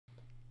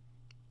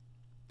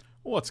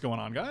What's going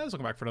on, guys?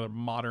 Welcome back for another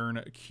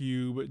Modern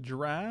Cube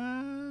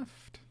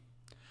draft.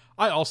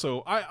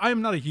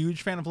 I'm not a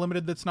huge fan of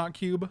limited that's not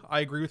cube. I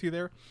agree with you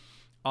there.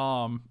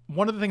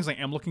 One of the things I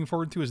am looking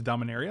forward to is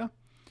Dominaria,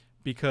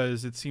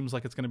 because it seems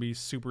like it's going to be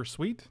super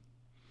sweet.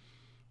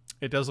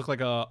 It does look like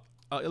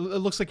it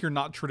looks like your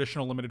not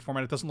traditional limited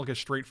format. It doesn't look as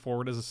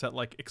straightforward as a set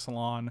like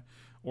Ixalan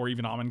or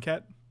even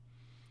Amonkhet.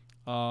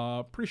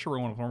 Pretty sure we're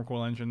going with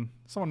Wormcoil Engine.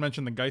 Someone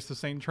mentioned the Geist of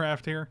Saint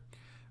draft here,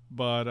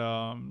 but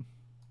I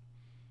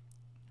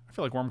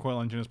feel like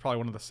Wormcoil Engine is probably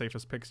one of the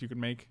safest picks you could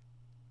make.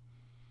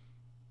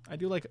 I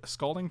do like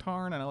Scalding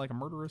Tarn, and I like a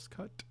Murderous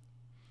Cut.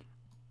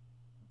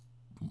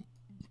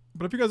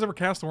 But if you guys ever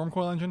cast the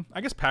Wormcoil Engine,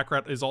 I guess Pack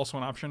Rat is also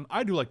an option.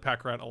 I do like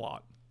Pack Rat a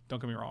lot.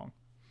 Don't get me wrong.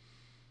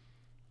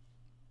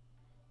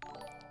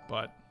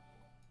 But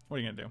what are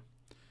you going to do?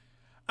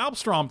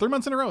 Alpstrom, 3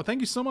 months in a row.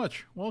 Thank you so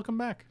much. Welcome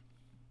back.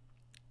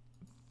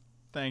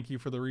 Thank you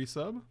for the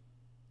resub.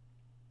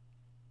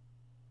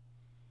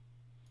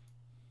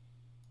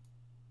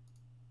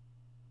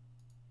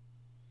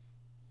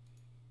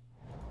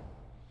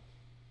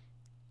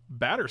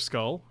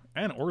 Batterskull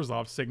and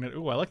Orzhov Signet.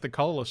 Ooh, I like the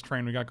colorless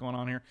train we got going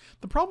on here.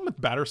 The problem with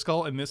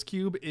Batterskull in this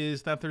cube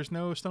is that there's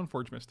no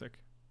Stoneforge Mystic.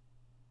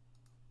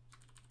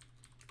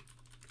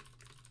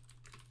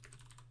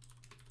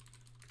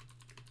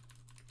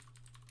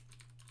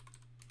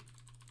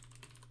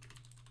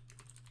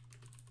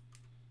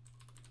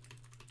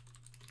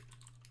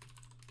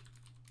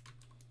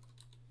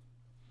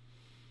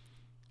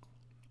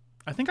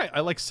 I think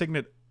I like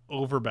Signet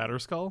over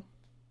Batterskull,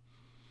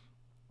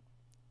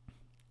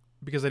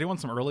 because I do want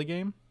some early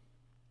game.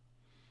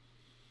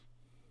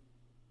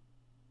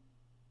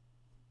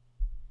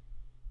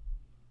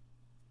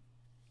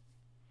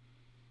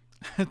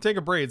 Take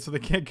a braid so they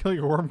can't kill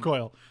your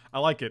Wormcoil. I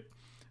like it.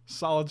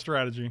 Solid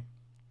strategy.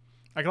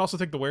 I can also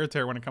take the Wear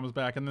Tear when it comes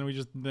back, and then we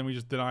just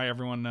deny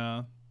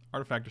everyone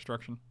artifact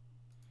destruction.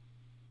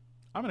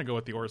 I'm gonna go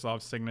with the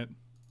Orzhov Signet.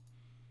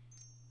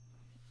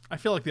 I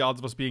feel like the odds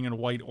of us being in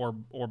white or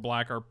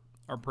black are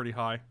pretty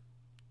high.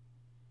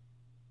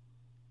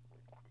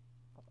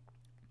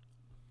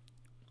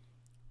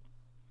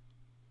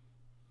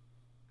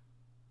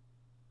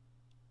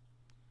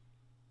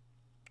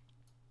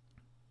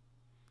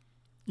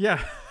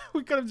 Yeah,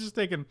 we could have just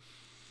taken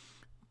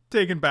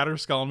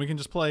Batterskull, and we can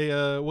just play.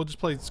 We'll just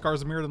play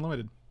Scars of Mirrodin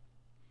Unlimited.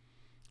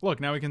 Look,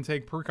 now we can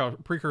take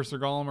Precursor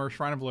Golem or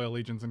Shrine of Loyal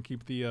Legions and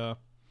keep the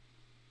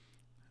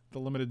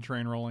limited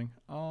train rolling.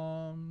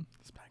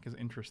 This pack is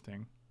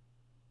interesting.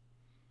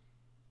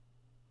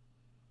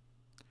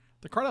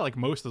 The card I like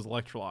most is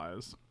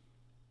Electrolyze.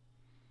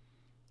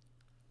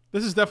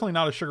 This is definitely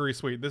not a sugary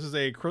sweet. This is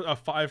a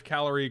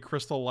 5-calorie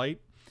Crystal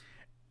Light,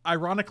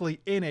 ironically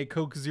in a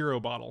Coke Zero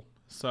bottle.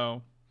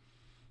 So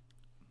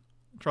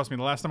trust me,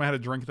 the last time I had a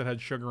drink that had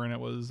sugar in it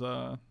was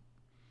a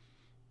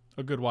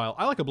good while.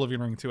 I like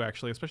Oblivion Ring too,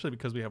 actually, especially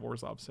because we have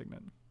Orzhov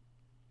Signet.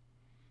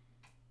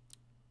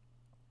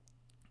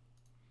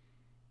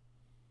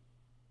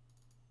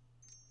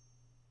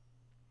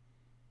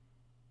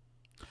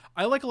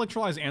 I like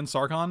Electrolyze and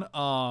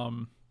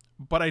Sarkhan,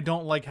 but I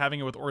don't like having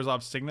it with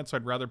Orzhov Signet, so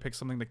I'd rather pick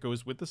something that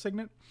goes with the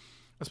Signet.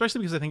 Especially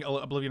because I think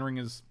Oblivion Ring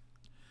is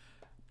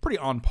pretty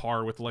on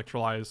par with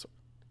Electrolyze.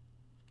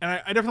 And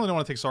I definitely don't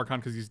want to take Sarkhan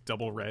because he's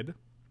double red.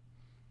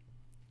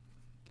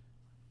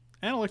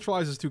 And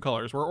Electrolyze is 2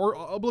 colors, where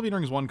Oblivion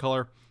Ring is 1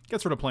 color,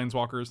 gets rid of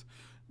Planeswalkers.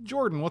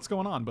 Jordan, what's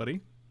going on, buddy?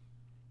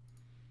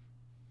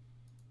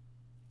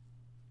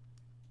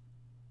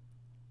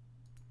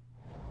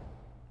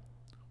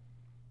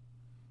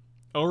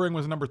 O-Ring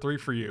was number 3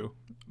 for you,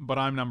 but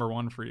I'm number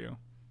 1 for you.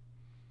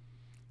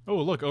 Oh,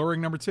 look, O-Ring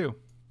number 2.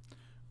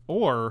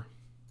 Or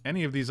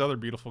any of these other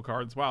beautiful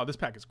cards. Wow, this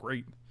pack is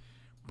great.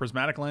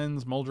 Prismatic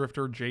Lens,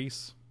 Muldrifter,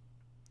 Jace.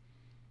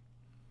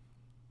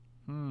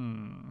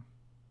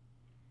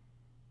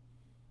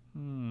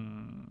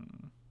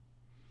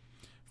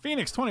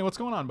 Phoenix 20, what's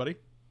going on, buddy?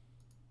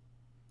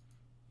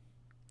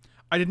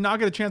 I did not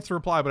get a chance to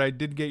reply, but I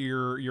did get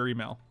your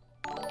email.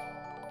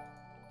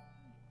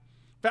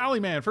 Valley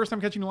Man, first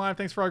time catching you live.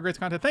 Thanks for all your great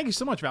content. Thank you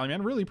so much, Valley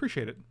Man. Really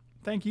appreciate it.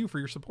 Thank you for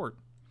your support.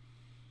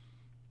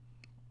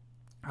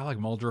 I like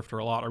Muldrifter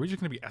a lot. Are we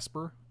just going to be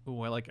Esper?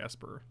 Oh, I like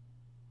Esper.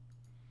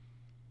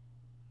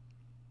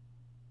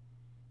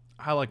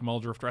 I like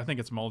Muldrifter. I think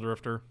it's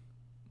Muldrifter.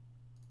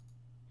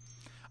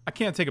 I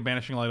can't take a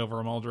Banishing Light over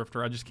a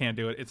Muldrifter. I just can't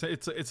do it. It's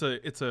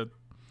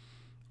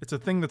a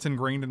thing that's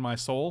ingrained in my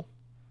soul.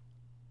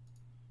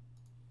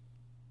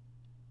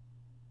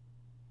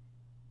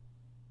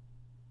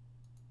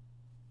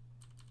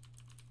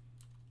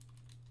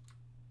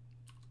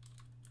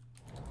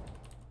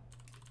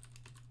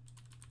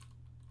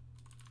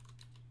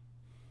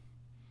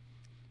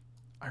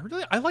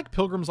 I like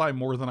Pilgrim's Eye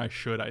more than I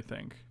should, I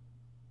think.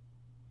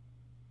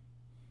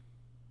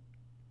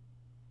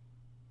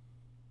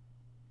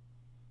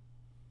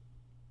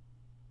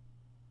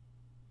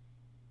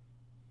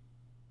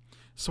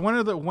 So when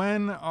are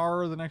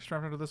the next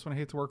draft after this one? I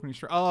hate to work when you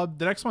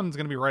the next one is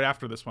going to be right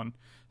after this one.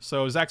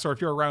 So Zaxor,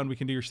 if you're around, we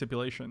can do your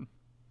stipulation.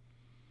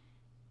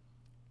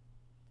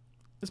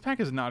 This pack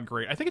is not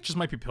great. I think it just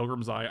might be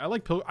Pilgrim's Eye. I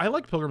like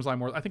Pilgrim's Eye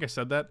more. I think I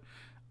said that.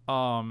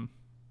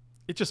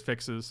 It just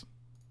fixes.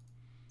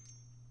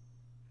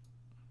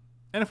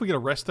 And if we get a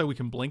Resto, we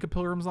can blink a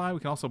Pilgrim's Eye. We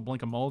can also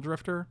blink a Mull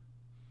Drifter.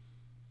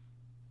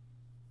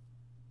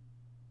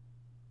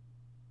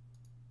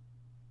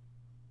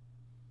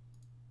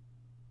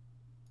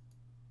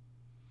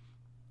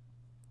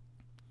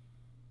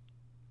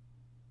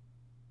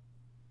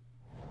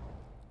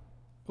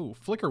 Ooh,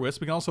 Flicker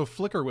Wisp. We can also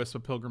Flicker Wisp a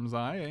Pilgrim's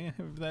Eye.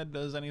 If that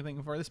does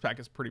anything for this pack,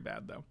 is pretty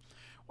bad, though.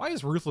 Why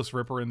is Ruthless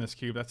Ripper in this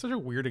cube? That's such a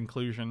weird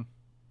inclusion.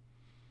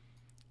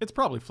 It's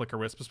probably Flicker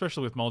Wisp,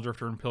 especially with Mull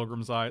Drifter and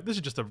Pilgrim's Eye. This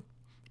is just a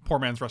poor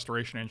man's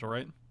Restoration Angel,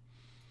 right?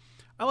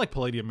 I like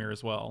Palladium Mirror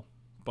as well,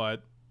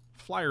 but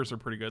Flyers are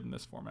pretty good in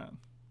this format.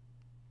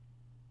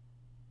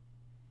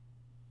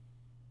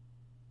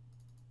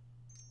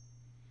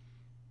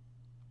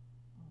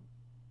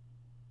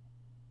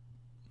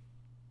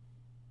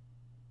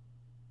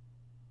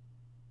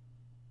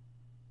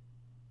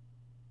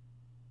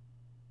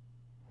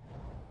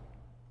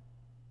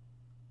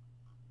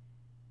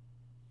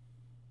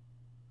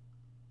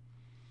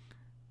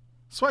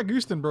 Swag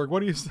Gustenberg, what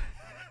do you say?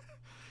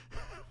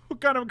 What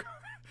kind of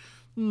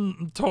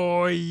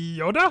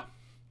Toyota?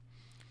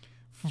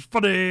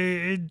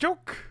 Funny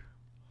joke.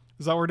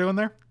 Is that what we're doing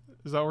there?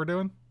 Is that what we're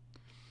doing?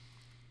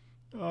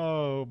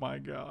 Oh my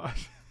god.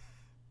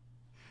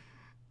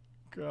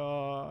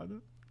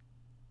 God.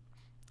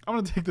 I'm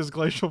gonna take this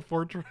Glacial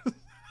Fortress.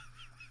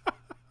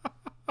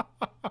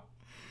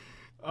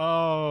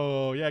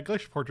 Oh yeah,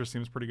 Glacial Fortress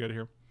seems pretty good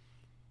here.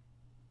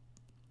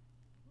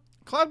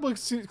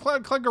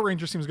 Cloud Go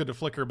Ranger seems good to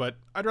flicker, but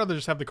I'd rather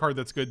just have the card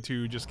that's good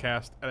to just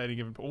cast at any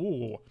given.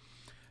 Ooh,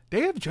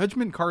 Day of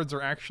Judgment cards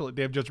are actually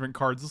Day of Judgment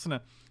cards. Listen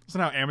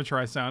how amateur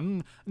I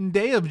sound.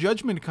 Day of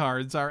Judgment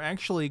cards are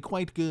actually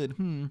quite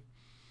good.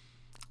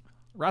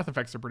 Wrath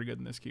effects are pretty good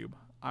in this cube.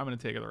 I'm gonna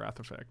take the Wrath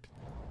effect.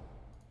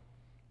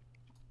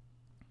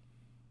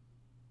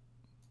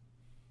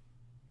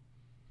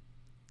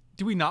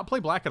 Do we not play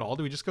black at all?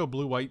 Do we just go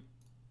blue-white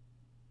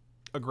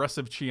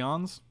aggressive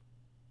Cheons?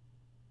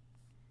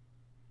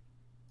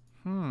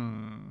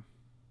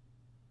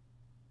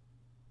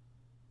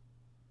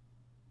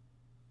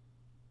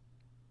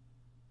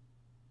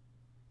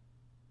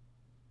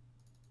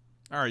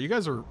 Alright, you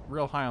guys are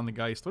real high on the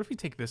Geist. What if we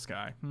take this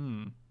guy? I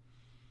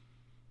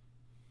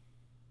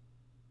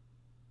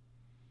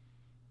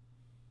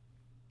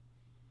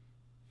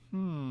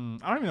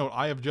don't even know what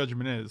Eye of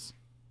Judgment is.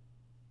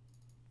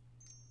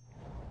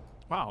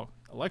 Wow,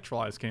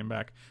 Electrolyze came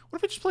back. What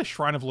if we just play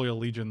Shrine of Loyal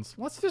Legions?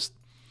 Let's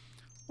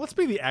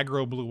be the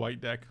aggro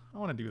blue-white deck. I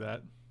want to do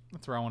that.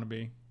 That's where I want to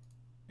be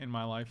in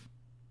my life.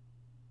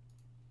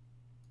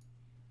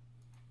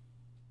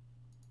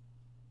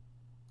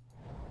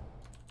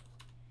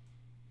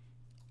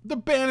 The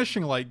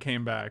Banishing Light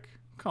came back.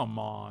 Come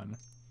on.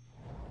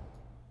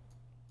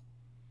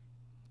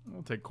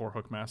 I'll take Core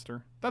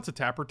Hookmaster. That's a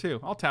tapper too.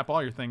 I'll tap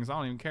all your things. I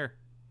don't even care.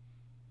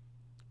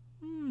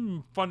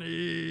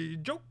 Funny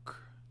joke.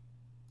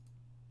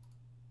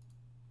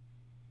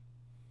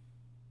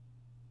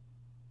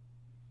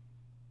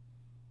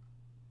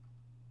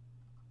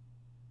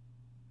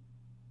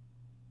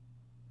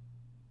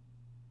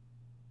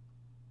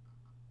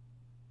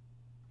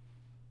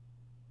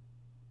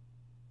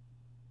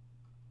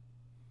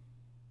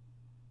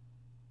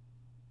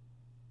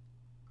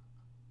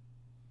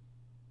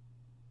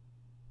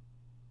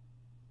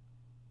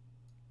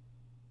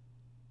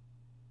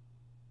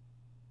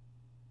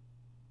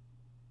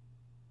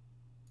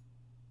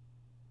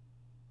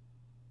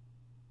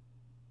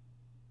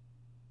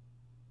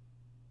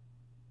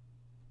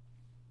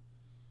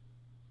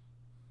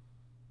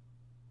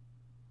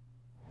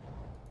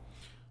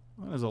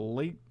 That is a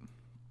late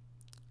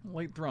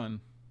run.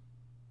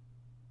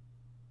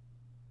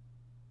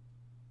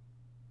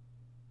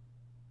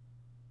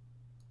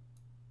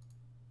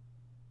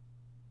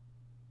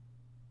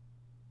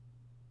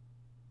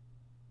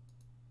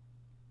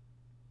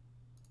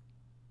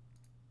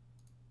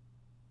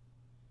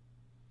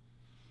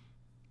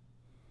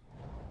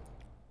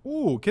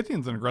 Ooh,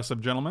 Kithian's an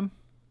aggressive gentleman.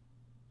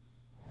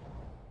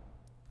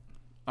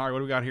 Alright, what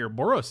do we got here?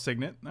 Boros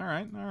Signet.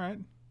 Alright.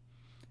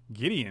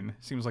 Gideon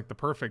seems like the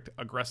perfect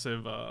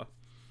aggressive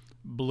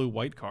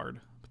blue-white card.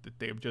 Put the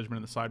Day of Judgment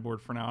in the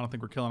sideboard for now. I don't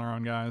think we're killing our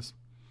own guys.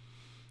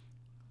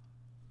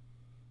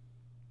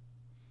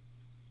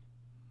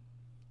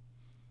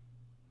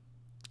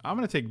 I'm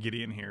going to take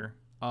Gideon here.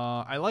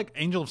 I like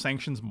Angel of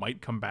Sanctions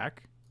might come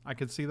back. I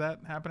could see that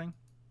happening.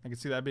 I could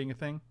see that being a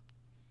thing.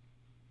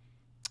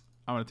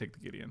 I'm going to take the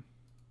Gideon.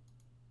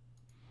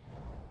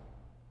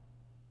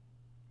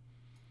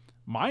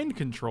 Mind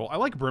Control. I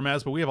like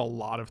Brimaz, but we have a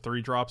lot of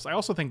 3-drops. I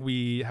also think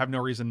we have no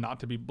reason not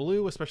to be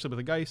blue, especially with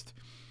a Geist.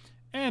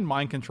 And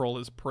Mind Control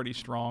is pretty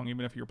strong,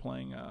 even if you're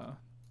playing a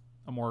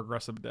more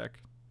aggressive deck.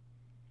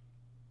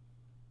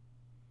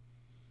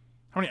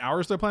 How many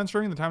hours do I plan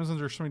streaming? The time zones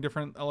are so many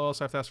different. LOL,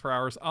 so I have to ask for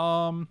hours.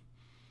 4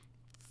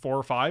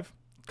 or 5.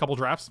 Couple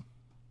drafts.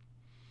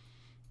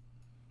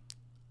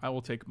 I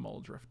will take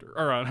Mull Drifter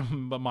or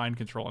Mind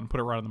Control and put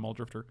it right on the Mull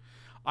Drifter.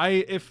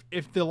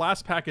 If the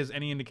last pack is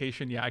any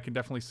indication, yeah, I can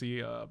definitely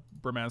see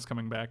Brimaz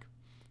coming back.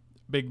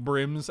 Big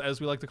Brims, as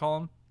we like to call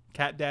him,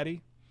 Cat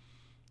Daddy.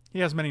 He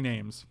has many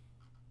names.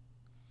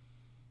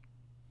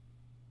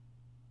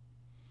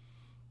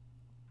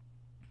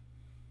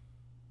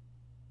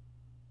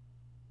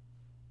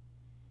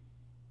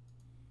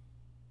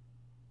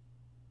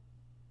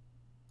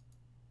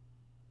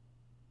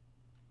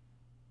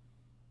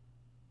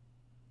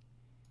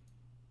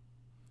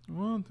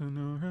 Want to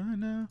know right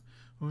now,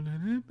 what let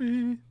it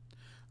be?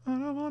 I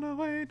don't wanna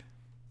wait.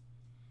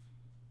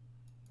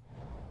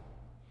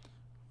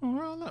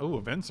 Oh,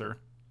 a Venser.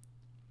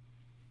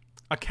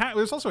 A cat.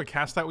 There's also a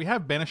cast out. We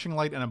have Banishing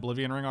Light and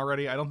Oblivion Ring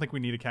already. I don't think we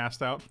need a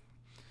cast out.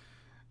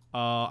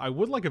 I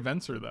would like a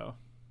Venser though.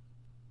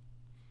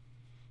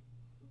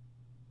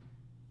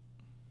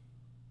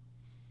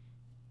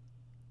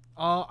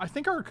 I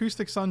think our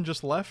Acoustic Sun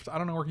just left. I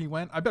don't know where he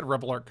went. I bet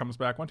Revelark comes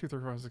back. 1, 2, 3,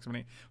 4, 5, 6, 7,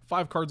 8.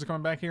 5 cards are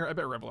coming back here. I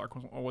bet Revelark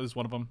was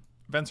one of them.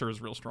 Venser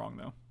is real strong,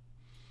 though.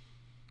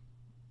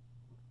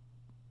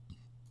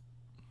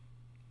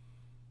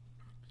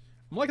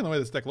 I'm liking the way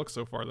this deck looks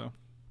so far, though.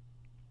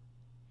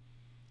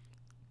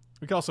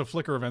 We could also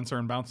flicker a Venser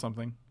and bounce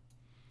something.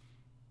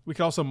 We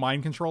could also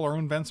mind control our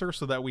own Venser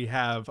so that we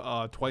have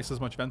twice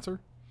as much Venser.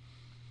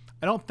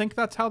 I don't think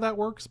that's how that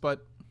works,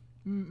 but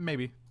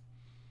maybe.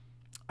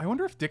 I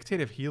wonder if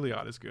Dictate of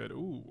Heliod is good.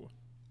 Ooh.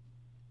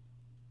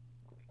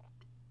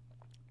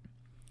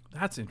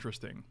 That's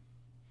interesting.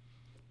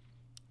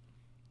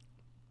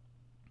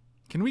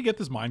 Can we get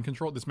this mind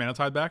control, this Mana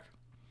Tide back?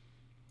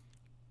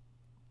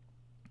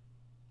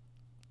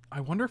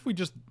 I wonder if we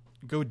just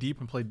go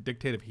deep and play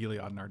Dictate of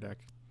Heliod in our deck.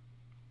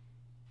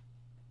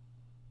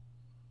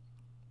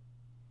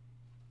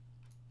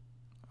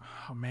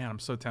 Oh man, I'm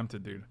so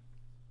tempted, dude.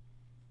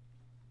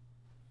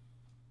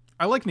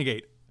 I like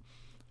Negate.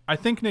 I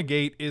think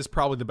Negate is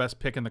probably the best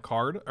pick in the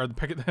card, or the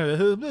pick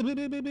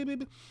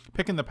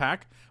in the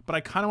pack, but I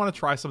kind of want to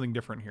try something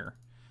different here.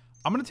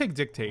 I'm going to take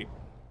Dictate,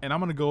 and I'm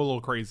going to go a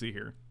little crazy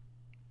here.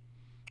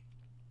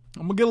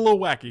 I'm going to get a little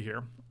wacky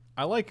here.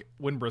 I like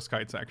Windbrisk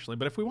Kites, actually,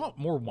 but if we want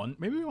more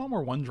maybe we want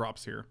more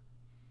 1-drops here.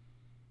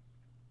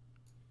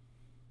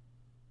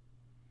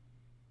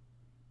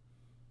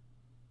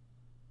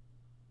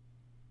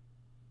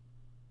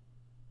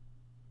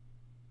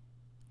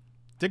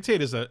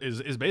 Dictate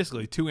is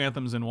basically 2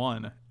 anthems in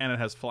 1, and it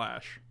has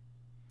flash.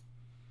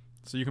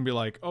 So you can be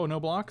like, oh, no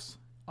blocks?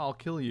 I'll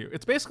kill you.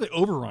 It's basically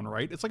Overrun,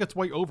 right? It's like a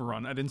white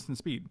Overrun at instant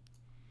speed.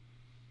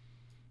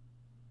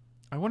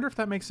 I wonder if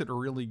that makes it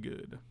really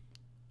good.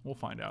 We'll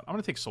find out. I'm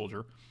going to take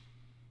Soldier.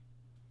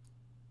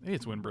 Hey,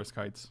 it's Windbrisk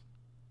Kites.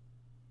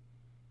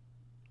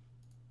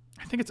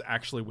 I think it's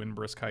actually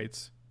Windbrisk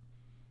Kites.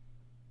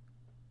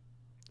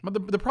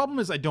 But the problem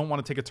is I don't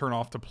want to take a turn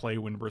off to play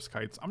Windbrisk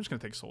Kites. I'm just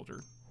going to take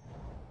Soldier.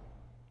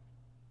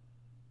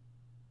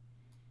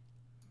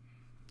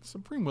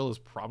 Supreme Will is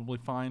probably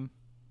fine.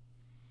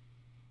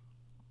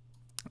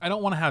 I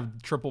don't want to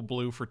have triple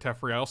blue for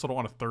Teferi. I also don't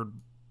want a third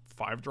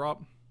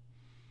 5-drop.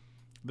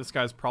 This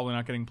guy's probably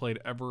not getting played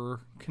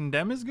ever.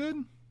 Condemn is good.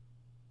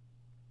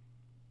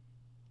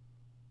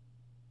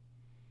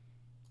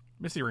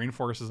 Misty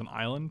Rainforest is an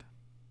island.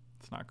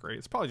 It's not great.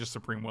 It's probably just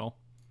Supreme Will.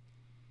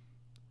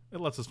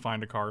 It lets us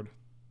find a card.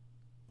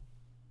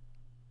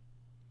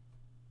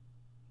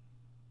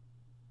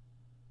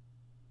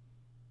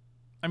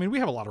 I mean, we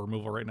have a lot of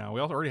removal right now. We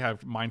also already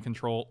have Mind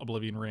Control,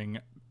 Oblivion Ring,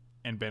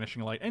 and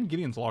Banishing Light. And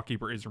Gideon's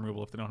Lawkeeper is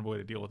removal if they don't have a way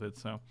to deal with it.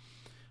 So I'm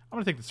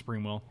going to take the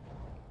Supreme Will.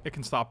 It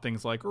can stop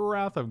things like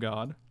Wrath of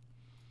God.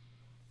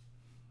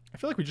 I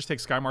feel like we just take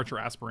Sky Marcher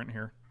Aspirant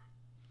here.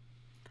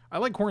 I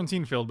like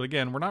Quarantine Field, but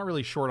again, we're not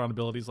really short on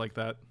abilities like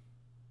that.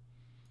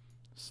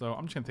 So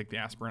I'm just going to take the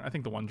Aspirant. I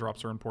think the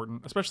 1-drops are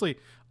important. Especially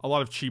a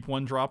lot of cheap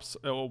 1-drops.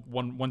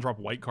 One-drop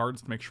white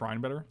cards to make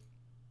Shrine better.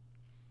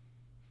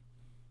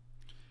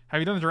 Have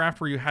you done a draft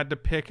where you had to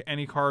pick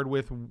any card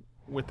with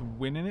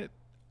win in it?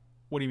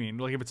 What do you mean?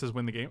 Like if it says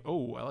win the game?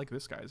 Oh, I like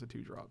this guy as a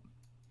 2-drop.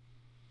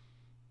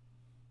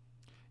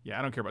 Yeah,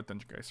 I don't care about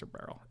Dungeon Geist or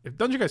Barrel. If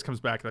Dungeon Geist comes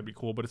back, that'd be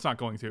cool, but it's not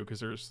going to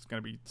because there's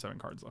going to be 7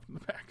 cards left in the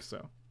pack,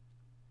 so.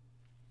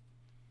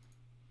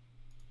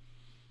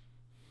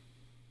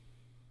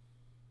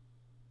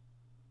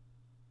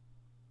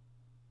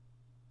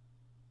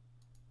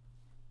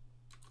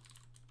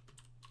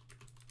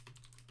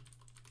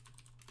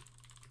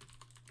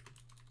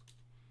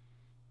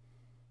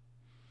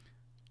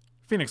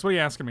 Phoenix, what are you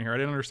asking me here? I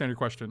didn't understand your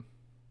question.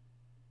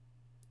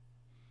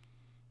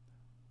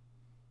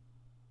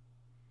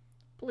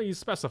 Please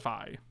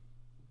specify.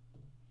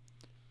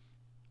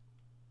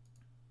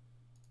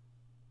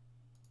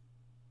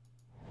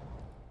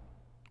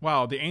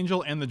 Wow, the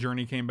Angel and the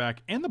Journey came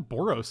back, and the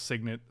Boros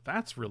Signet.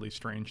 That's really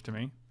strange to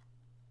me.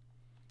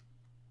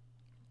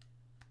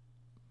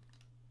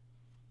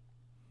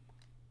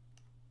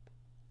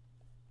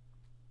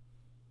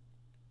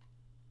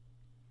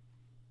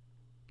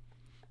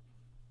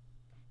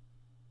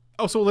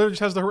 Oh, so it literally just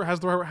has to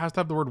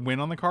have the word "win"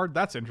 on the card.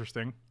 That's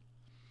interesting.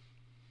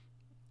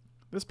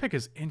 This pick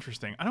is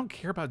interesting. I don't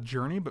care about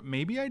Journey, but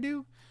maybe I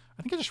do.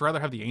 I think I'd just rather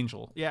have the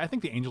Angel. Yeah, I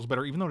think the Angel's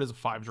better, even though it is a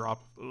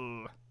 5-drop.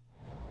 Ugh.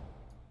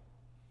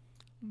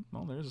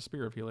 Well, there's a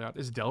Spear of Heliod.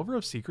 Is Delver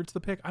of Secrets the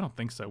pick? I don't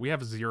think so. We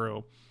have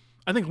 0.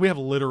 I think we have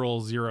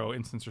literal 0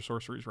 instants or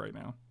sorceries right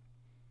now.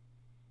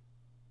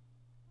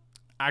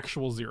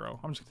 Actual 0.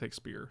 I'm just going to take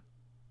Spear.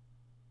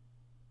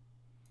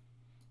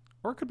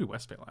 Or it could be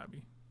Westvale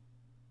Abbey.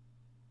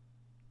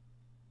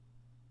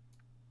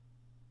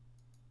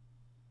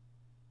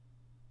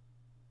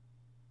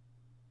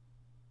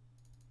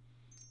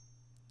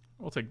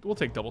 We'll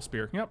take double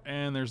Spear. Yep,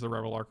 and there's the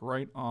Revelark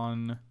right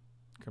on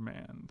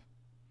command.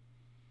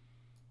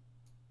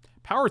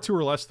 Power 2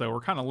 or less, though,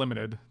 we're kind of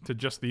limited to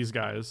just these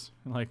guys.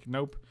 Like,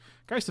 nope.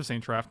 Geist of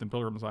St. Traft and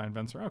Pilgrim's Eye and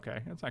Venser. Okay,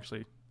 that's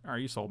actually...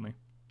 Alright, you sold me.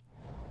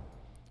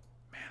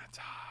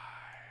 Manatide.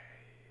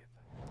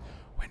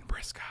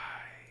 Windbrisk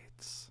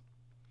Heights.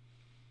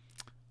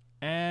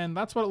 And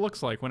that's what it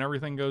looks like when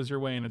everything goes your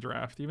way in a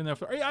draft. Even though...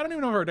 I don't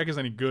even know if our deck is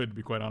any good, to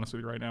be quite honest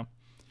with you right now.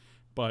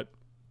 But...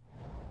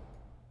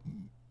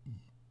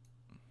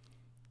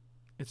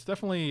 It's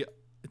definitely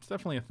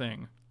a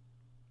thing.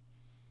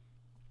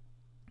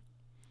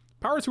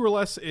 Power 2 or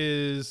less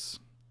is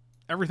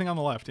everything on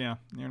the left. Yeah,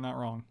 you're not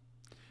wrong.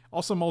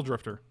 Also Mole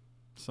Drifter,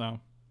 so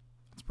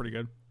that's pretty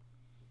good.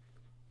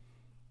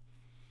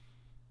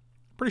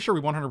 Pretty sure we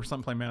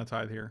 100% play Mana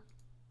Tithe here.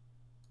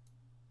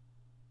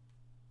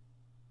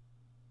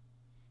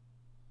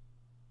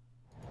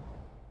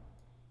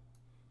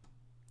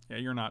 Yeah,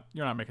 you're not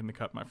making the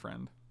cut, my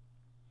friend.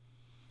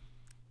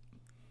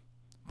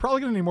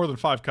 Probably gonna need more than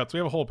 5 cuts. We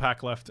have a whole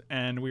pack left,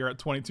 and we are at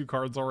 22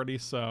 cards already,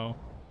 so...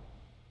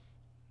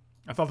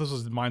 I thought this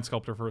was Mind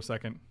Sculptor for a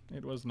second.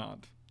 It was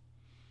not.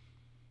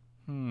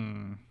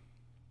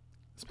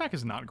 This pack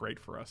is not great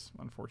for us,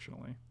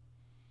 unfortunately.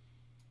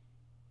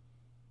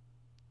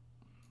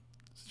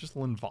 Is it just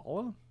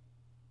Linvala?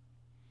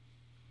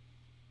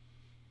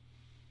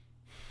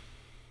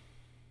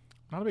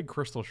 Not a big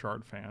Crystal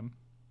Shard fan.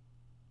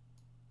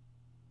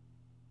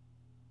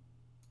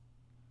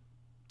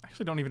 I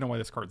actually don't even know why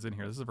this card's in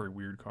here. This is a very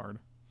weird card.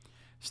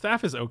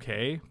 Staff is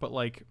okay, but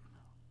like...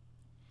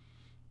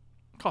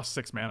 It costs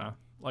 6 mana.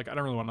 Like, I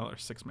don't really want another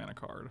 6 mana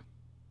card.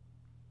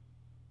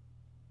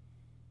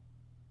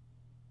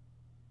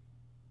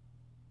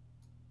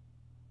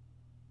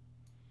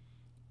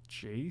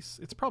 Jace?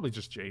 It's probably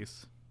just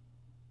Jace.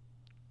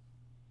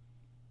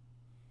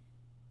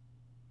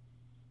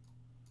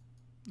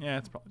 Yeah,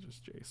 it's probably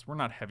just Jace. We're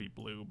not heavy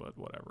blue, but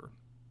whatever.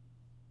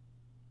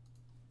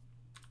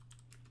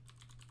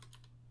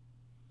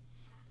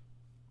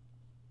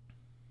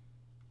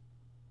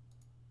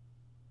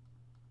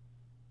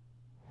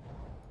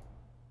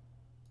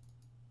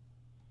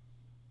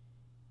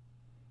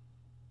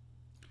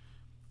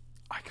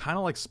 I kind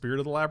of like Spirit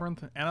of the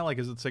Labyrinth, and I like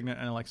Izzet Signet,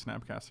 and I like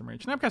Snapcaster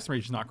Mage. Snapcaster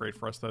Mage is not great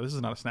for us, though. This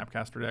is not a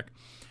Snapcaster deck,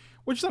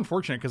 which is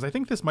unfortunate, because I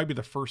think this might be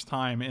the first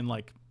time in,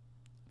 like,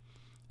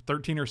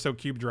 13 or so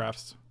cube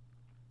drafts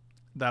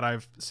that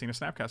I've seen a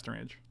Snapcaster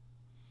Mage.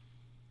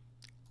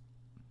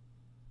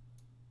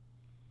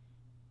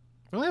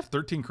 We only have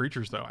 13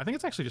 creatures, though. I think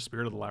it's actually just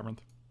Spirit of the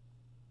Labyrinth.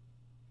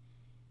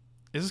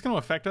 Is this going to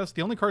affect us?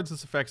 The only cards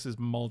this affects is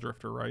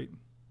Muldrifter, right?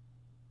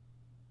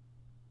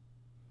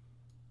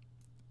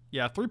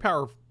 Yeah, 3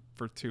 power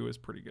for 2 is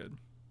pretty good.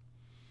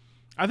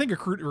 I think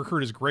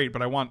Recruit is great,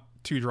 but I want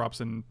 2 drops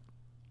and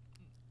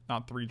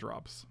not 3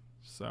 drops.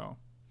 So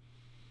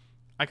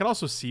I could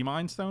also see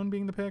Mind Stone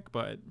being the pick,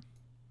 but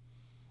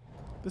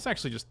this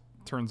actually just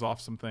turns off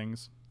some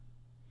things.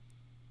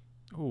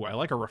 Ooh, I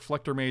like a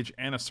Reflector Mage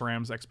and a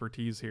Ceram's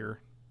Expertise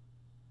here.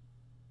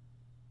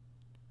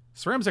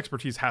 Ceram's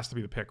Expertise has to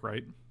be the pick,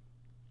 right?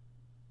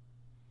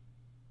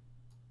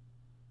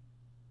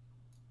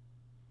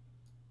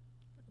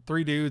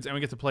 Three dudes, and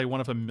we get to play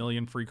one of a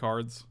million free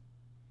cards.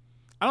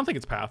 I don't think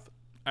it's Path.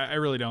 I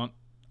really don't.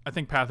 I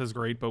think Path is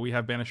great, but we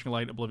have Banishing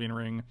Light, Oblivion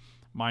Ring,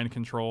 Mind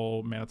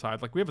Control, Mana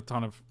Tithe. Like, we have a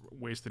ton of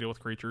ways to deal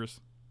with creatures.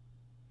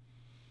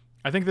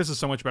 I think this is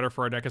so much better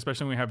for our deck,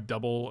 especially when we have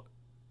double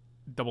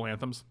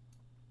Anthems.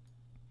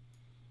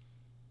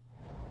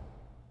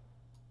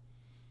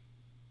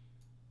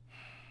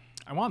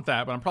 I want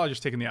that, but I'm probably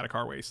just taking the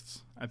Adhikar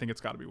Wastes. I think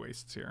it's got to be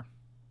Wastes here.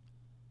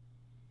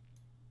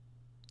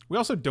 We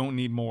also don't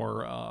need more...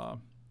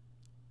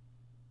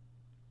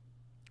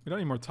 we don't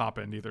need more top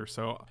end either.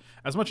 So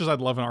as much as I'd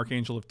love an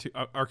Archangel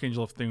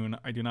of Thune,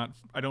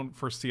 I don't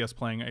foresee us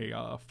playing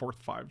a 4th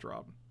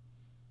 5-drop.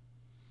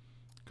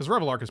 Because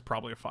Revelark is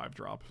probably a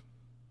 5-drop.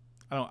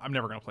 I'm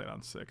never gonna play it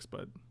on 6,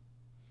 but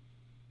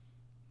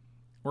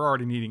we're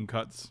already needing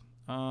cuts.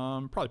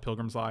 Probably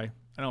Pilgrim's Eye.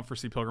 I don't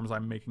foresee Pilgrim's Eye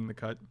making the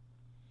cut.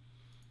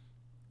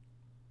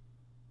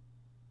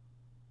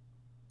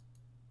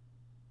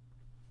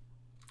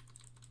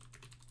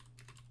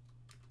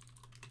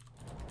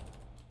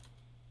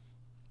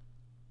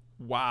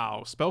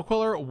 Wow.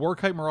 Spellqueller,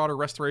 Warkite Marauder,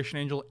 Restoration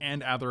Angel,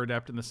 and Aether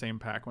Adept in the same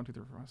pack. 1, 2,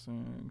 3, 4, 5, 6,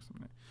 7,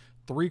 8.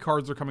 3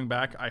 cards are coming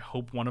back. I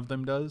hope one of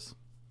them does.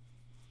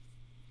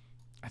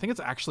 I think it's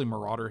actually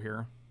Marauder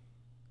here.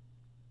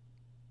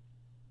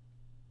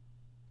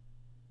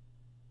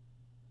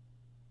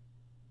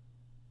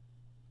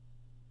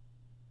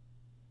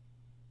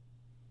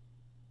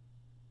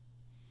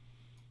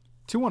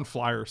 2/1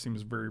 flyer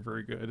seems very,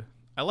 very good.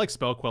 I like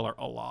Spell Queller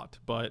a lot,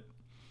 but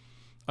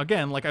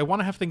again, like I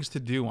want to have things to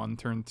do on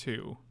turn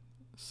 2.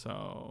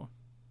 So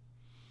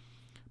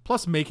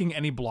plus making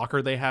any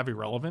blocker they have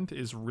irrelevant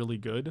is really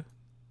good.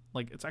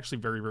 Like it's actually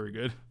very, very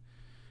good.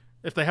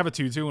 If they have a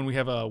 2/2 and we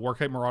have a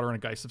Warkite Marauder and a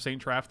Geist of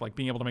Saint Traft, like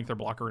being able to make their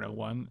blocker an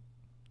 0/1,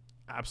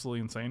 absolutely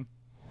insane.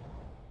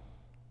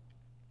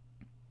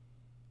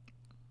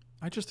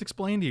 I just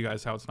explained to you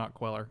guys how it's not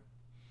Queller.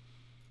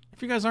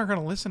 If you guys aren't going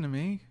to listen to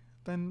me,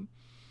 then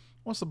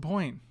what's the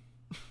point?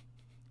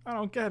 I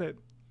don't get it.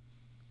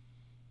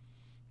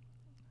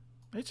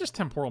 It's just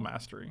Temporal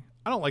Mastery.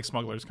 I don't like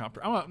Smuggler's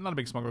Copter. I'm not a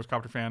big Smuggler's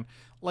Copter fan.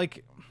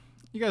 Like,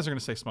 you guys are going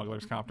to say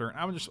Smuggler's Copter.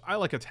 I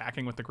like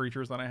attacking with the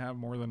creatures that I have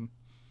more than...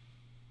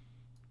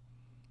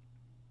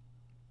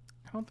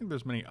 I don't think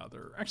there's many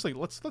other... Actually,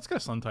 let's get a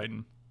Sun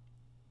Titan.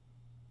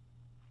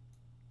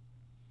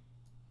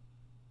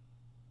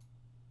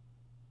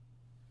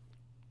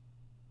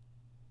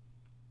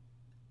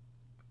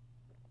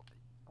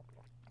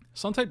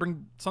 Sun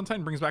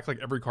Titan brings back like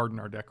every card in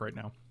our deck right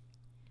now.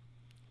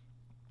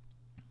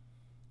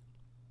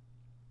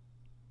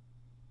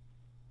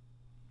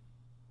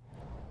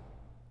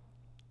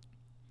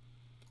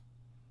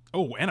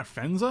 Oh,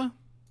 Anafenza?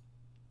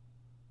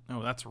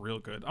 Oh, that's real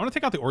good. I'm going to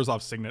take out the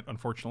Orzhov Signet,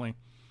 unfortunately.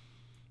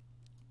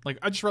 Like,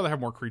 I'd just rather have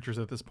more creatures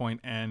at this point,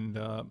 and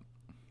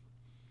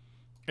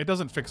it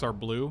doesn't fix our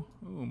blue.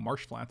 Ooh,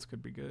 Marsh Flats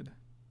could be good.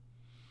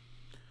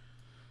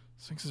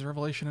 Sphinx's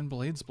Revelation and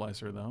Blade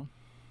Splicer, though.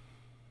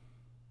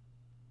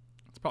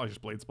 It's probably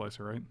just Blade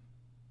Splicer, right?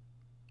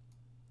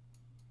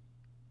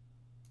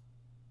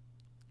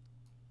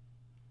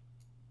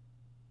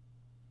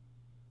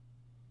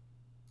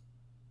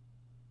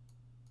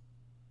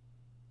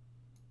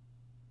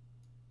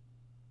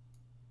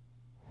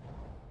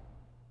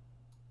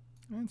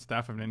 And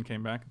Staff of Nin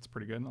came back. It's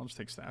pretty good. I'll just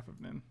take Staff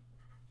of Nin.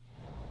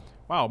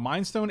 Wow,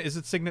 Mind Stone, Is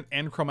It Signet,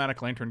 and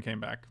Chromatic Lantern came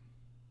back.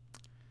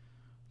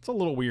 It's a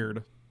little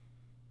weird.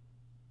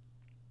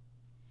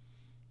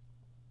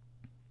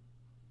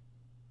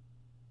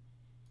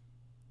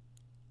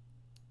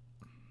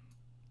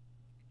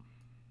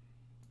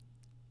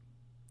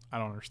 I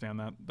don't understand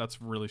that.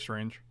 That's really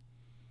strange.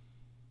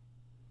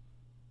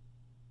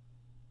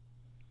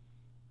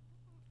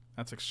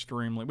 That's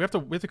extremely... We have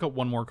to cut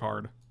one more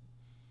card.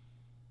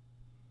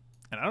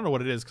 And I don't know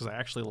what it is because I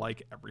actually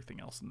like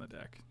everything else in the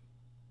deck.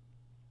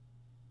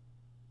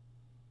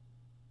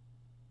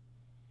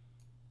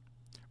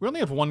 We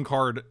only have one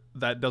card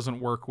that doesn't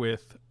work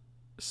with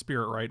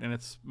Spirit, right? And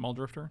it's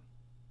Muldrifter.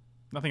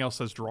 Nothing else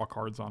says draw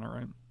cards on it,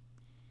 right?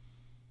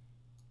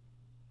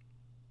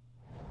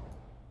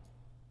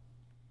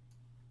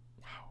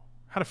 Wow.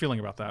 Had a feeling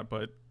about that,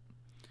 but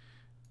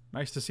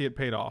nice to see it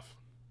paid off.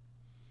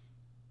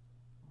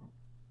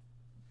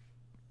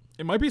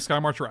 It might be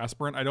Skymarch or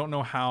Aspirant. I don't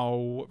know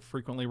how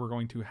frequently we're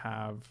going to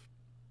have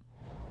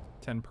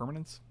 10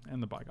 permanents.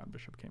 And the Bygone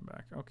Bishop came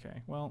back.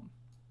 Okay, well...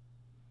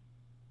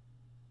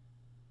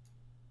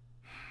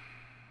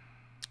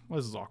 Well,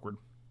 this is awkward.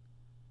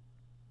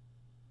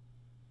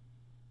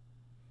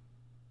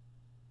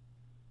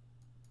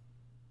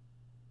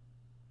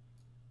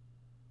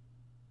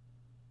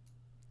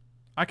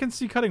 I can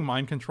see cutting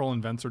Mind Control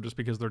and Venser just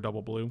because they're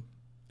double blue.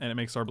 And it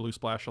makes our blue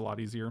splash a lot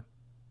easier.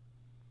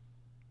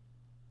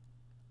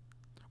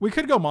 We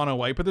could go mono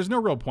white, but there's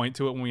no real point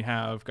to it when we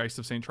have Geist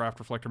of Saint Traft,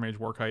 Reflector Mage,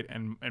 Warkite,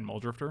 and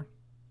Muldrifter.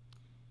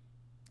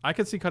 I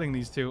could see cutting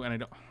these two, and I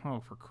don't... Oh,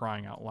 for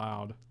crying out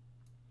loud.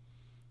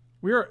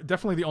 We are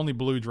definitely the only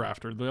blue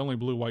drafter, the only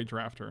blue-white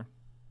drafter.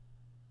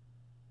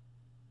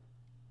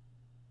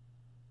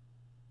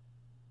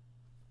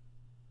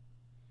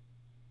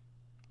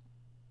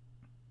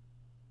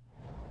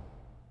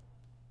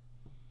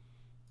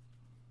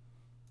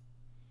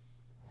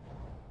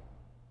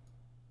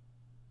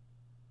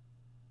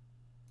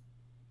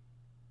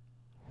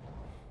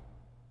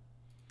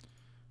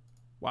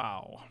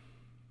 Wow.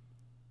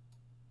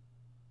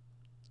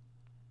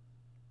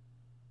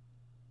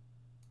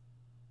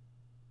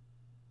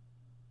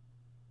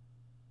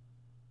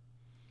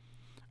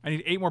 I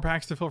need 8 more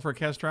packs to fill for a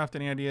cast draft.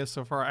 Any ideas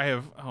so far? I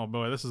have... Oh,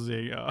 boy, this is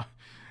a...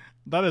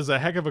 that is a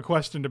heck of a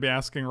question to be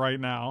asking right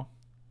now.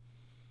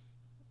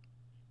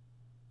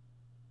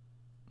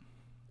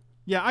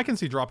 Yeah, I can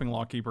see dropping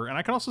Lawkeeper. And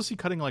I can also see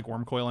cutting, like,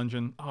 Wormcoil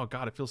Engine. Oh,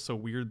 God, it feels so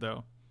weird,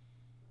 though.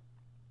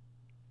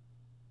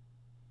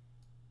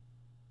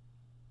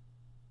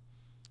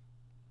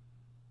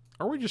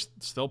 Or we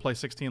just still play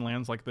 16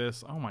 lands like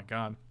this. Oh, my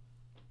God.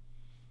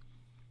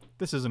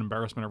 This is an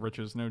embarrassment of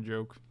riches. No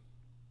joke.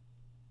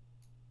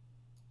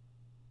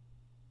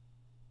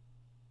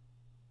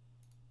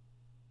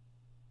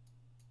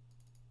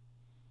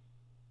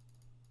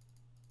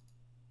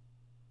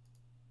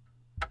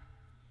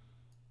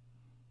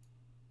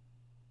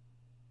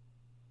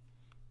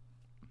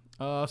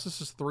 So this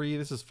is 3.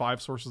 This is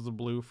 5 sources of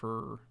blue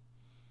for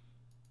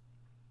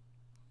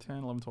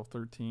 10, 11, 12,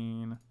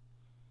 13.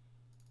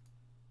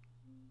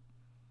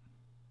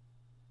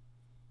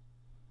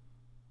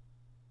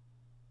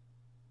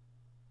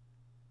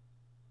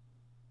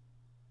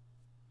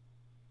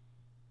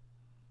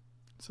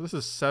 So this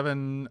is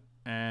 7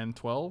 and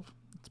 12.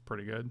 That's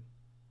pretty good.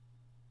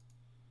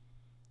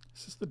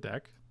 Is this the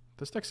deck?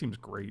 This deck seems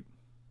great.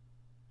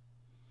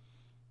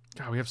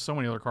 God, we have so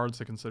many other cards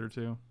to consider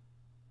too.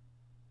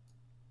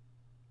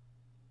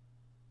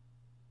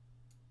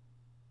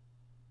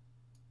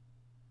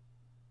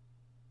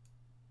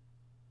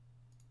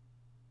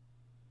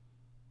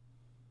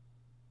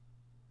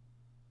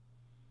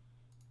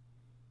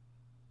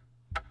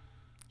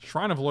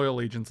 Shrine of Loyal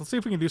Allegiance. Let's see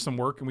if we can do some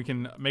work and we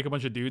can make a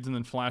bunch of dudes and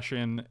then flash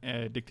in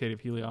a Dictate of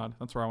Heliod.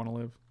 That's where I want to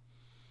live.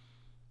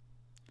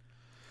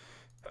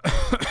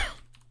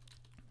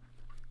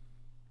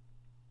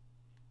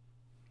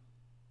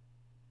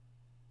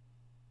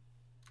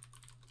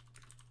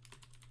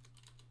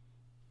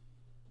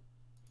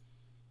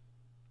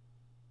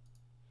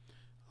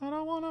 I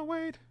don't want to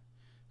wait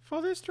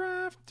for this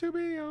draft to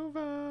be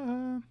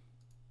over.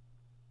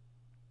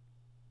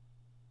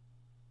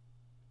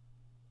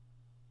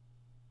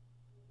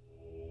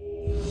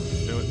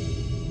 Let's do it.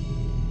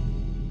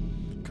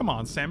 Come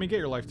on, Sammy, get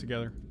your life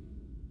together.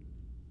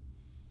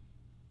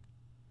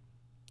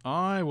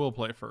 I will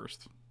play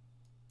first.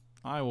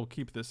 I will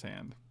keep this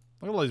hand.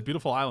 Look at all these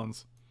beautiful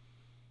islands.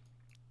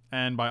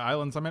 And by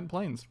islands, I meant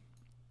plains.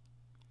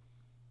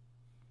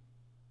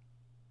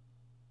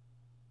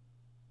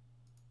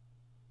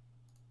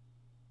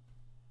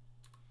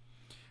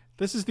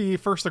 This is the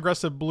first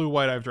aggressive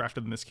blue-white I've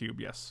drafted in this cube.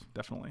 Yes,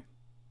 definitely.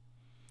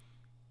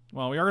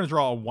 Well, we are going to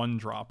draw a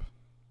 1-drop.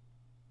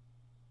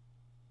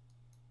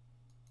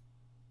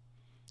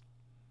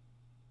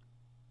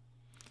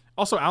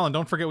 Also, Alan,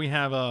 don't forget we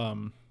have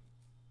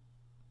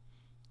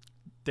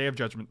Day of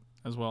Judgment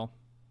as well,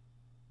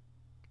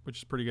 which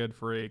is pretty good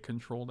for a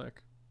control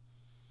deck.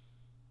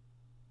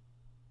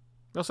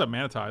 We also have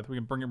Mana Tithe. We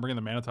can bring in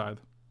the Mana Tithe.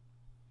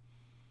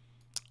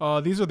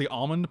 These are the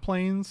Almond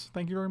Plains.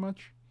 Thank you very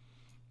much.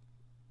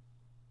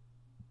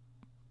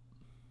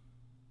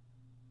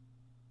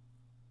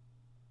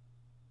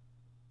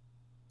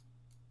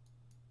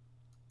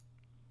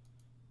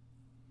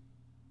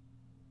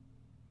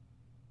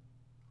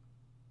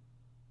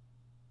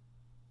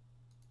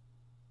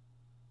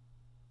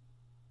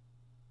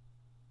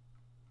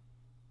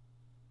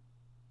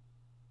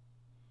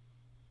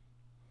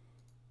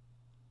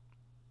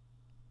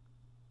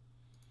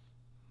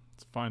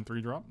 Fine,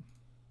 3-drop.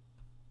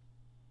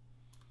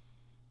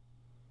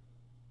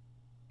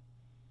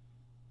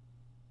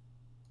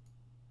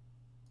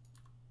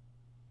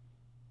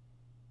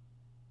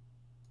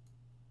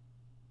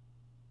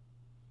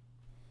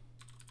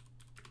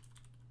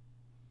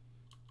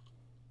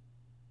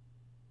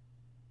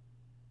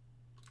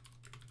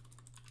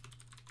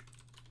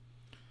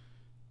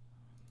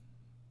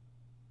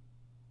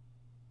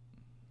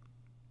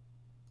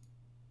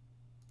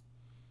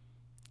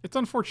 It's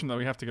unfortunate that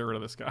we have to get rid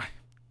of this guy.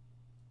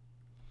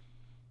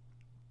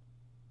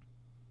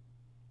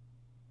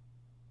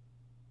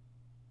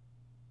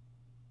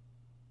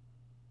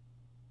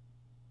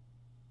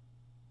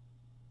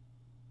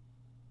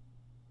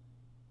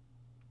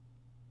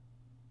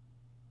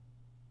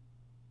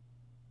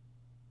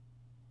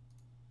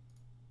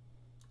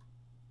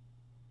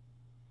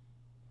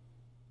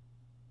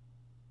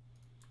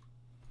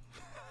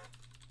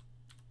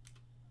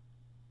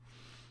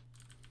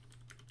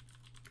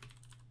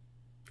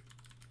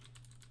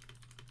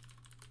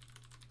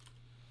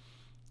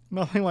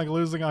 Nothing like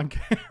losing on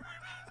camera.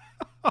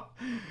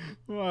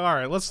 Well, all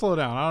right, let's slow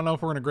down. I don't know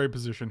if we're in a great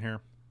position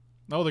here.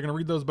 Oh, they're going to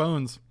read those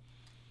bones.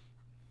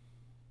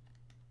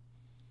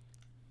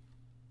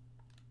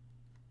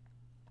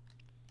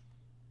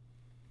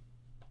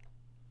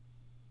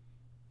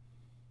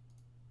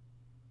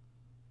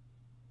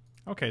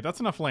 Okay,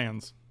 that's enough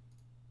lands.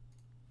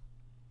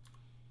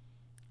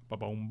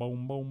 Ba-boom,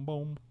 boom, boom,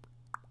 boom.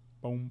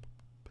 Boom,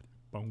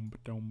 boom,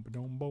 boom,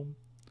 boom, boom.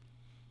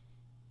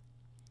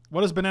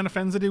 What does Banana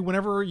Fenza do?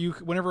 Whenever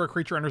a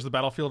creature enters the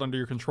battlefield under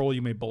your control,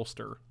 you may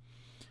bolster.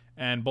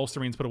 And bolster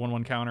means put a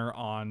 1/1 counter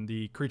on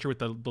the creature with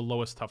the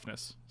lowest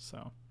toughness.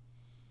 So.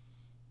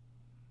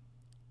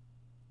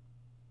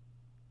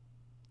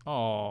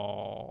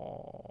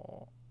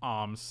 Oh,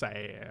 I'm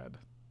sad.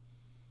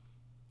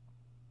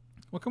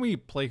 What can we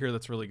play here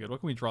that's really good? What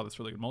can we draw that's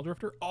really good?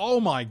 Muldrifter? Oh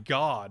my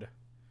god.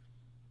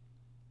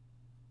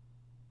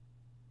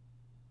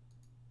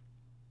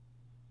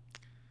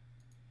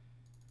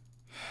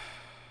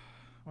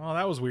 Well,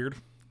 that was weird.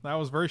 That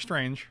was very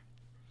strange.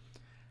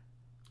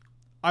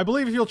 I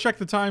believe if you'll check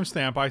the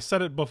timestamp, I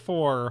said it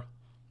before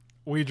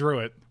we drew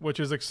it, which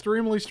is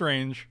extremely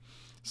strange.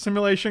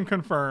 Simulation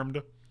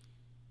confirmed.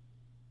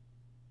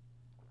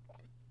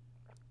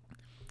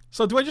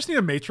 So do I just need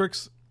a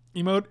Matrix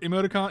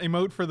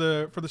emote for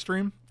the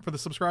stream? For the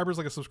subscribers,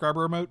 like a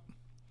subscriber emote?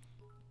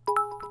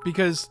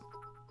 Because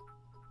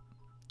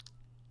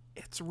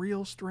it's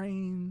real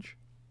strange.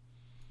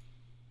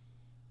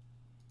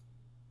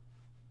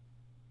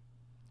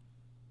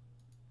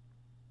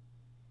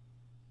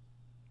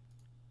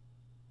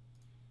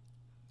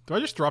 Do I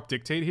just drop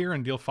Dictate here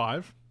and deal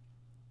 5?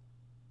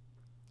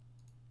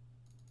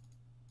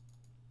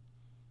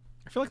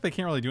 I feel like they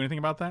can't really do anything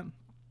about that.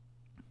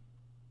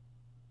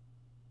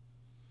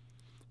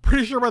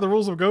 pretty sure by the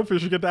rules of Go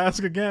Fish you get to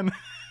ask again.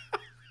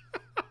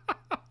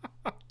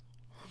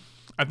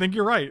 I think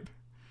you're right.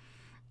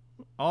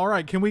 All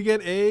right, can we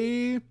get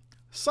a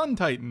Sun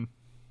Titan?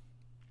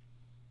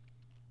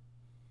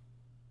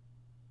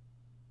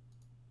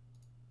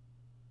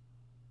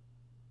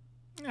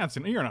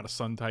 You're not a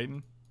Sun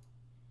Titan.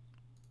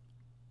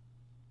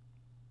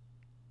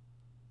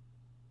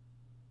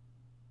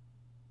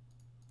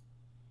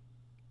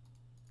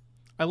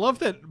 I love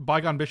that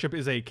Bygone Bishop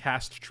is a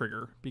cast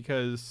trigger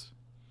because...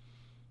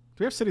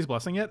 Do we have City's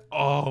Blessing yet?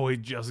 Oh, we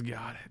just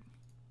got it.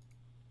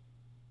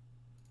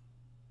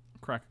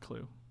 Crack a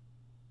clue.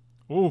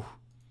 Ooh.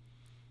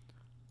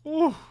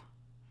 Ooh.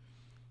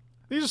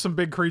 These are some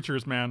big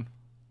creatures, man.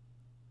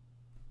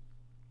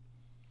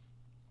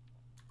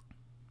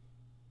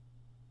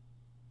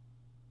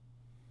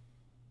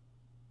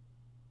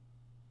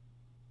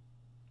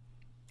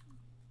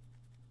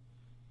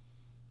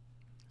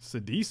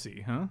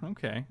 Sidisi, huh?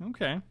 Okay,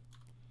 okay.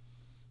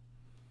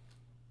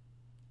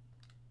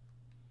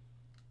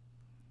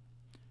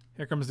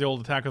 Here comes the old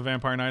attack of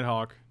Vampire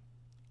Nighthawk.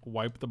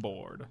 Wipe the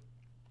board.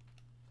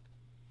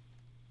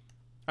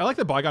 I like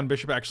that Bygone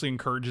Bishop actually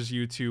encourages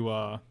you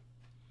to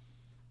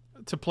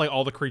play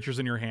all the creatures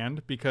in your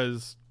hand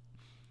because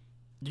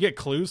you get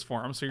clues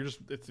for them, so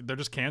they're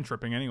just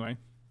cantripping anyway.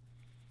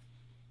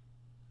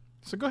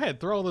 So go ahead,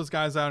 throw all those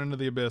guys out into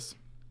the abyss.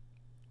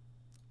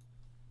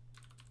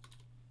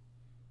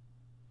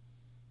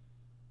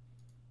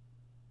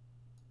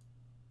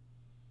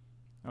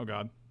 Oh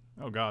god.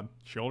 Oh god.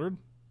 Shieldred?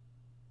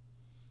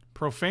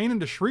 Profane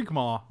into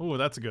Shriekmaw. Ooh,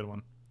 that's a good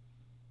one.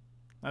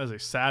 That is a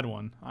sad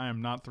one. I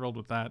am not thrilled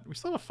with that. We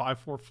still have a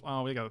 5/4.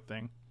 Oh, we got a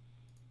thing.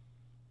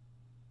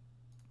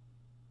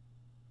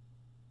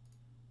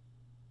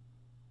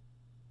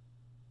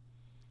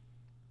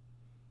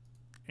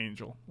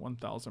 Angel.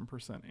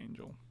 1000%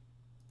 Angel.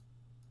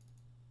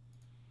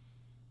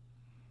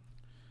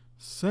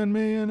 Send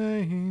me an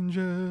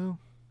angel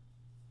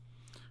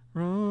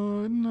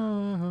right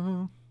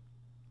now.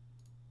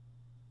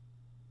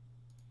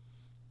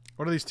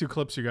 What are these two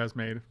clips you guys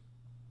made?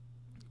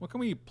 What can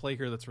we play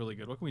here that's really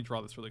good? What can we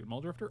draw that's really good?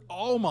 Muldrifter?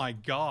 Oh my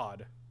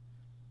god.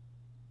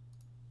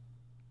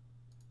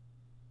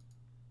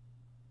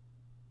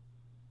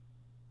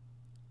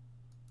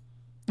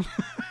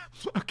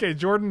 Okay,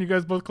 Jordan, you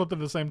guys both clipped it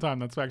at the same time.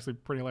 That's actually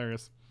pretty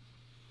hilarious.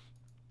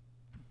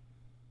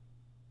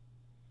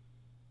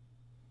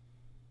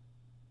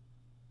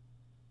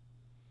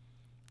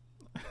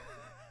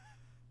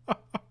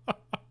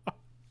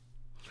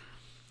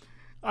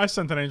 I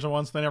sent an angel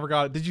once. They never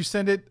got it. Did you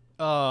send it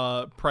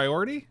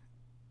priority?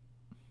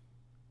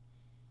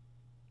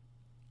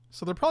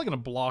 So they're probably going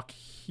to block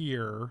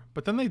here,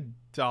 but then they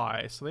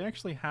die. So they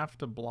actually have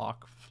to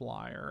block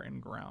Flyer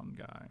and Ground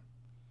Guy.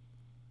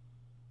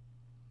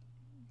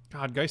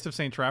 God, Geist of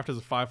St. Traft is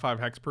a 5/5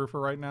 hexproofer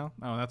right now.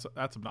 Oh, that's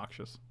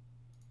obnoxious.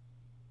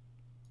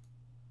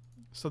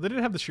 So they did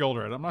have the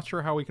Shieldred. I'm not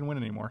sure how we can win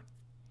anymore.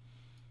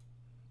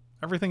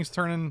 Everything's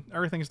turning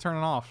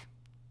off.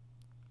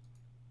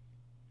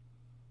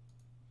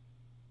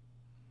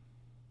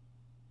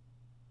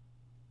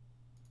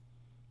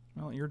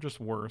 Well, you're just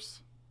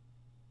worse.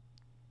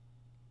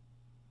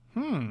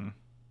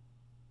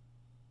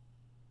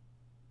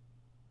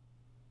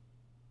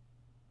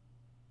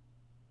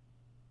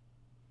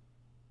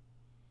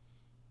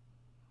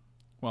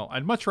 Well,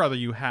 I'd much rather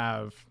you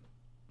have...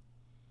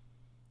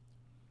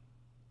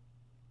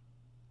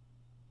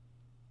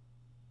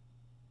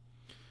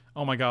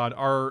 Oh my god,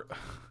 our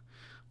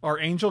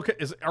angel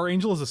is a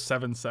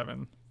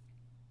 7/7.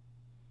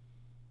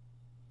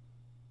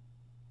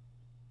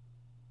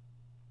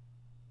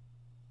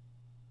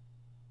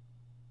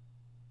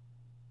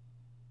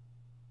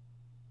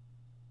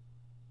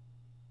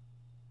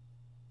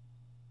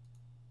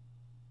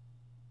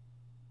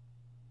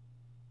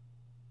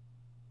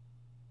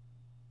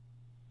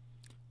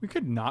 We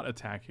could not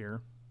attack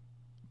here.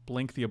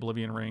 Blink the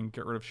Oblivion Ring,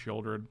 get rid of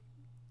Shieldred.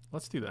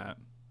 Let's do that.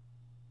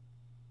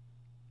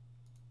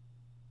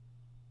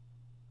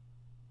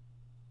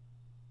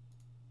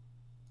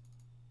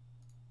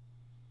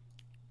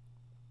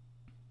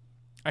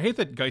 I hate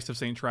that Geist of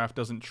St. Traft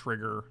doesn't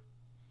trigger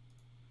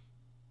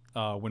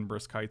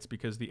Windburst Kites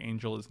because the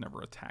angel is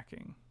never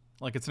attacking.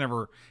 Like there's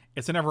never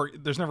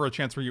a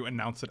chance where you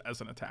announce it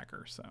as an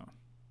attacker, so.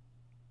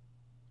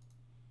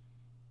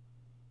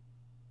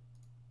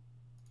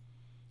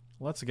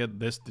 Let's get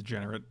this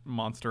degenerate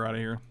monster out of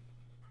here.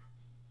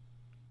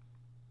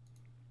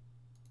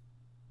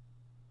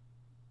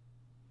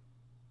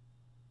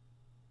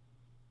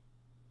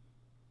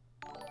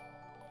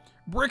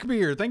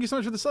 Brickbeard, thank you so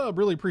much for the sub.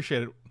 Really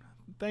appreciate it.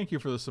 Thank you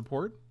for the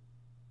support.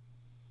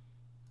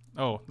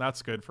 Oh,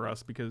 that's good for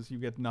us because you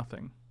get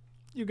nothing.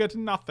 You get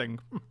nothing.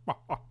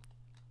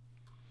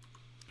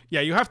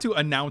 Yeah, you have to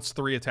announce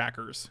 3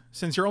 attackers.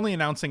 Since you're only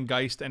announcing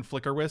Geist and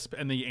Flicker Wisp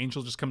and the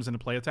angel just comes into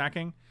play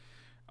attacking,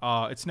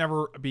 it's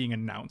never being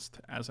announced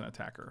as an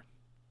attacker.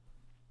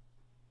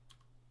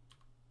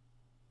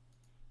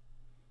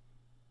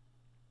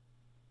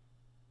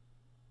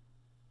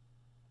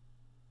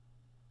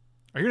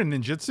 Are you in a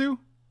ninjutsu?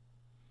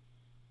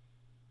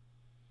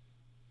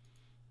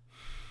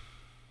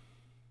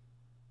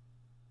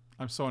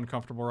 I'm so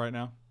uncomfortable right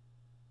now.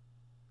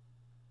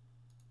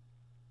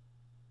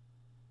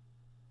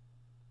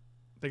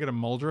 They get a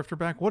Muldrifter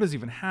back? What is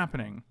even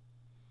happening?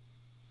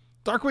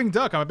 Darkwing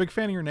Duck, I'm a big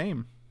fan of your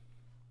name.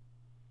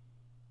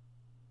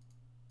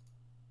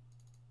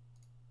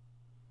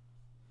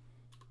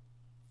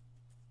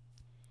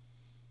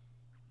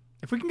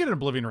 If we can get an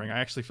Oblivion Ring, I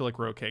actually feel like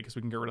we're okay because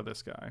we can get rid of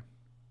this guy.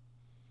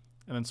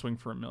 And then swing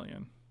for $1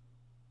 million.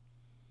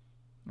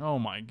 Oh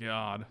my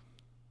god.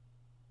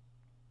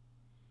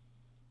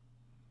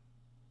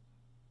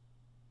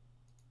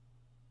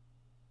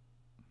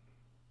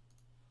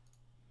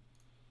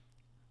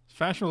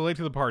 Fashionably late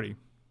to the party.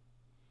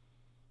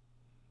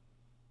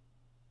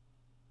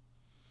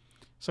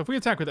 So if we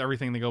attack with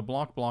everything, they go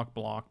block, block,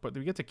 block, but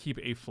we get to keep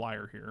a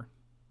flyer here.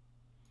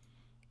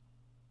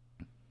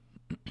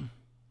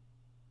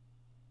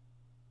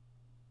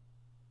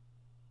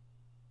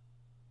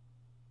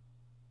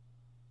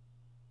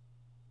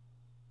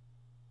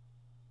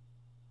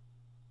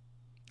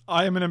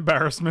 I am an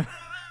embarrassment.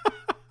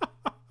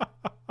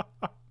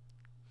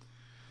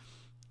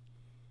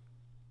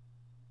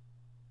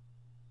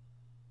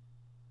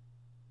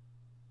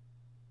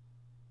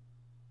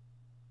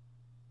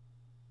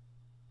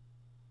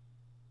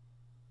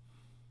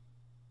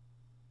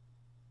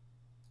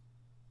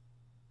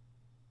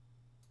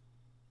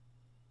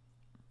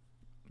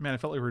 Man, I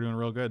felt like we were doing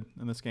real good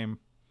in this game.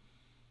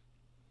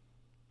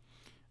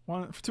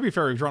 Well, to be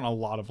fair, we've drawn a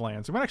lot of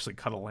lands. We might actually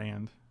cut a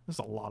land. This is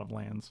a lot of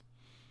lands.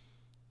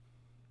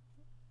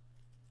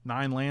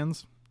 9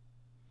 lands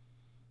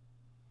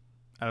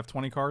out of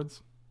 20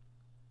 cards.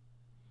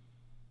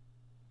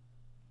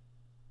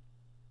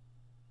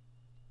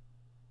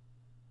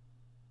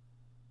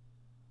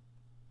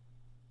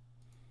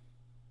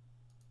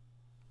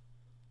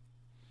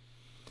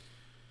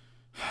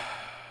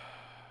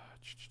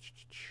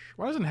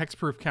 Why doesn't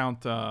Hexproof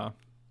count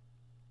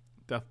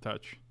Death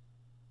Touch?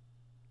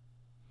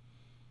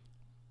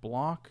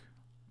 Block,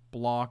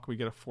 block, we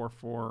get a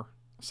 4/4,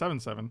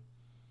 7/7.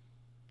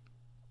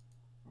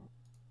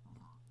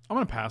 I'm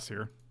going to pass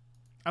here.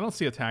 I don't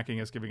see attacking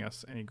as giving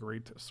us any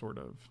great sort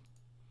of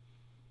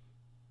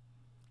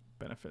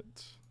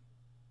benefit.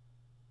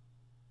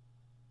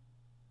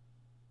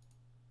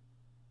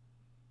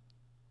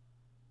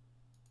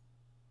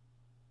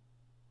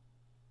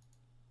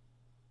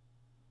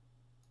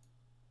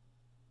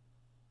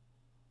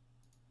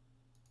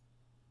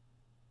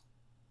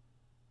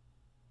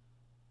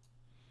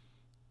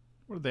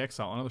 What did they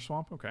exile? Another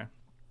swamp? Okay.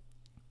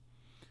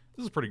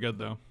 This is pretty good,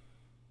 though.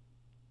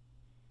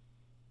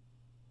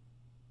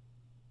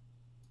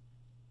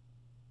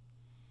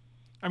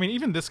 I mean,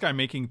 even this guy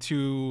making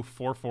 2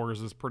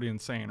 4/4s is pretty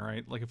insane,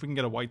 right? Like, if we can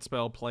get a white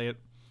spell, play it,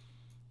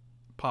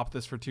 pop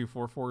this for 2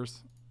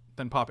 4/4s,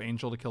 then pop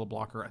Angel to kill a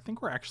blocker, I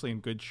think we're actually in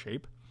good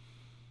shape.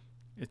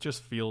 It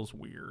just feels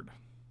weird.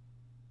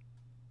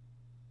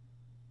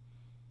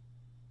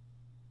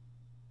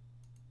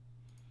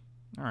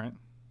 All right.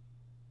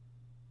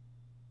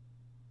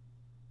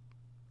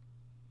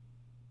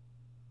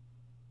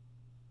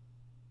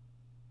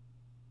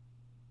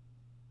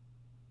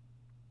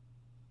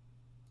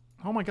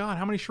 Oh my god,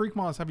 how many Shriek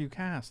Maws have you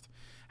cast?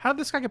 How did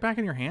this guy get back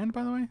in your hand,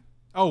 by the way?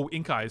 Oh,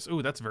 Ink Eyes.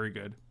 Ooh, that's very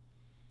good.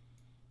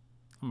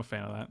 I'm a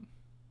fan of that.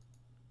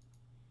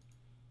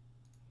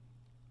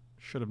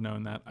 Should have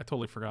known that. I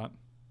totally forgot.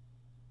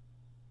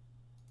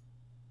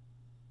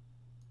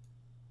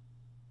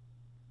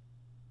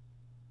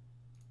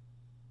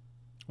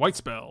 White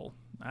Spell.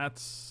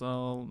 That's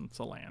it's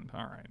a land.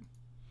 All right.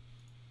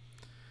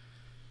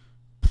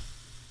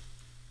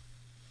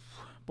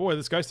 Boy,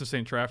 this Geist of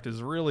St. Traft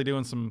is really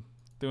doing some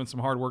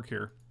hard work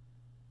here.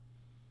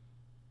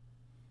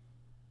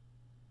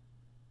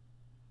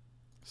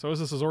 So is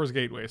this Azor's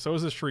Gateway. So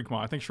is this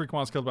Shriekmaw. I think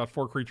Shriekmaw's killed about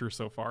 4 creatures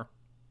so far.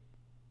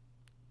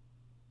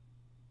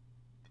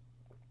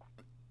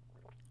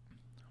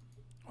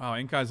 Wow,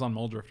 Ink Eyes on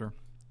Muldrifter.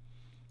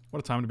 What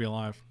a time to be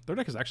alive. Their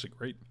deck is actually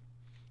great.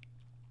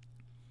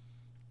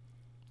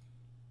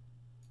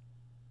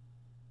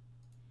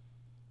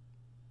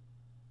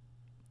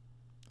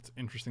 It's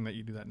interesting that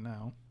you do that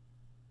now.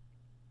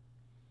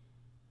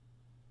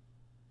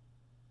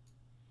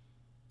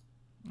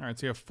 Alright,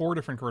 so you have 4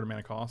 different Corrode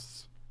mana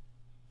costs.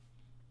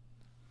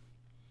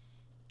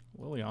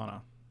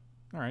 Liliana.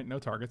 Alright, no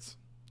targets.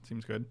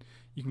 Seems good.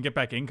 You can get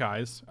back Ink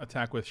Eyes,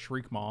 attack with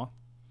Shriekmaw.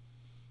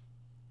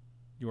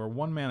 You are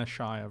 1 mana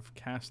shy of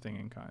casting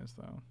Ink Eyes,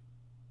 though.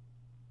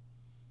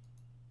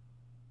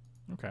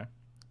 Okay.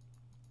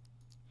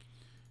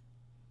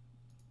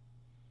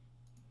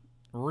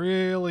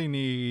 Really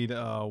need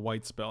a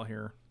white spell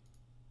here.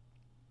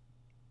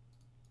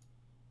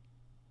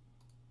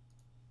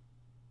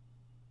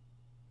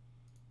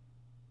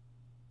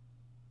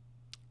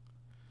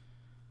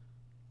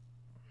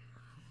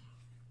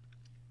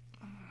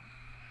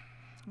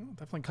 Well,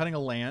 definitely cutting a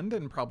land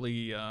and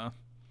probably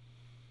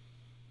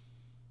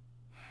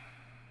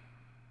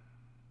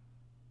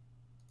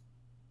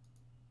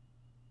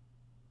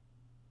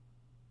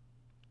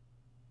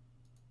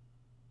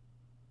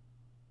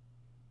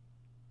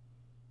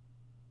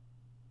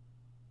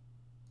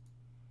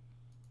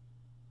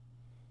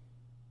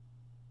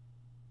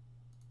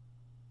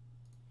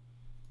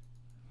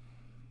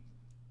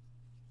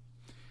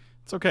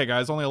It's okay,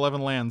 guys. Only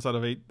 11 lands out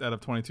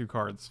of 22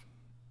 cards.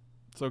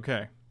 It's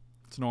okay.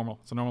 It's normal.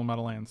 It's a normal amount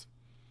of lands.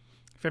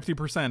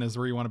 50% is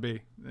where you want to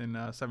be in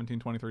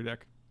 1723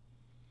 deck.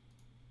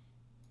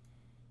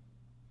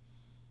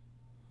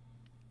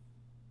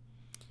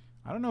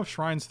 I don't know if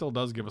Shrine still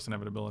does give us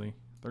inevitability.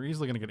 They're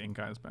easily going to get Ink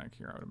Eyes back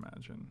here, I would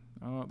imagine.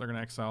 Oh, they're going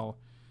to exile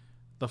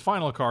the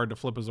final card to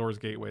flip Azor's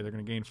Gateway. They're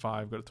going to gain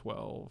 5, go to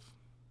 12.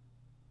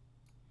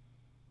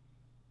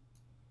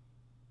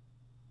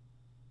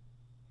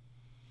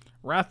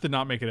 Wrath did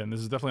not make it in. This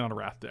is definitely not a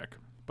Wrath deck.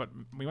 But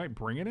we might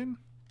bring it in. We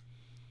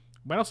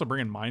might also bring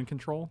in Mind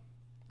Control.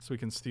 So we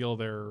can steal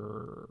their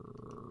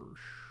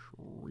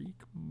Shriek...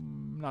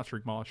 Not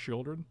Shriek Maw,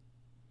 Shieldred.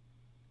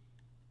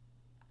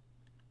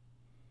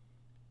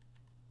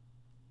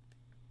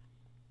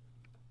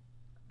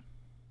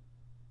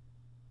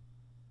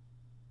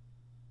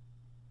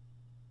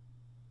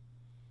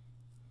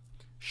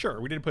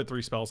 Sure, we did put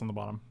 3 spells on the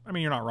bottom. I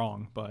mean, you're not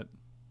wrong, but...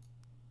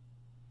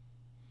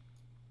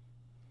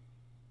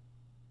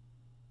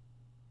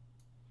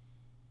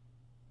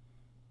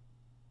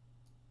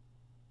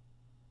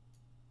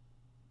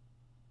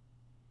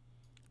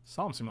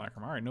 Solemn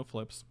Simulacrum. Alright, no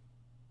flips.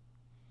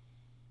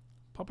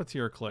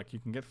 Puppeteer Click. You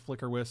can get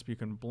Flicker Wisp. You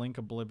can blink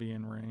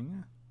Oblivion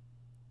Ring.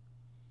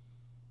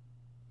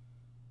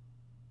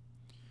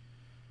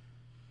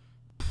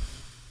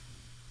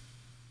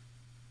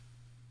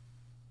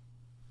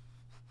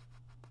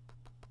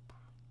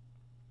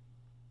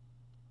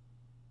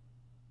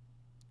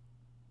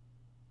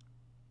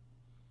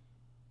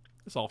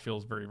 This all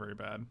feels very, very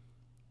bad.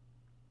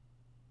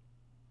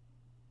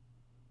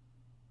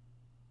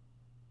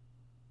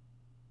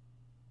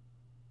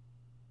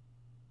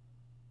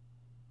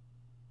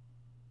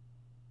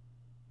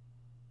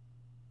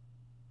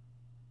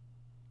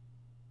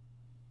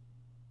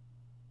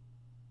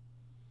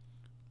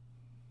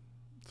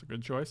 It's a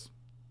good choice.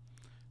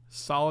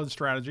 Solid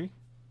strategy.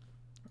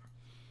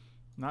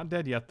 Not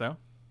dead yet, though.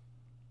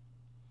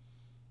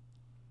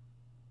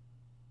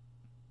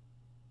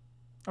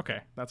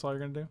 Okay, that's all you're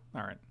going to do?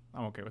 Alright,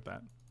 I'm okay with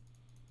that.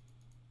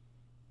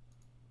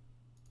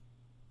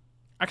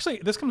 Actually,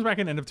 this comes back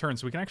in end of turn,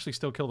 so we can actually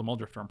still kill the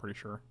Muldrifter, I'm pretty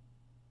sure.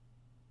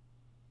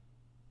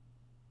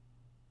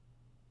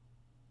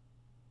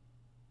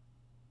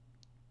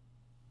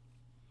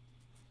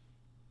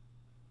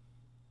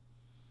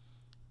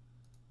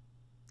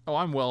 Oh,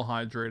 I'm well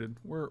hydrated.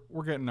 We're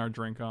getting our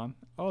drink on.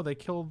 Oh, they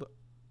killed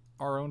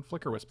our own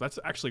Flicker Wisp. That's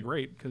actually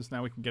great, because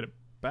now we can get it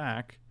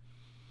back.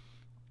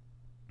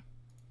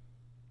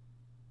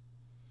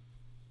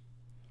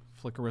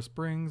 Flicker Wisp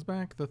brings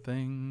back the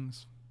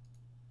things.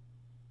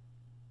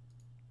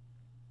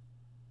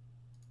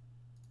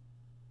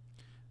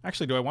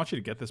 Actually, do I want you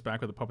to get this back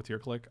with a Puppeteer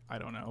Click? I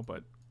don't know,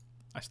 but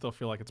I still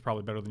feel like it's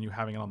probably better than you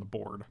having it on the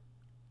board.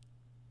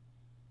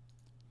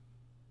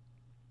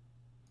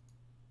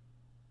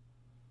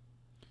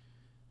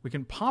 We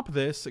can pop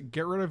this,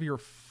 get rid of your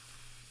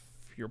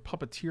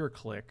Puppeteer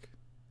Click.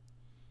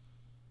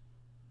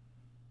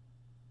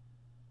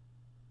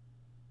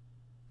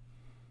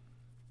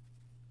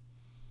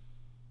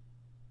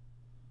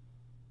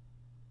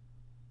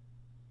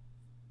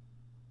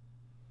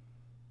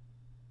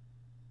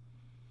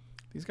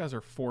 These guys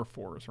are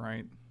 4/4s,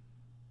 right?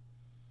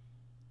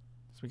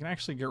 So we can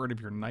actually get rid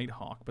of your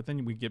Nighthawk, but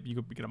then we get a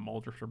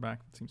Muldrifter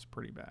back. That seems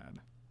pretty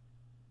bad.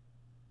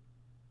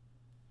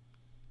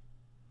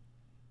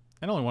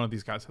 And only one of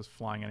these guys has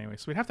flying anyway,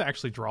 so we'd have to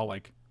actually draw,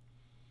 like,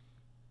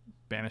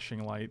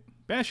 Banishing Light.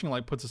 Banishing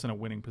Light puts us in a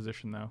winning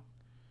position, though.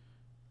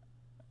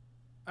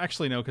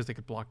 Actually, no, because they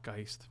could block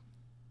Geist.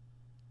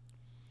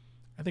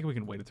 I think we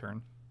can wait a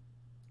turn.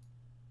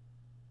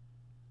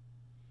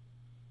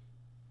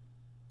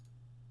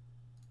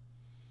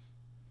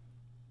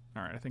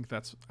 All right, I think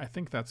that's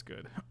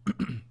good.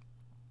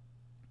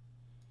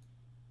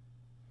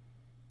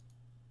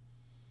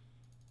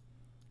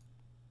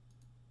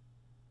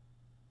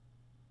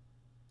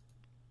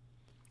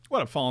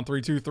 What up, Fallen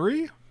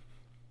 323?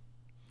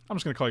 I'm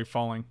just gonna call you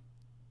Falling.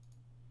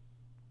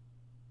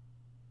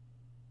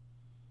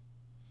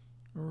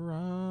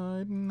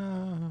 Right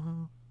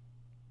now.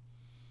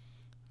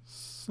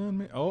 Send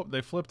me. Oh,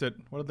 they flipped it.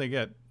 What did they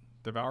get?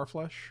 Devour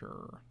Flesh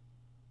or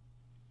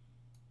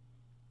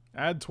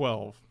add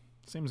 12?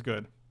 Seems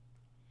good.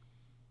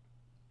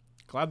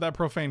 Glad that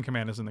Profane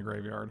command is in the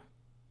graveyard.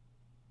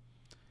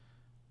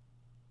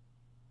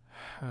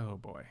 Oh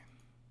boy.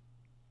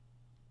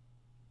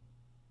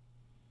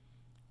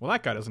 Well,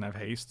 that guy doesn't have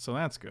haste, so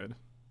that's good.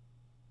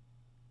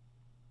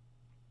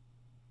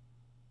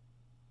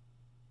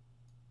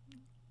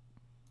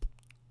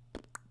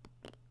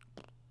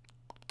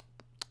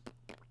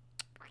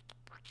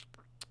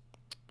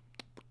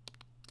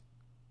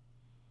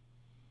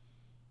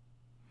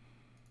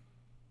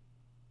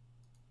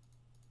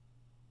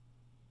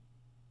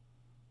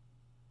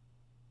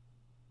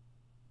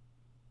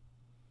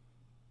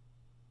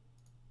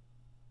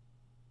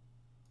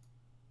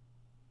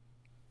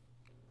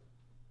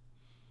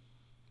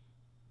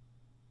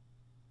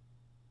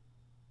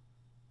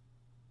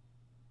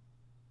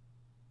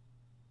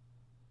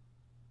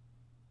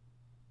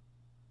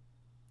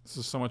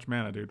 This is so much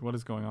mana, dude. What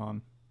is going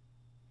on?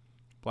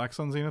 Black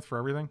Sun Zenith for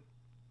everything?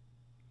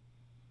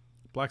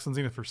 Black Sun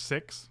Zenith for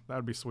 6? That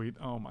would be sweet.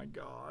 Oh my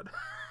god.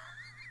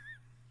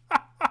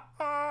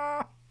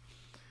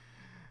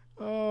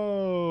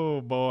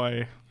 Oh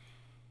boy.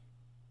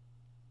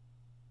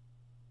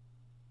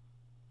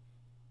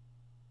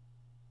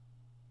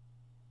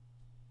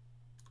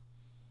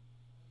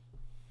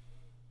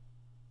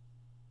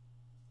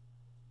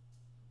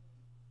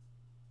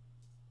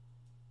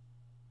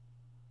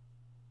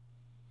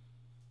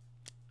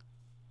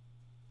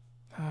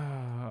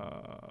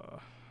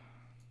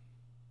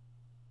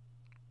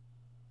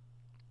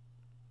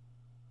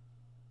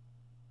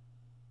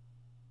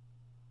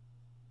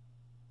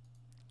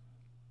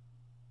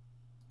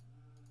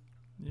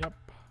 Yep.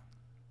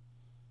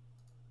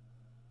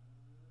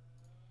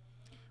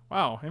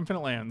 Wow,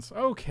 infinite lands.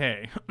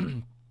 Okay.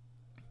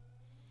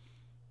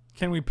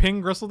 Can we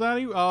ping Gristle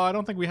Daddy? I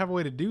don't think we have a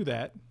way to do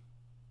that.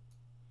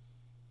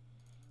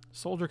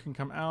 Soldier can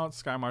come out.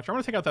 Sky March. I'm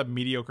going to take out that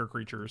mediocre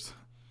creatures.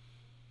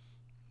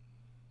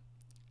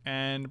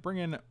 And bring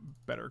in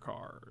better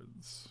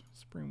cards.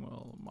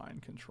 Springwheel,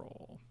 Mind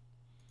Control.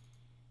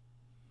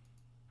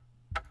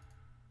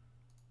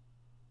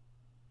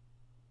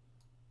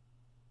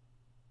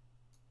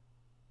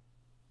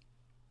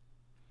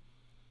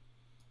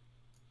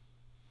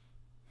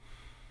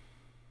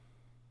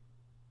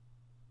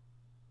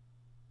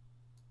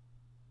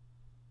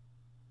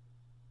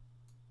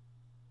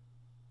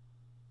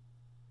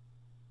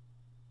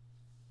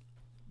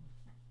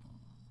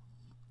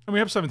 And we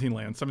have 17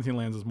 lands. 17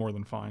 lands is more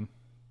than fine.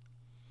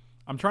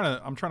 I'm trying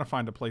to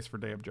find a place for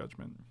Day of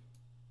Judgment.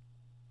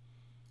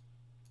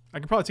 I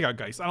could probably take out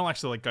Geist. I don't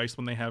actually like Geist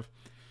when they have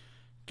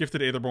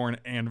Gifted Aetherborn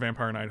and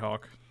Vampire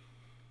Nighthawk.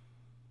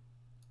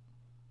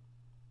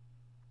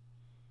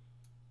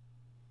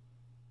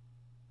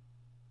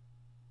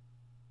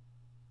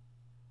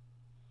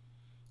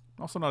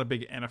 I'm also not a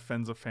big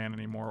Anafenza fan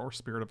anymore, or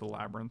Spirit of the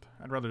Labyrinth.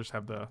 I'd rather just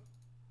have the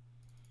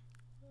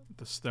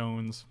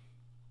stones.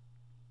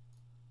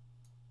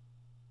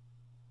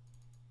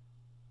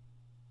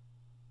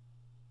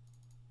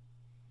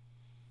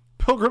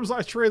 Pilgrim's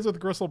Eye trades with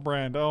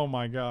Gristlebrand. Oh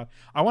my god.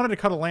 I wanted to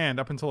cut a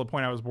land up until the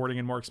point I was boarding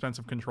in more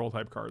expensive control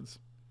type cards.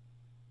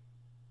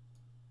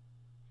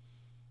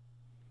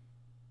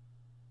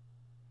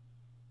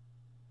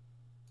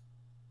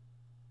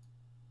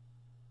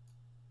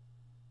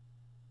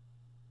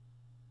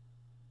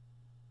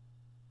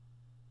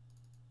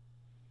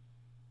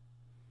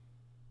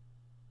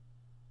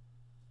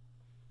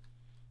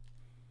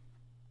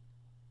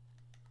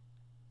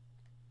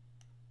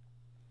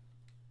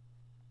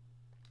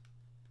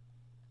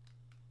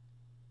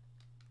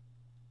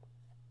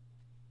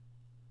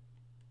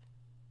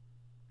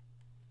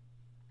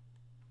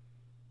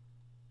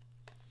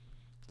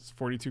 It's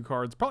 42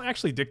 cards. Probably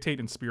actually Dictate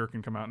and Spear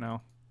can come out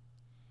now.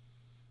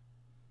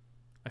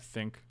 I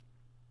think.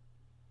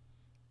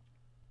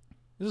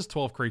 This is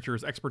 12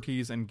 creatures.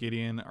 Expertise and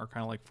Gideon are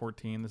kind of like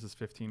 14. This is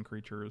 15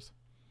 creatures.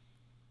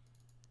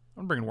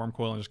 I'm bringing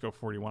Wormcoil and just go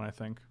 41, I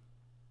think.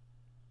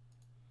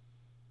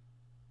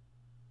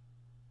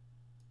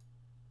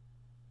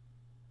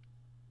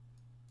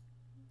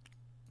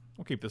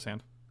 We'll keep this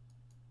hand.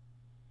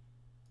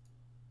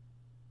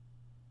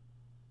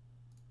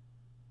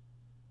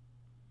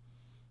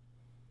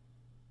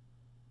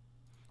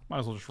 Might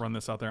as well just run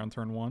this out there on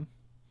turn 1.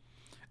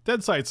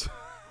 Dead Sights.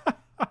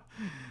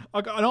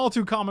 An all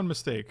too common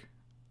mistake.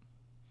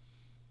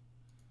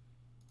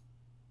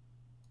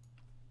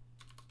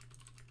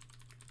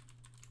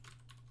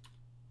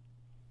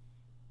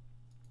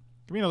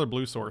 Give me another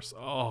blue source.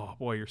 Oh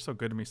boy, you're so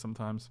good to me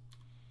sometimes.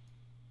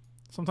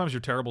 Sometimes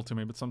you're terrible to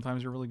me, but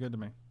sometimes you're really good to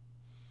me.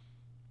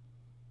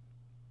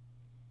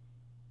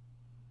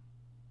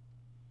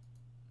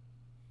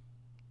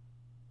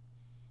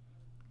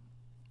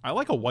 I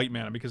like a white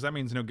mana because that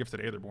means no Gifted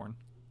Aetherborn.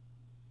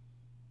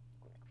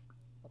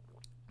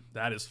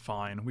 That is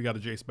fine. We got a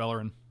Jace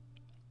Bellerin.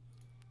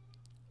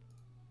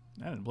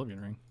 And an Oblivion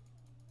Ring.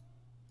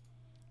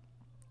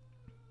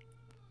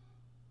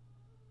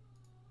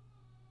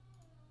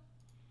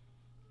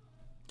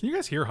 Can you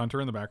guys hear Hunter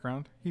in the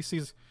background? He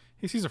sees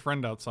a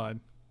friend outside.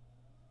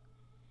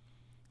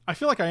 I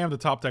feel like I am the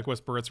top deck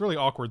whisperer. It's really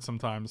awkward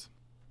sometimes.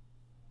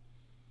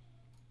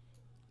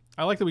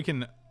 I like that we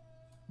can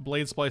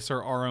Blade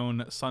Splicer our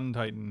own Sun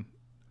Titan.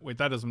 Wait,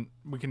 that doesn't...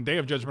 We can Day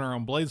of Judgment our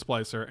own Blade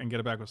Splicer and get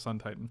it back with Sun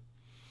Titan.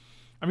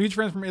 I'm a huge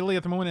friend from Italy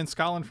at the moment, in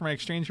Scotland for my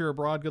exchange here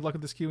abroad. Good luck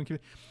with this queue and queue.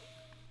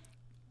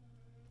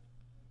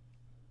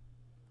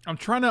 I'm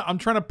trying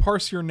to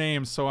parse your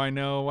name so I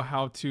know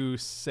how to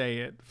say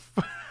it.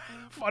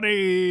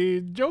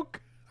 Funny joke.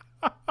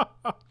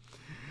 Can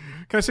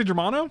I say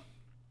Germano?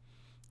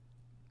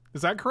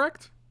 Is that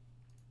correct?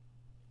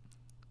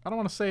 I don't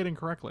want to say it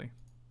incorrectly.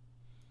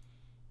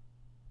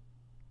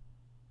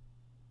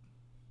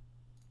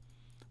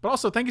 But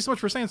also, thank you so much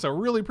for saying so.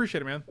 Really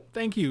appreciate it, man.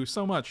 Thank you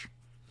so much.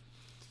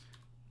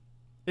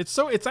 It's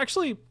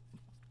actually,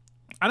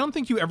 I don't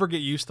think you ever get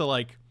used to,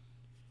 like,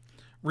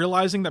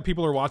 realizing that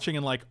people are watching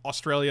in like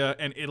Australia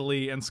and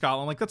Italy and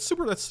Scotland, like that's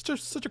super. That's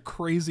just such a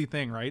crazy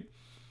thing, right?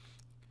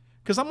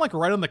 Because I'm like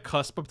right on the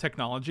cusp of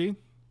technology.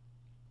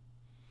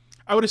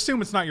 I would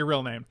assume it's not your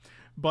real name,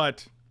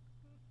 but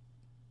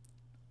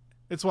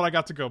it's what I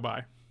got to go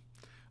by.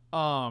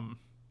 I'm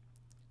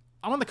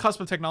on the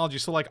cusp of technology,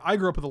 so like I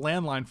grew up with a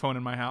landline phone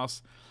in my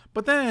house,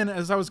 but then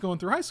as I was going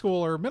through high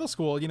school or middle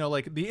school, you know,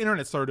 like the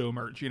internet started to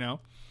emerge, you know.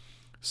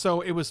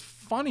 So it was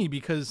funny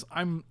because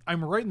I'm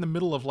right in the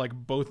middle of like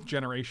both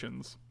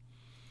generations.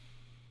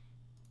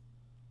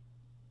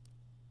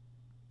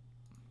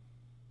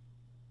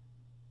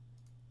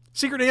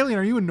 Secret Alien,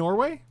 are you in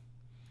Norway?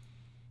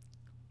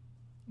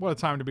 What a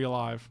time to be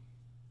alive.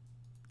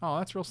 Oh,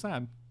 that's real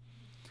sad.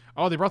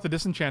 Oh, they brought the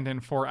disenchant in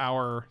for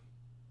our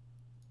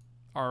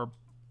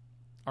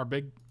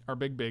big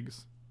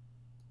bigs.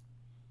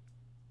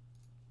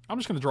 I'm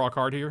just gonna draw a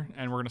card here,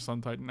 and we're gonna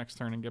Sun Titan next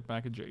turn and get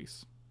back a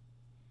Jace.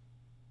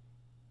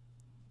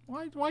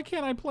 Why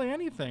can't I play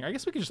anything? I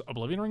guess we could just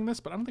Oblivion Ring this,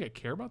 but I don't think I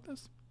care about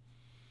this.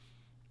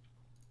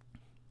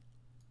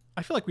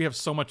 I feel like we have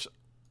so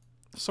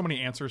many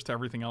answers to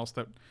everything else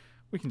that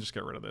we can just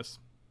get rid of this.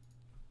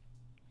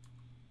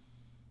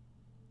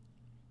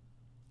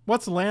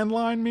 What's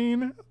landline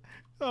mean?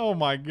 Oh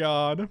my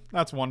god.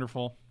 That's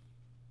wonderful.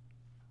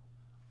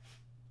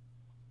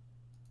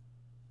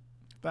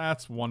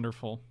 That's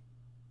wonderful.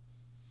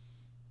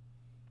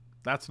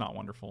 That's not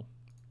wonderful.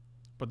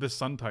 But this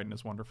Sun Titan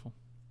is wonderful.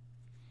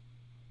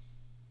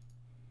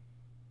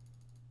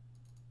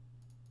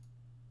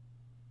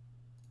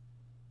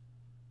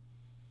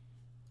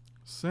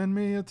 Send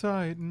me a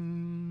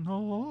Titan.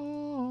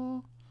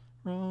 Oh,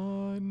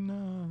 right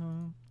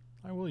now.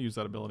 I will use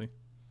that ability.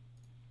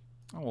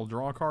 I will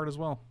draw a card as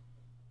well.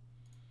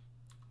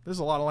 This is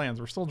a lot of lands.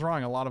 We're still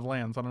drawing a lot of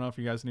lands. I don't know if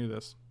you guys knew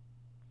this.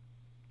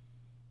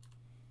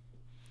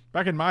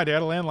 Back in my day, I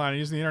had a landline. I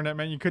used the internet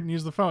meant you couldn't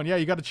use the phone. Yeah,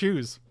 you got to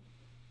choose.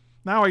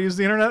 Now I use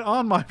the internet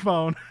on my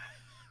phone.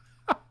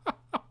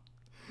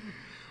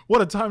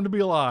 What a time to be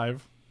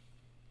alive.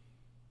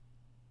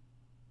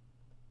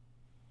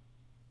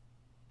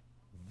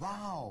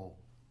 Wow.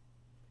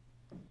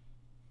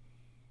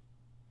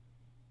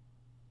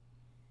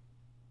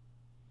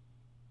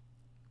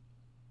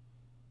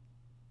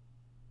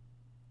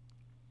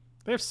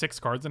 They have 6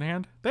 cards in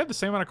hand. They have the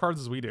same amount of cards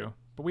as we do.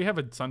 But we have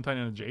a Sun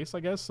Titan and a Jace,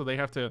 I guess. So they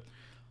have to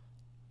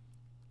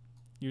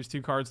use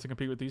 2 cards to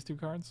compete with these 2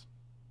 cards.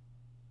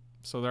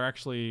 So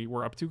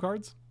we're up 2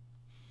 cards.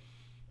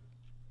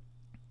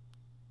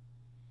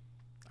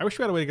 I wish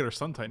we had a way to get our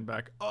Sun Titan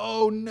back.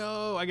 Oh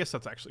no, I guess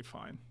that's actually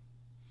fine.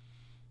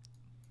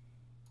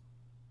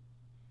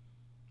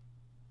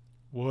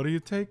 What do you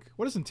take?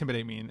 What does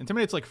Intimidate mean?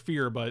 Intimidate's like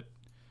fear, but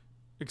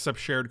except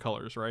shared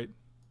colors, right?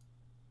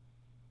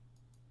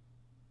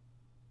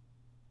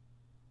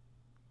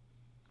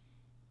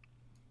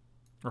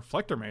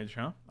 Reflector Mage,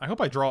 huh? I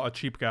hope I draw a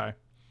cheap guy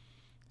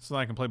so that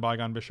I can play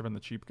Bygone Bishop and the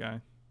cheap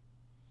guy.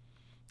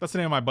 That's the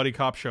name of my buddy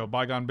cop show,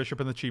 Bygone Bishop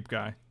and the cheap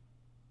guy.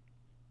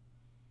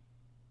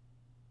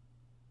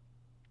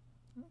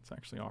 That's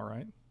actually all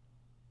right.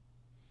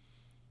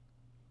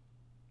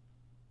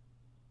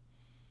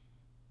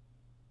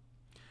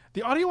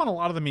 The audio on a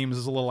lot of the memes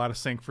is a little out of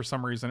sync for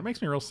some reason. It makes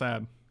me real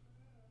sad.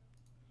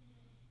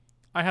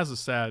 I has a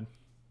sad.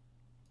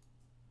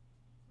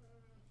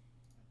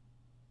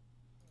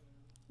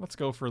 Let's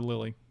go for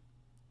Lily.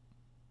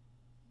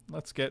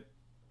 Let's get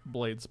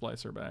Blade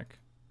Splicer back.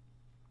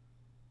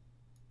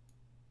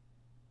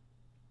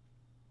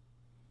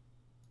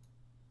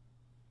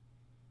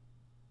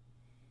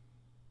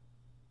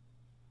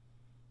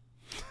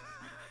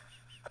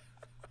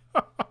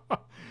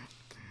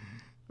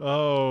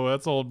 Oh,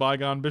 that's old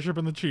Bygone Bishop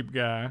and the cheap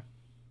guy.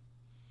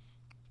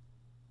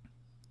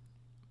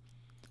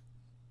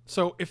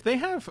 So if they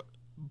have...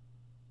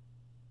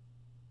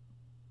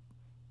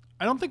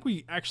 I don't think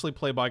we actually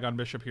play Bygone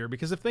Bishop here,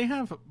 because if they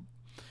have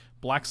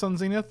Black Sun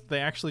Zenith, they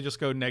actually just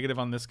go negative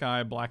on this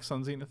guy, Black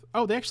Sun Zenith.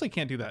 Oh, they actually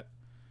can't do that.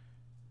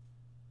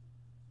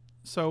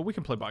 So we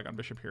can play Bygone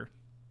Bishop here.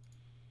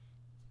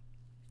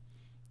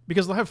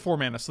 Because they'll have 4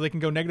 mana, so they can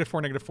go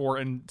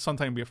 -4, and Sun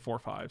Titan will be a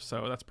 4/5,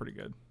 so that's pretty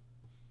good.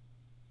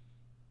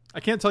 I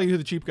can't tell you who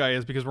the cheap guy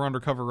is because we're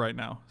undercover right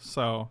now,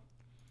 so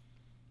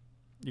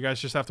you guys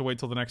just have to wait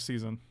till the next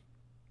season.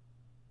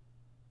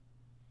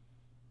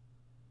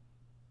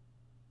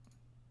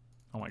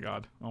 Oh my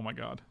god. Oh my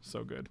god.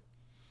 So good.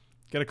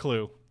 Get a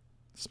clue.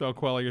 Spell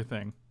Queller your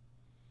thing.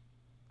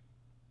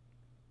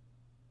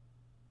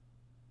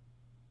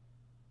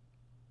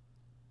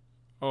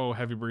 Oh,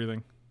 heavy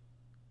breathing.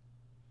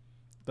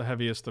 The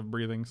heaviest of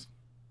breathings.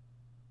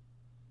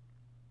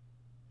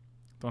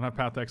 Don't have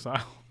Path to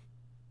Exile.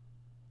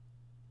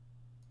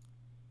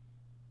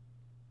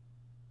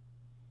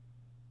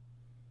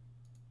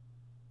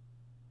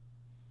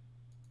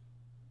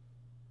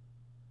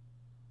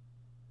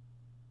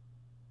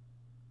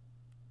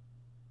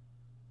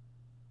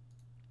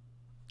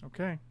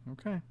 Okay,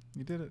 okay.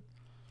 You did it.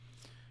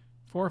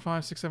 4,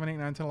 5, 6, 7, 8,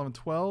 9, 10, 11,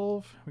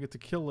 12. We get to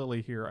kill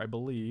Lily here, I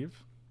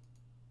believe.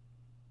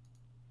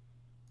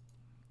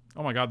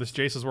 Oh my god, this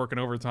Jace is working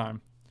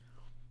overtime.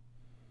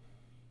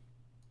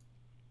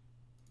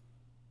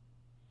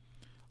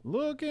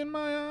 Look in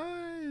my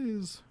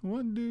eyes.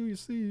 What do you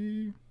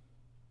see?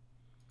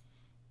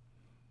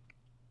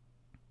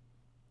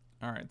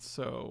 Alright,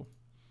 so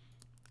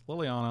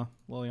Liliana,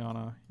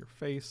 your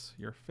face,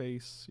 your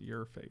face,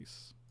 your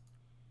face.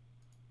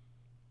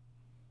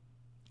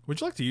 Would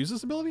you like to use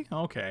this ability?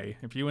 Okay,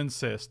 if you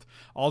insist.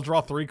 I'll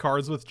draw 3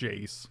 cards with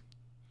Jace.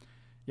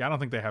 Yeah, I don't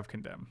think they have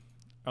Condemn.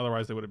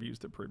 Otherwise, they would have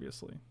used it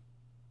previously.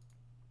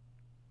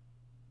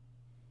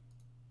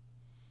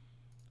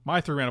 My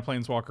 3-mana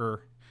Planeswalker.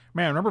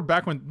 Man, remember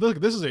back when...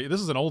 Look, this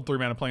is an old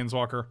 3-mana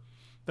Planeswalker.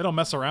 They don't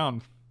mess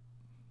around.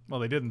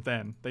 Well, they didn't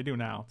then. They do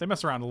now. They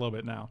mess around a little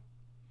bit now.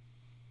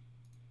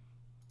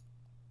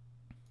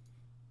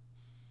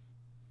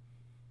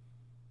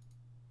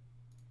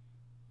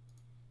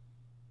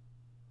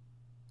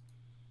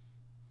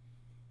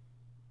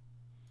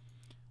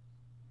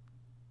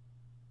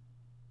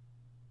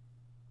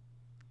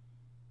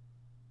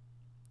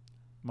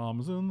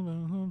 Mom's in the bed,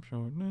 I'm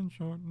shortening,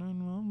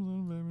 mom's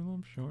in the baby,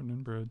 I'm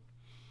shortening bread.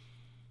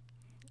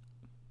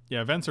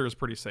 Yeah, Venser is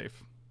pretty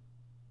safe.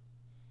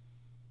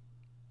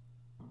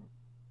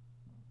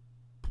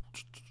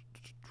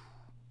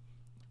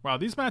 Wow,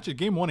 these matches,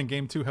 game 1 and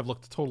game 2, have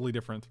looked totally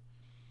different.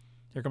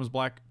 Here comes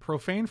black.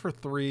 Profane for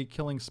 3,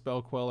 killing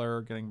Spell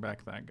Queller, getting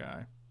back that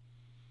guy.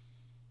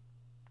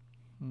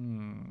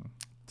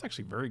 It's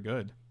actually very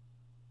good.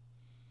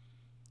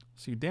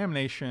 See,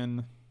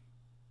 Damnation.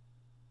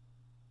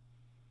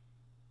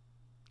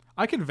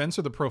 I can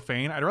Venser the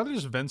Profane. I'd rather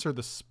just Venser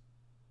the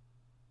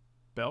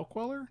Spell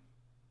Queller.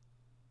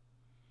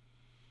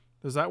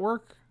 Does that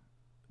work?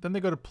 Then they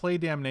go to play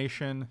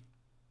Damnation.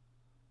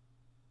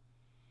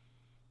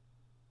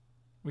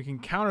 We can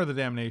counter the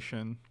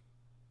Damnation.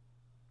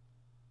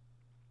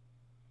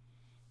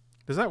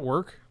 Does that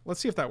work? Let's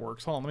see if that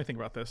works. Hold on, let me think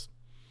about this.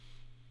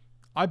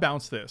 I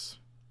bounce this.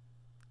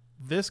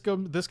 This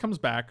comes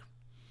back.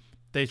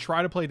 They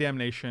try to play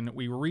Damnation.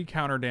 We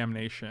re-counter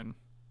Damnation.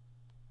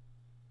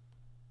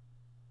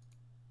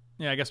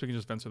 Yeah, I guess we can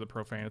just Venser the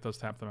Profane. It does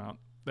tap them out.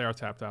 They are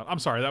tapped out. I'm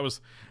sorry. That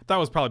was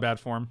probably bad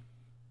form.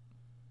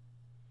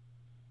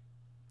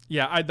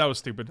 Yeah, that was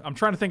stupid. I'm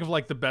trying to think of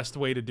like the best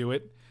way to do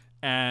it,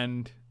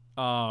 and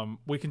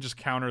we can just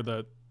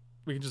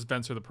we can just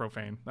Venser the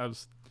Profane. That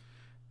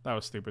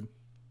was stupid.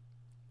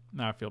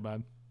 Now I feel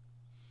bad.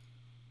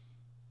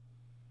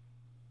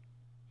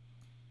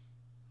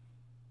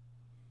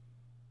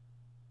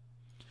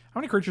 How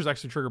many creatures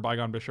actually trigger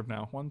Bygone Bishop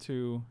now? 1,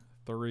 2,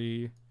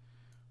 3,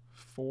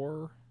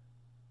 4.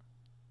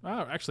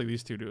 Oh, actually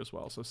these 2 do as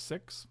well. So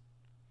 6.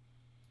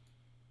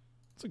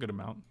 It's a good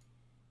amount.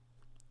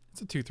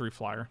 It's a 2/3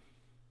 flyer.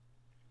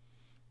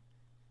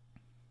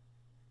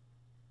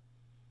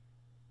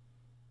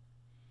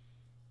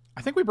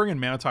 I think we bring in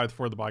Mana Tithe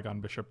for the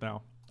Bygone Bishop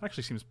now. That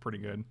actually seems pretty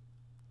good.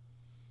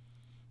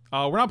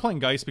 We're not playing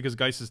Geist because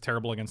Geist is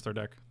terrible against our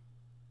deck.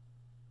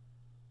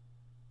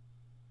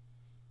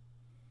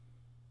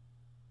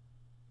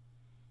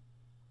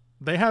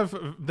 They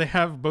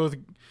have both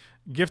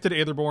Gifted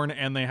Aetherborn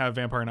and they have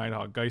Vampire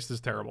Nighthawk. Geist is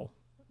terrible.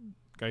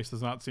 Geist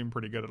does not seem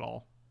pretty good at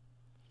all.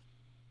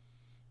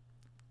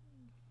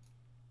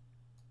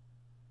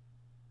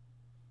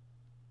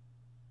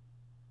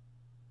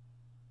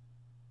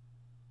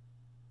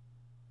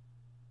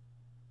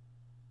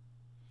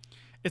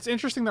 It's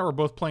interesting that we're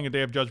both playing a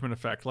Day of Judgment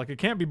effect. Like it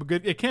can't be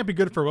good. It can't be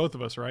good for both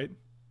of us, right?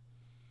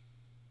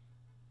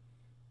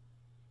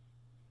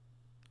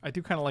 I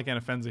do kind of like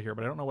Anafenza here,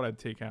 but I don't know what I'd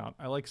take out.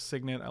 I like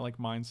Signet. I like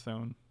Mind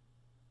Stone.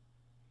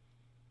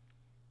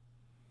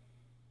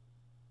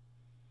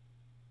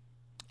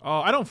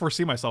 I don't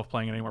foresee myself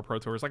playing any more Pro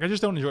Tours. Like I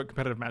just don't enjoy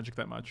competitive Magic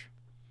that much.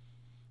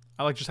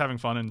 I like just having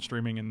fun and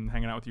streaming and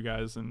hanging out with you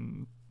guys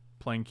and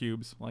playing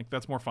cubes. Like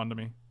that's more fun to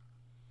me.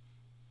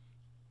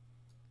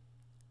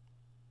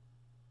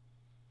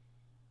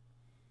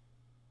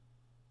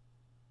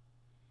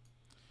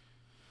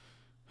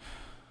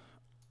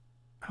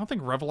 I don't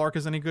think Revelark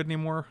is any good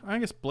anymore. I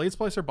guess Blade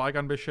Splicer,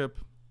 Bygone Bishop,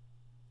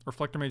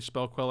 Reflector Mage,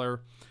 Spell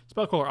Queller.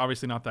 Spell Queller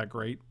obviously not that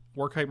great.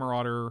 Warkite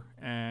Marauder,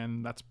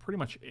 and that's pretty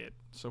much it.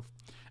 So,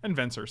 and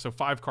Venser. So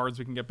 5 cards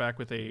we can get back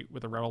with a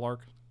Revelark.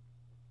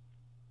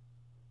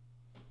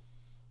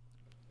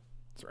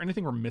 Is there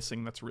anything we're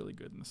missing that's really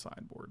good in the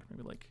sideboard?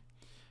 Maybe like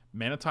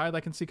Mana Tithe I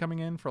can see coming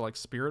in for like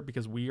Spirit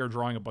because we are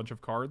drawing a bunch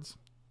of cards.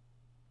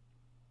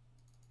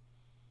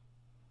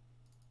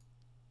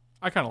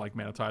 I kind of like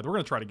Mana Tithe. We're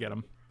going to try to get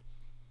him.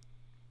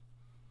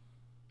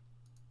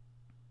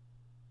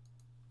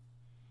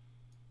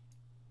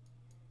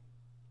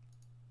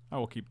 I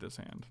will keep this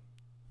hand.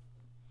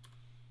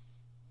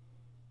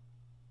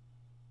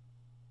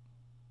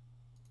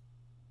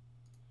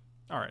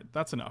 All right,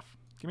 that's enough.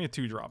 Give me a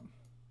 2-drop.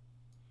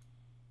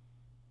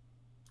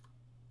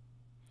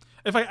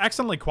 If I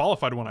accidentally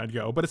qualified one, I'd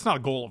go, but it's not a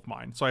goal of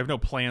mine, so I have no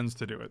plans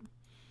to do it.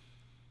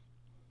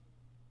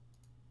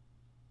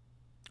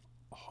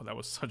 Oh, that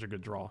was such a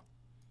good draw.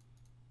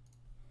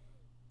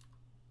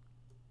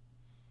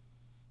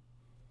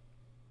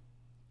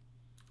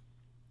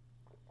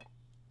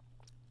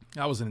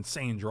 That was an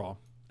insane draw.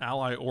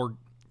 Ally or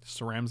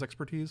Saram's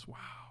expertise. Wow.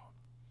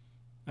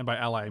 And by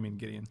ally, I mean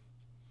Gideon.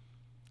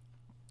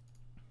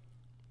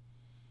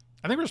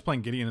 I think we're just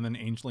playing Gideon and then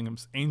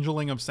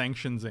angeling of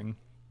sanctionsing.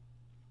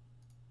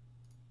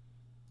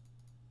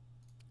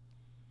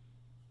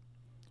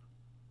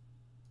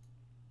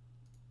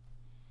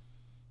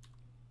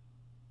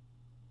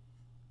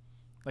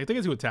 Like, I think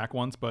it's to attack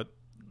once, but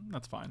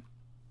that's fine.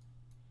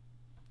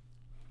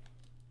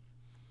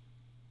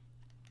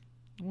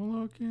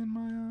 Look in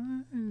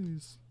my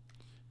eyes.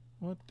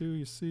 What do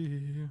you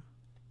see?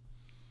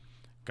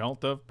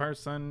 Cult of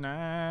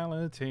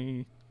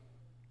personality.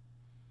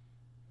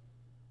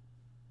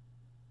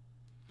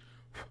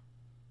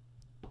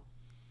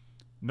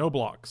 No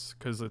blocks,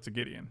 because it's a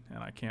Gideon,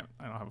 and I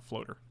don't have a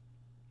floater.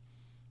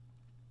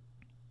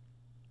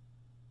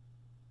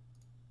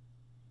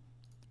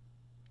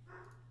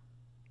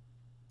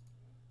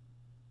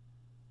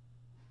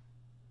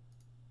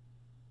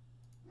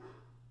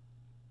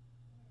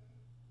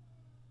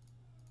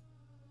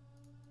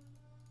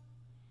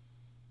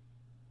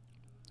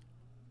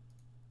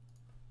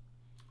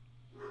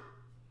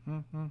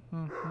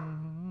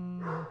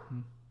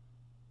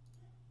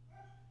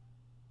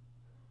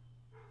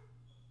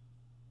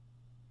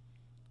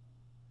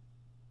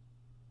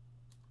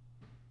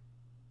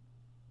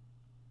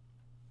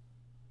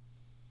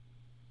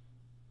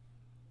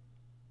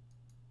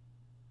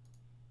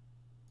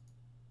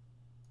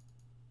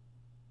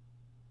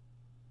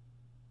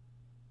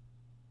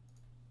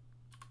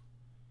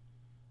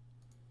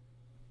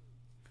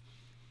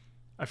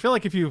 I feel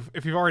like if you've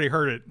already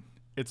heard it,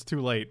 it's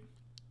too late.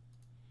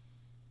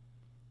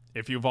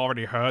 If you've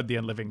already heard the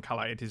unliving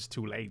color, it is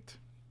too late.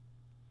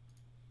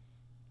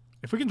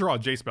 If we can draw a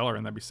Jace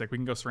Bellerin, that'd be sick. We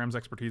can go Saram's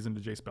expertise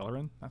into Jace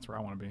Bellerin. That's where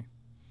I want to be.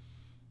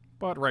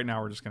 But right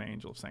now, we're just going to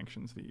Angel of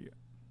Sanctions the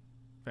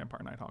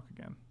Vampire Nighthawk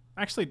again.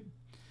 Actually,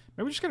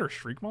 maybe we just get her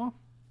Shriekmaw?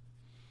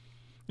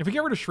 If we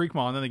get rid of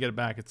Shriekmaw and then they get it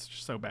back, it's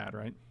just so bad,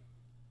 right?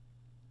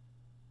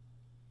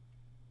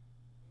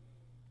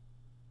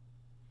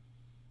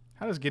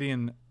 How does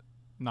Gideon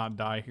not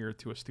die here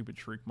to a stupid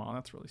Shriekmaw?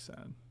 That's really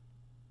sad.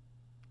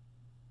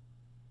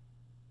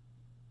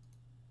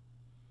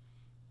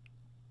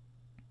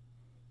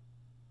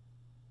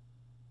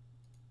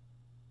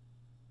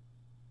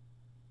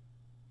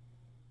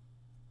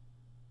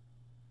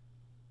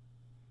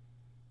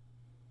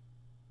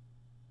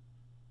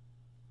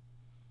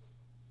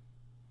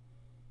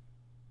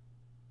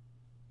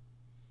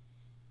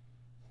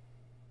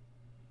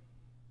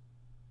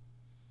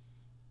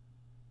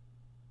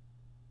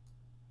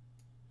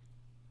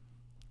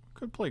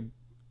 Could play.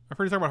 I've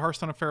heard you talk about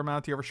Hearthstone a fair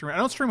amount. Do you ever stream it? I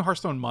don't stream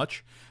Hearthstone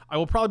much. I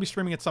will probably be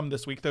streaming it some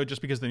this week, though,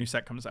 just because the new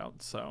set comes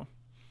out. So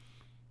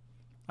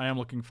I am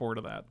looking forward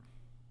to that.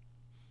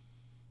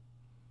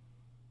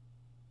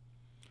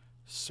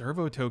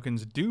 Servo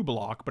tokens do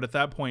block, but at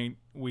that point,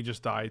 we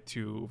just die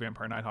to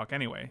Vampire Nighthawk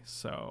anyway.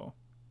 So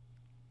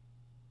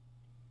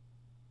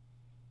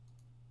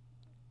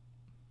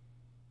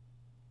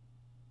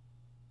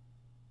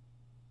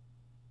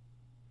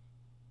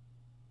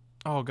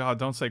oh god,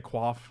 don't say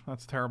quaff.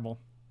 That's terrible.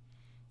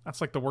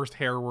 That's like the worst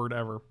hair word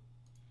ever.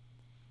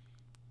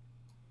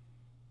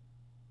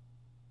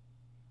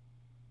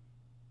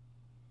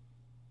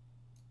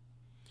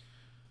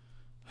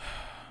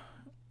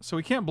 So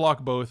we can't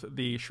block both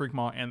the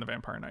Shriekmaw and the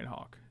Vampire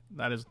Nighthawk.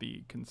 That is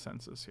the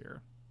consensus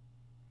here.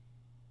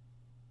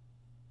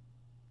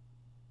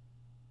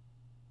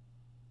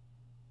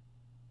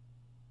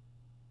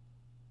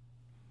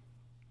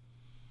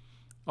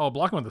 Oh,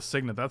 blocking with the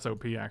Signet, that's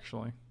OP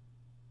actually.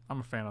 I'm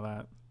a fan of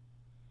that.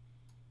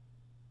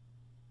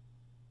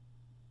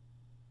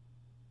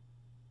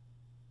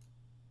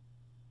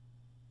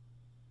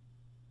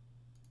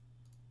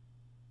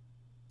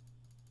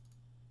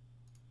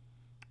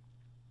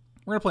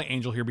 We're going to play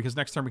Angel here because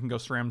next turn we can go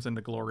Srams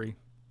into Glory.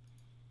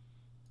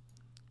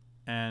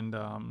 And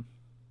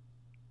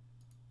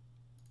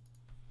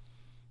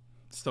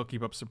still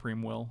keep up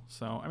Supreme Will.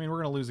 So, I mean, we're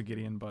going to lose a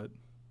Gideon, but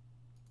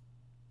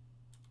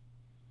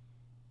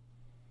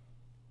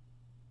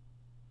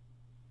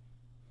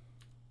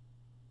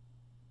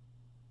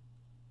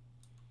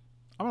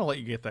I'm going to let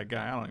you get that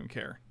guy. I don't even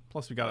care.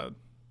 Plus, we got a...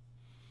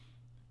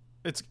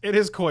 It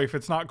is Coif.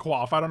 It's not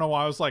Quaff. I don't know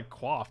why I was like,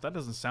 Quaff. That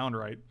doesn't sound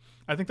right.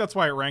 I think that's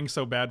why it rang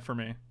so bad for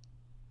me.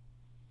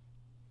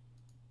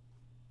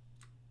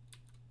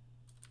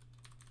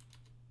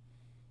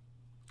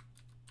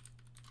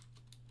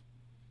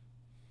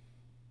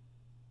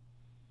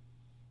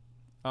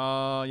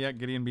 Yeah,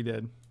 Gideon be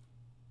dead.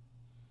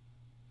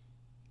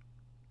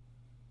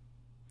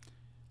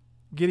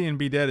 Gideon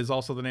be dead is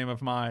also the name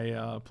of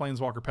my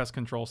Planeswalker Pest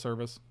Control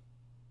service.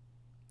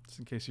 Just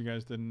in case you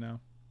guys didn't know.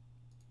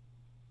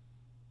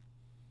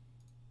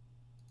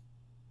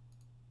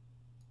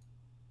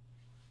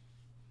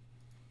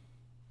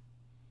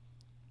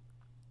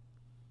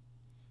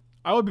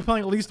 I will be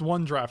playing at least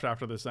one draft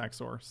after this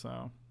Axor,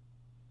 so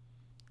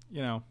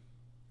you know.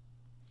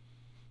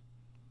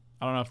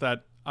 I don't know if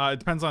that it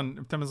depends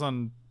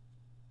on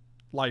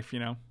life, you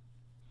know.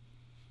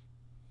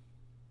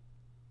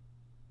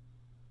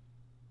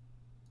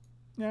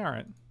 Yeah, all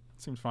right.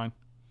 Seems fine.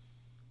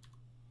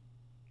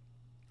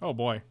 Oh,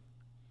 boy.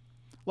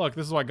 Look,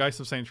 this is why Geist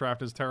of St.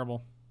 Traft is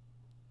terrible.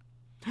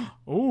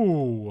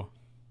 Ooh.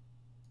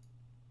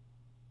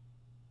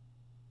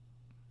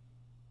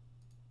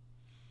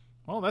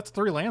 Well, that's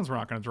 3 lands we're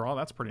not going to draw.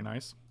 That's pretty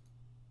nice.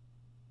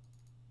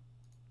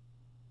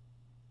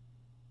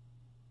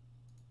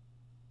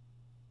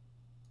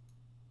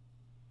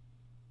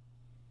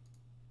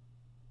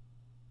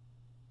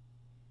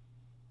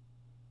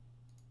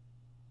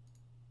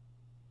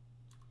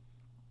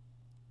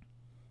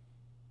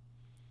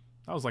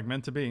 That was like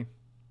meant to be.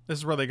 This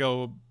is where they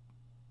go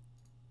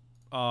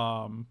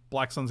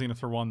Black Sun Zenith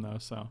for 1 though,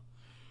 so.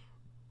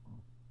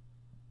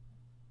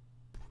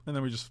 And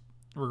then we just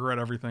regret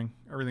everything.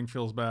 Everything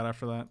feels bad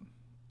after that.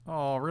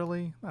 Oh,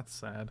 really? That's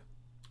sad.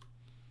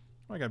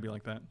 Why gotta be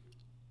like that?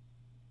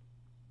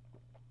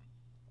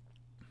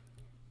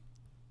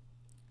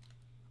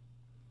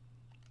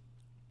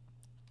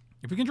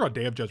 If we can draw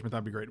Day of Judgment,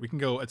 that'd be great. We can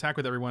go attack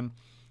with everyone,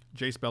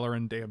 Jace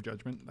Bellerin, Day of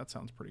Judgment. That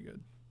sounds pretty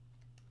good.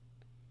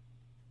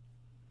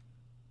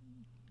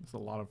 That's a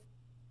lot of...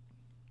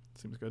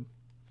 Seems good.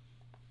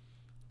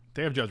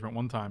 Day of Judgment,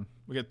 1 time.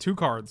 We get 2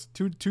 cards.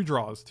 Two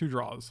draws. 2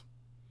 draws.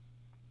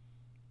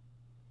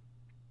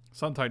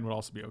 Sun Titan would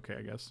also be okay,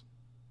 I guess.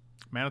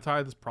 Mana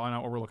Tithe is probably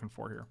not what we're looking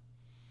for here.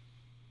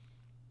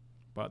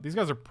 But these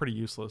guys are pretty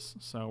useless,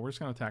 so we're just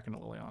going to attack into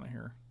Liliana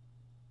here.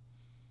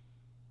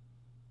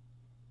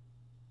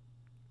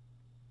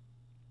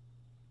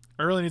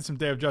 I really need some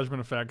Day of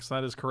Judgment effects.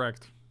 That is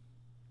correct.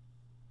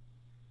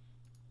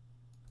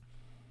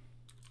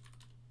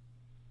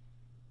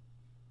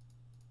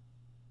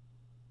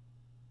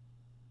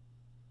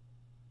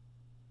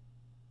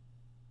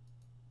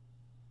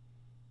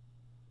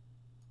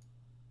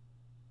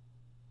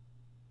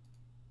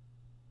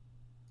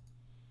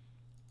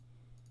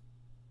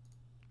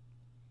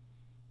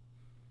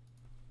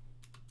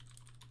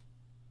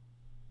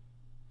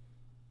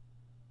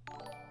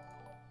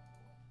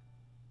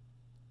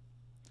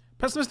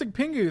 Pessimistic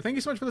Pingu, thank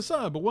you so much for the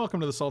sub. Welcome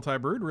to the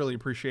Sultai Brood. Really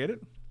appreciate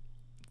it.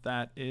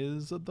 That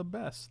is the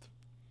best.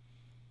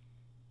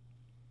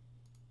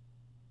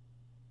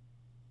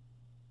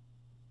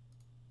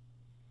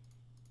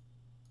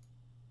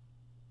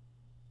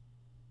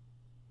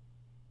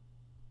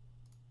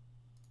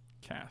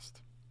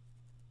 Cast.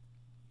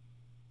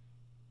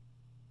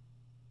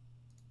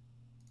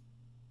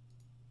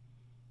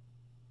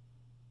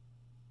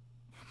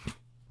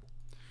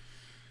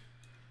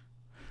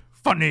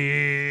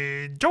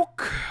 Funny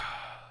joke.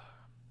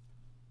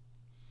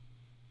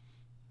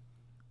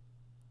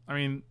 I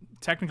mean,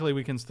 technically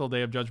we can still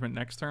Day of Judgment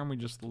next turn. We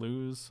just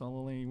lose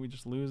solely. We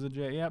just lose a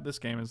J. Yeah, this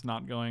game is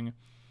not going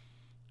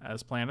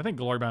as planned. I think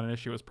Glorybound and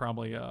Issue is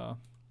probably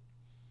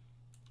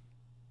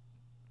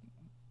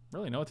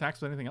really no attacks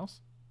with anything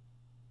else.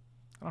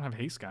 I don't have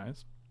haste,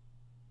 guys.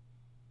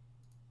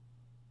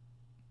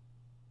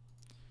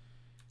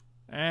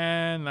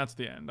 And that's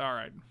the end. All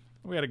right.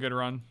 We had a good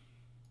run.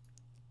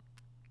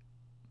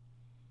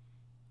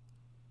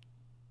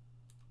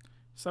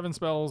 7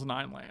 spells,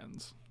 9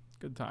 lands.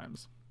 Good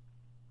times.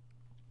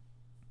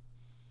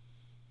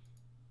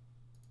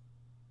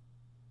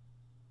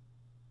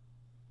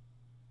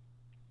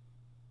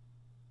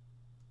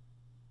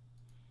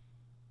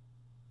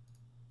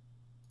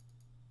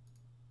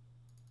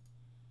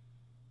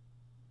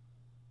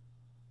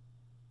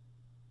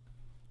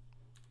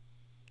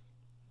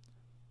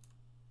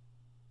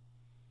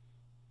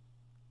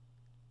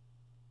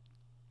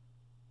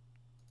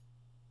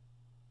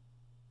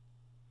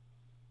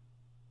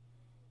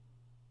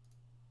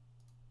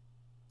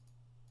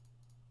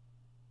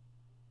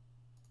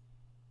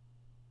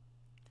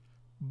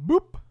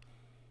 Boop.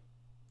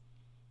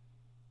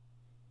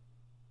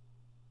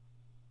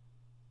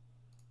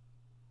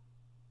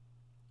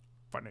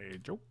 Funny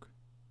joke.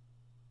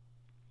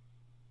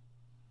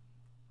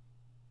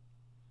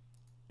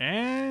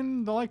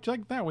 And like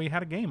that, we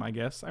had a game, I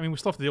guess. I mean, we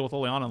still have to deal with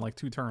Liliana in like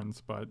 2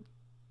 turns, but...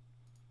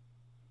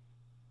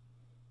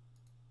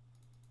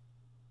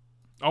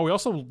 Oh, we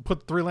also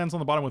put 3 lands on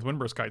the bottom with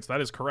Windburst Kites.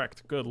 That is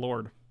correct. Good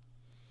lord.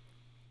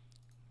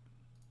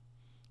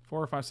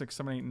 4, 5, 6,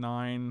 7, 8,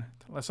 9.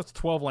 That's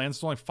 12 lands.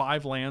 There's only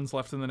 5 lands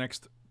left in the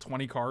next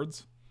 20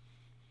 cards.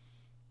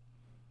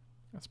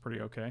 That's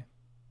pretty okay.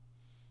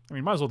 I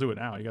mean, might as well do it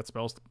now. You got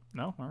spells.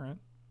 No? All right.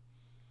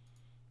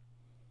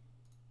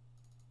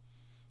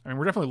 I mean,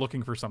 we're definitely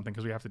looking for something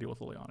because we have to deal with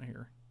Liliana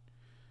here.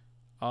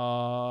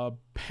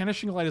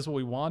 Banishing Light is what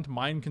we want.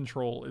 Mind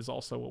Control is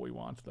also what we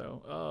want,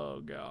 though.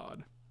 Oh,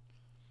 God.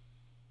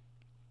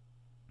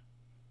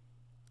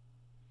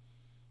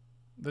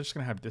 They're just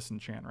going to have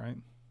Disenchant, right?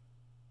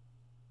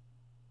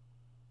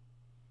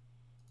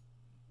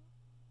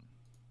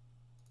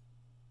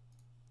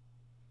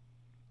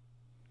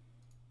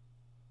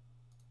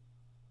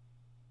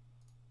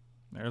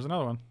 There's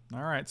another one.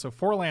 All right, so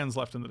 4 lands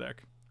left in the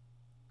deck.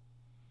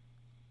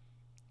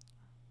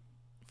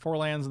 4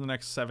 lands in the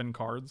next 7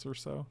 cards or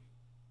so.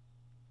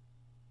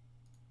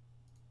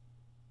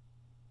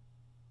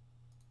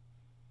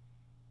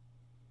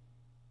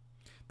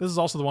 This is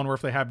also the one where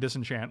if they have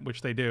Disenchant,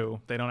 which they do,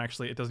 they don't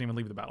actually, it doesn't even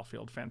leave the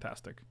battlefield.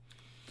 Fantastic.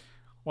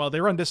 Well, they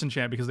run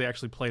Disenchant because they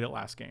actually played it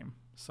last game.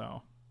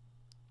 So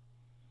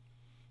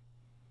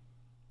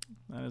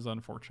that is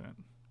unfortunate.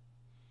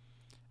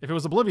 If it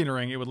was Oblivion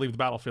Ring, it would leave the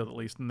battlefield at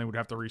least, and they would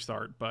have to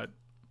restart. But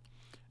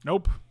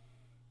nope.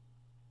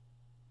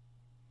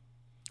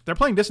 They're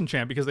playing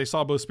Disenchant because they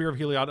saw both Spear of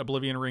Heliod,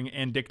 Oblivion Ring,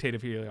 and Dictate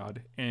of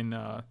Heliod in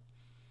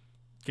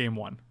game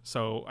 1.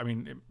 So, I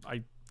mean,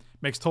 it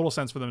makes total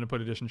sense for them to put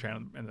a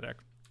Disenchant in the deck.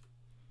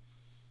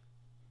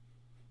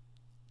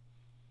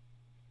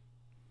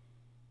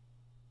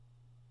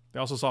 They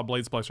also saw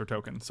Blade Splicer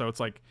token. So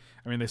it's like,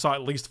 I mean, they saw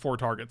at least 4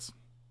 targets.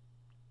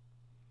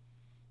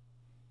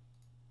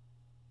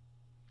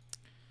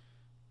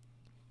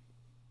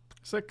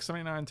 Six,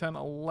 7, 8, 9, 10,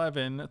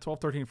 11,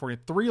 12, 13, 14.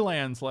 3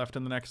 lands left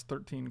in the next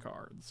 13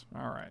 cards.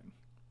 All right.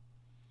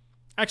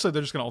 Actually,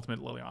 they're just going to ultimate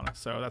Liliana,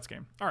 so that's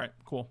game. All right,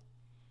 cool.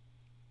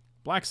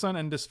 Black Sun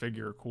and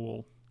Disfigure.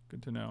 Cool.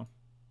 Good to know.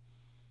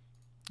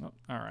 Oh,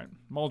 all right.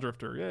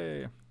 Muldrifter.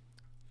 Yay.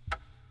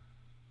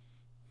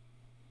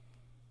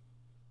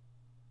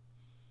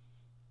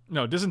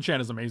 No,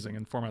 Disenchant is amazing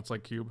in formats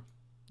like Cube.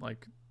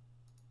 Like...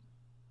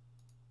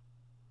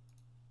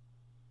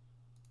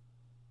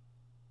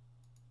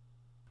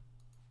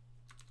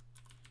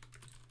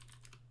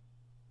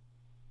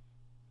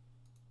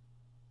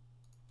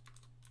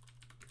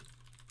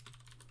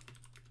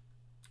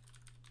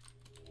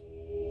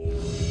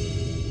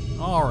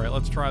 Alright,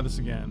 let's try this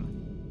again.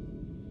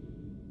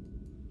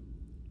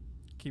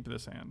 Keep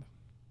this hand.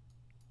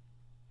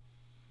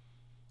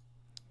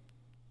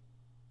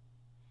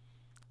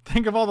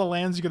 Think of all the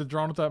lands you could have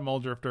drawn with that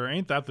Muldrifter.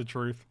 Ain't that the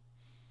truth?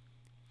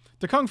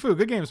 To Kung Fu,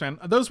 good games, man.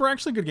 Those were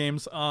actually good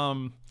games.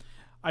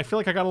 I feel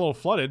like I got a little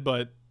flooded,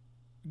 but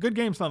good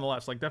games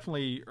nonetheless. Like,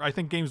 definitely, I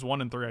think games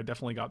 1 and 3, I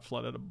definitely got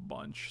flooded a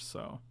bunch,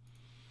 so...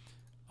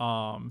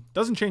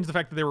 doesn't change the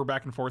fact that they were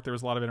back and forth. There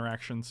was a lot of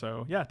interaction,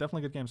 so yeah,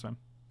 definitely good games, man.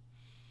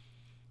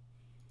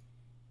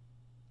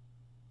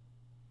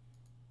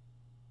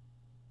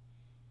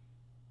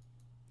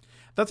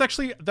 That's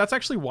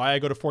actually why I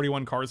go to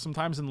 41 cards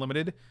sometimes in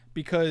limited,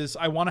 because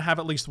I want to have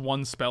at least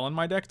one spell in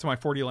my deck to my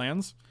 40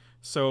 lands.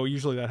 So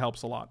usually that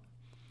helps a lot.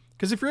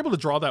 Because if you're able to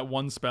draw that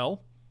one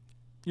spell,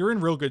 you're in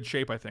real good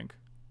shape, I think.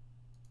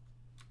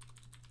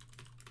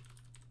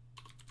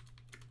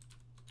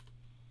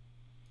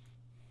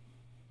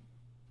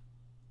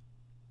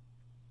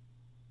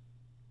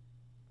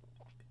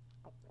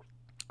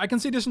 I can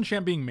see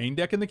Disenchant being main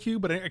deck in the queue,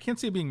 but I can't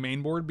see it being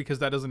main board because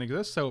that doesn't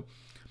exist. So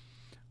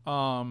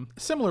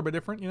similar but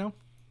different, you know.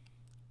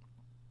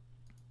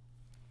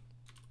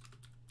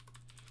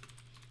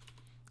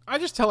 I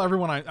just tell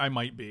everyone I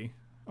might be.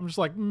 I'm just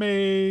like,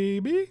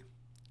 maybe.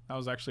 That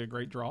was actually a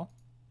great draw.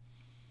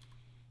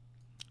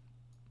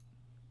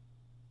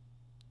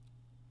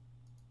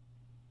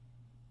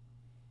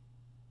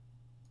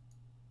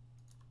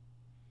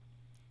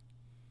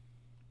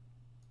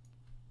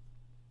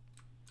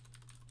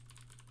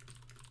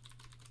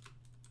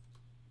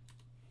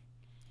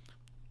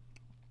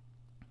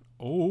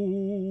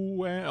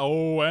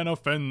 Oh, an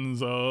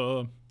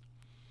offensa.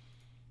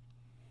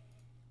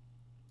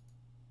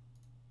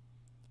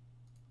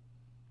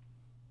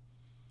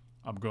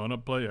 I'm gonna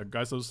play a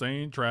Geist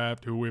Saint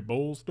Trapped, who we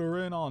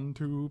bolstering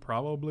onto,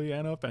 probably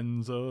an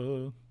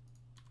offensa.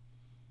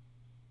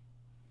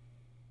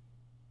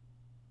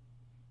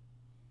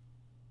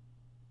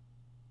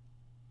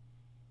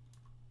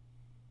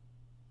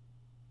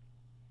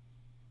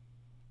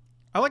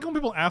 I like when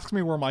people ask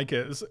me where Mike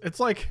is. It's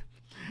like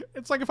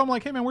if I'm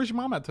like, hey man, where's your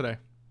mom at today?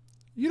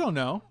 You don't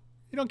know.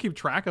 You don't keep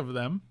track of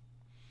them.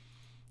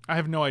 I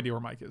have no idea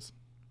where Mike is.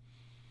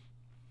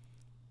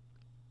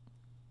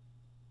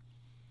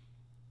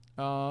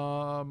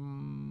 I'm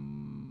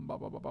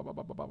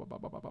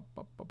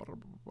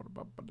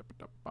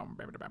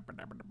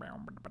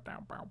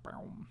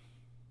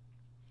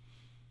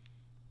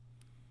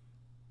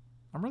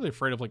really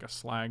afraid of like a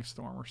Slag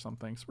Storm or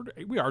something. So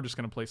we are just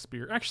going to play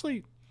Spear.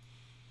 Actually,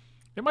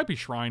 it might be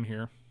Shrine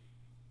here.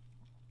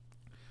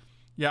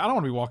 Yeah, I don't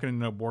want to be walking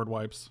into no board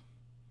wipes.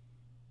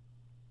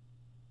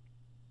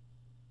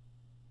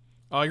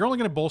 You're only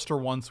going to bolster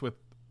once with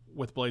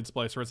Blade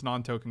Splicer. It's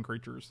non-token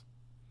creatures.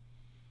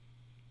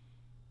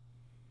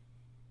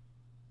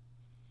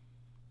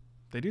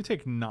 They do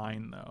take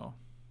 9, though.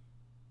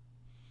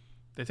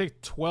 They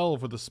take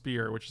 12 with a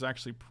Spear, which is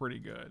actually pretty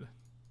good.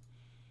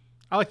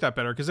 I like that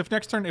better, because if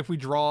next turn, if we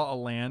draw a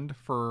land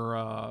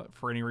for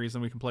any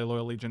reason, we can play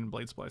Loyal Legion and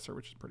Blade Splicer,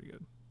 which is pretty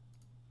good.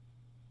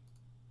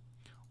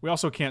 We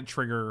also can't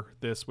trigger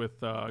this with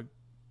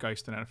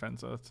Geist and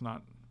Offensa. That's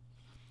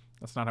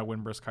not how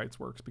Windbrisk Heights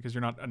works, because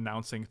you're not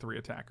announcing 3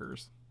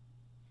 attackers.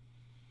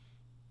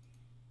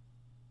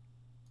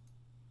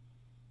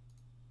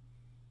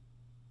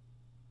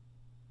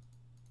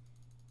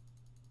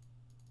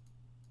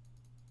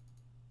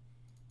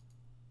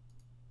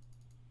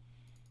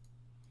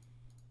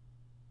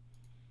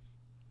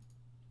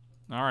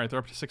 All right, they're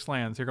up to 6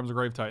 lands. Here comes a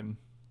Grave Titan.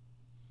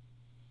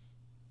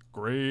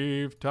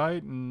 Grave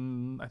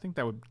Titan. I think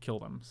that would kill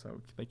them,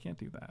 so they can't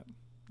do that.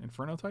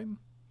 Inferno Titan?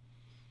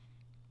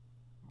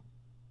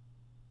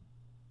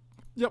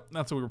 Yep,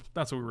 that's what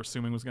we were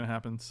assuming was going to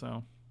happen,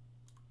 so.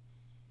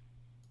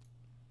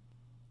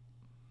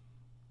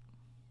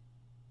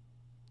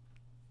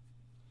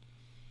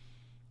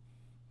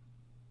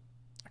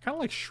 I kind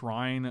of like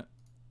Shrine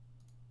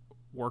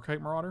Warkite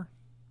Marauder.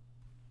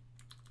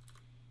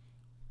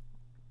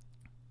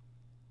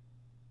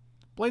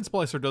 Blade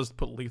Splicer does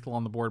put lethal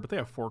on the board, but they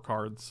have 4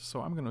 cards,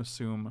 so I'm going to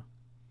assume.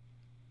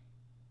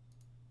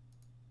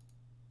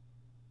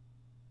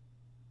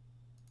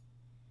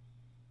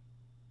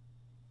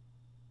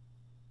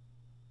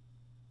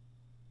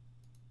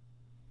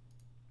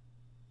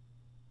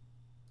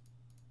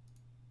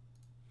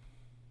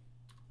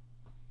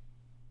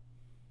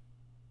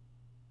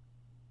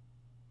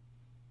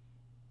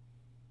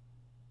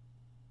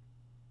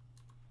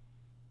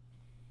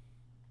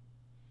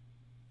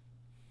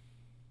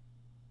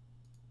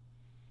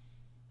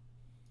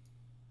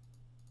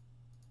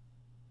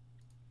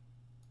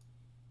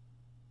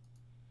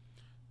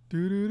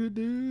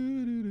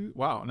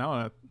 Wow,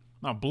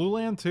 now blue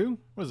land too?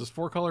 What is this,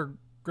 4-color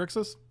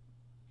Grixis?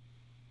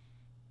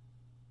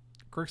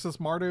 Grixis,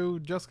 Mardu,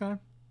 Jeskai?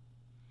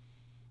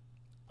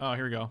 Oh,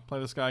 here we go. Play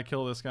this guy,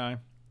 kill this guy,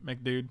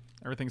 make dude.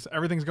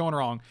 Everything's going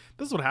wrong.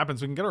 This is what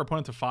happens. We can get our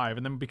opponent to 5,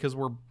 and then because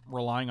we're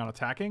relying on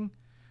attacking,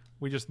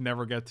 we just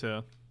never get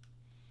to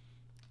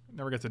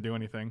do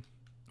anything.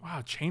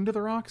 Wow, Chained to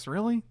the Rocks?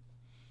 Really?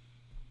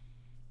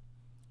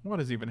 What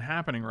is even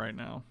happening right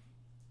now?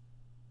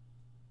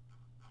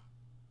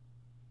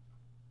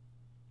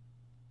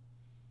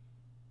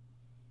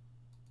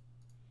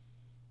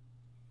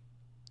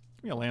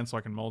 Give me a land so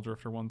I can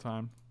Muldrifter one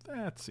time.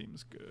 That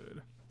seems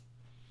good.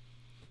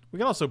 We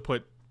can also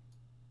put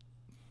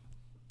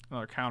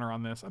another counter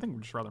on this. I think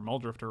we'd just rather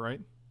Muldrifter, right?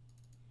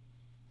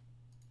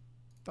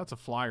 That's a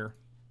flyer.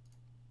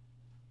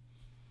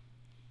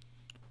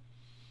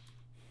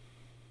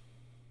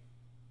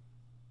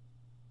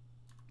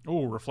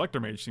 Oh,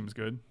 Reflector Mage seems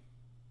good.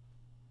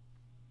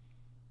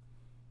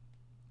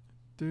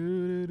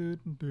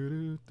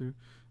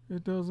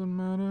 It doesn't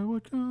matter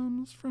what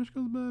comes, fresh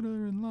goes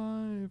better in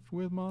life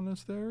with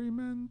Monastery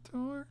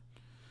Mentor.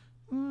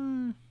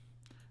 Get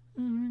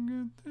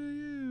to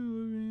you,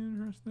 it'll be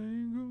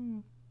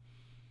interesting.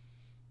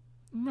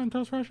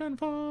 Mentor's fresh and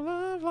full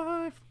of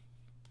life.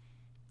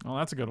 Oh,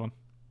 that's a good one.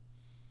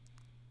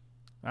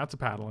 That's a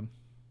paddling.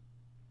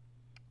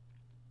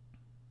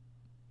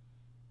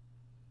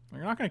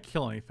 You're not going to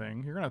kill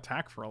anything. You're going to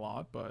attack for a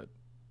lot, but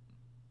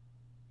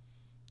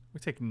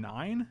we take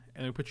 9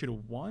 and we put you to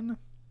 1.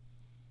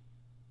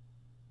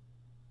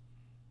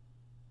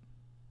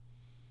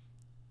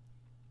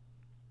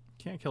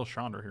 Can't kill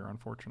Chandra here,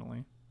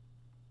 unfortunately.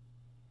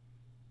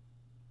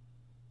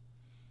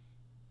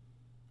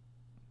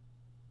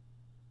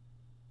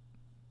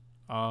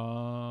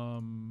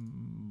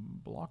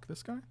 Block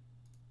this guy.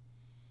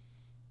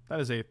 That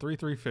is a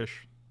 3/3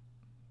 fish.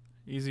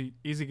 Easy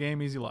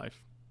game, easy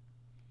life.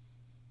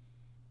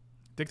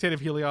 Dictate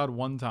of Heliod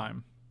 1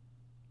 time.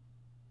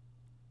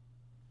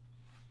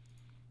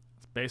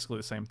 It's basically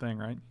the same thing,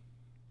 right?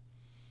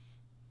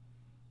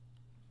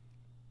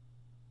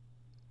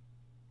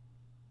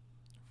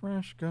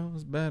 Fresh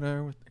goes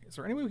better with... Is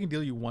there any way we can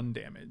deal you 1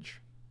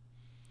 damage?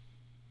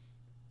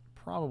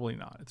 Probably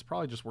not. It's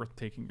probably just worth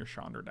taking your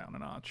Chandra down a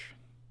notch.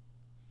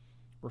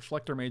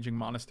 Reflector Maging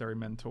Monastery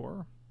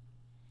Mentor.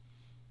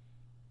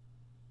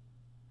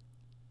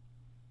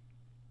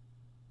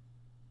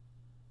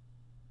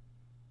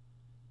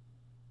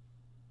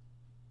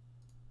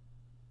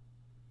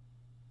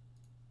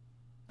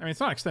 I mean, it's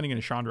not extending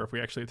into Chandra if we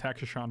actually attack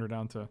Chandra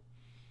down to...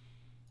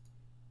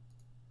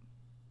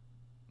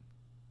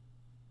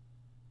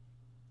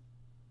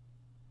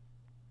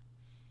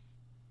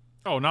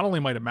 Oh, not only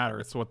might it matter,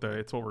 it's what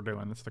we're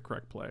doing. It's the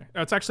correct play.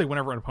 It's actually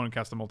whenever an opponent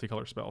casts a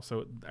multicolor spell,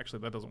 so actually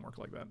that doesn't work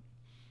like that.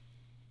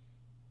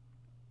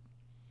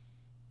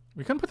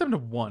 We couldn't put them to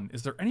 1.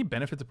 Is there any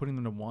benefit to putting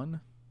them to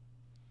 1?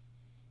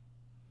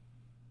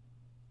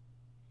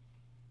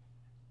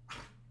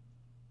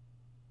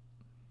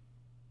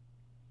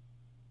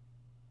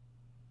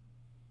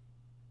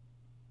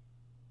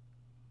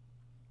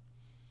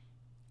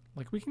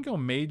 Like, we can go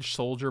Mage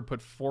Soldier,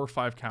 put 4 or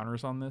 5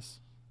 counters on this.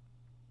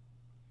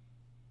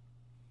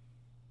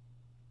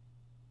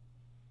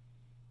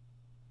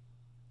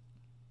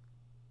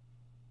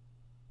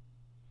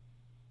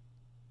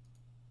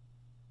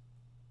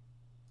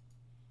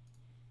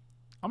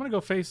 I'm going to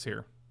go face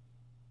here.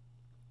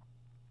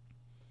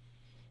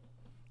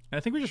 And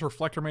I think we just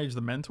Reflector Mage the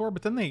Mentor,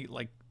 but then they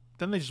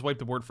just wipe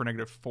the board for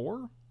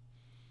 -4.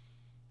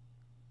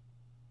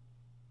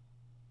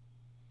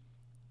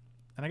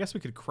 And I guess we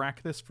could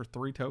crack this for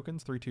 3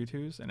 tokens, 3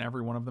 2/2s, and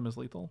every one of them is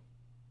lethal.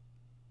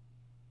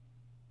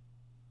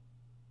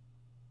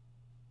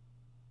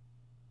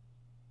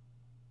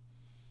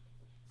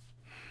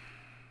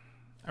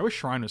 I wish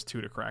Shrine was 2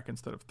 to crack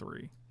instead of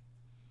 3.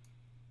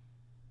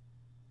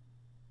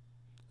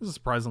 This is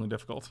surprisingly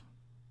difficult.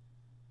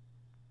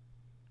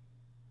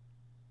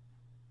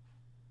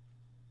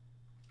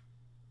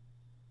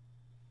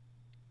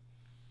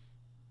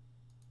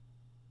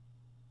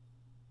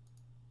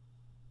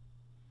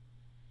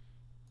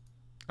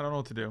 I don't know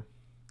what to do.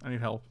 I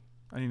need help.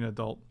 I need an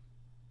adult.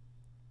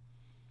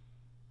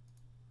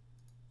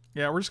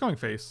 Yeah, we're just going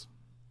face.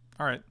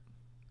 All right.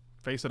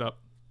 Face it up.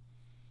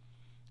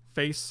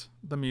 Face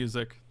the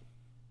music.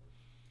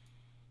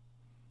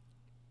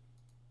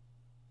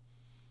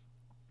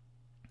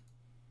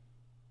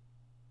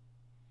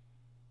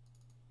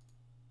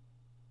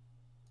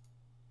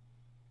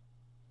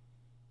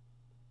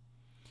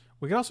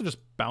 We could also just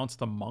bounce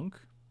the monk.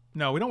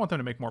 No, we don't want them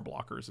to make more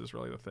blockers is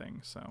really the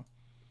thing, so.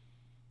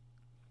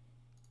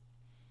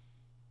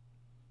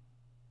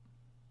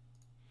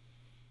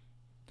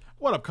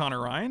 What up, Connor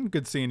Ryan?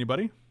 Good seeing you,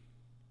 buddy.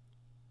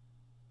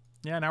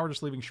 Yeah, now we're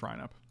just leaving Shrine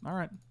up. All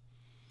right.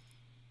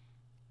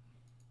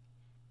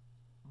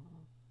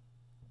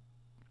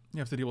 You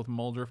have to deal with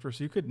Muldrifter,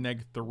 so you could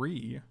neg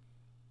 3.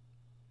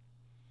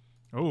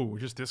 Oh,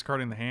 just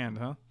discarding the hand,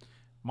 huh?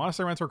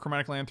 Monastery Mentor,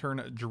 Chromatic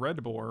Lantern,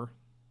 Dreadbore,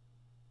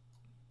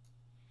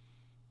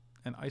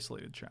 and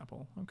Isolated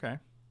Chapel. Okay.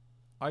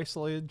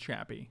 Isolated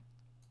Chappy.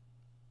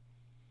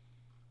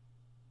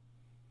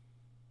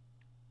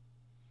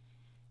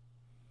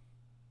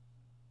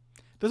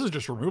 This is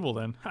just removal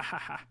then.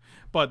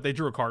 But they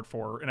drew a card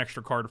for an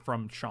extra card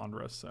from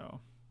Chandra, so.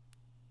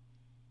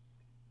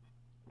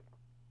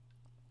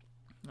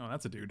 Oh,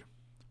 that's a dude.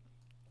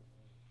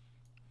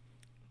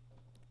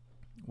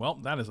 Well,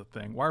 that is a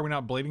thing. Why are we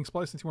not Blading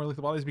Splice into more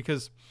lethal bodies?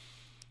 Because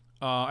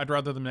I'd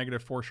rather them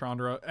 -4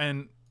 Chandra.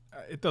 And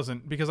it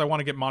doesn't, because I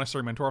want to get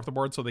Monastery Mentor off the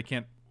board so they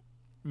can't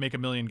make a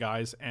million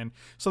guys. And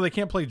so they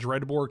can't play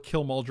Dreadbore,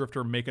 kill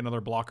Muldrifter, make another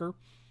blocker.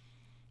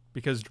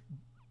 Because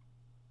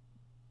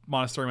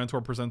Monastery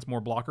Mentor presents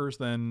more blockers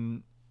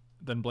than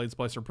Blade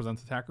Splicer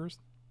presents attackers.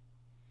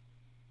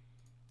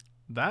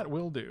 That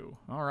will do.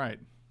 All right.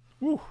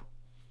 Woo.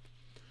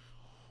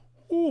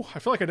 Ooh, I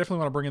feel like I definitely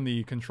want to bring in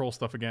the control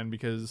stuff again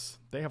because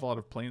they have a lot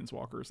of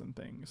planeswalkers and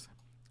things.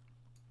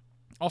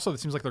 Also, it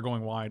seems like they're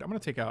going wide. I'm going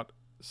to take out...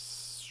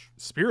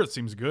 Spirit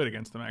seems good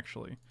against them,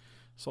 actually.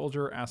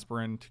 Soldier,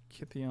 Aspirant,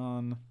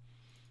 Kithion,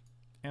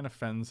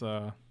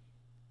 Anafenza.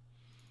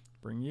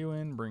 Bring you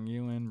in, bring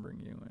you in,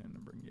 bring you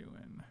in, bring you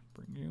in,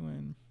 bring you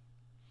in.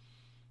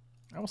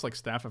 I almost like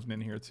Staff of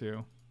Nin here,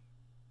 too.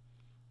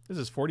 This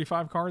is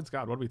 45 cards?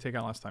 God, what did we take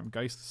out last time?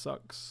 Geist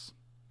sucks.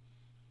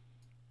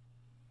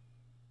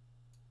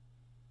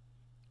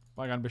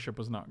 Bygone Bishop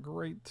was not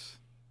great.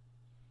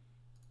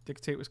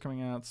 Dictate was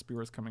coming out.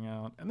 Spirit's coming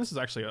out. And this is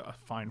actually a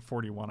fine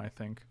 41, I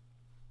think.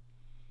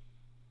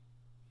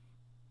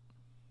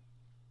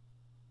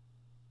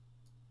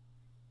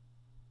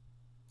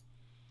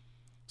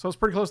 So I was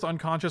pretty close to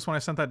unconscious when I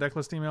sent that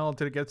decklist email.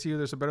 Did it get to you?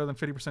 There's a better than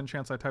 50%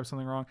 chance I typed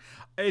something wrong.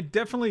 It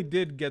definitely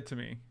did get to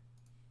me.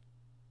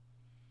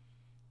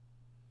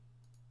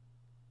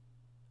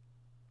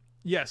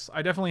 Yes,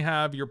 I definitely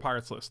have your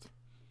Pirates list.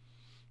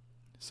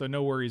 So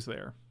no worries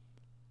there.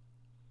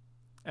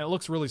 And it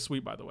looks really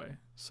sweet, by the way.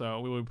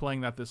 So we will be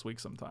playing that this week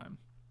sometime.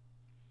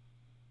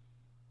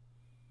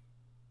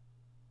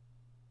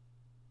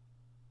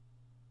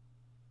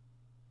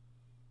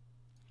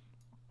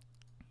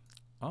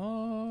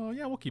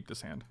 Yeah, we'll keep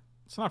this hand.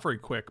 It's not very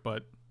quick,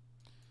 but...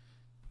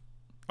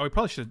 Oh, we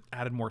probably should have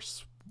added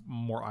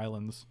more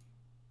islands.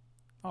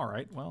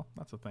 Alright, well,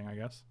 that's a thing, I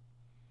guess.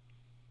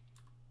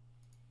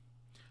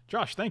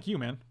 Josh, thank you,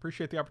 man.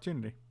 Appreciate the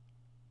opportunity.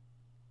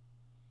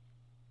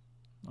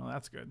 Oh,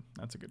 that's good.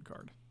 That's a good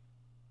card.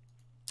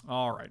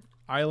 Alright.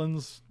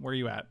 Islands, where are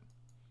you at?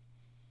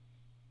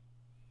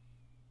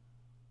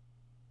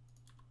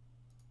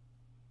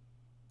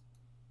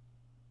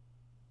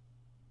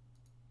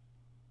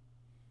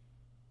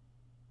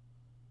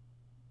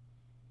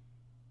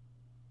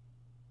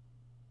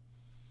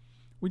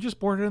 We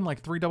just boarded in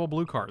like 3 double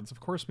blue cards. Of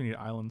course we need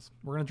islands.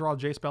 We're going to draw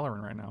Jace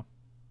Bellerin right now.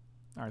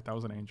 Alright, that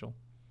was an angel.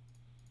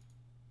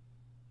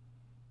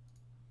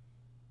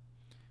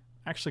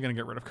 Actually going to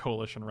get rid of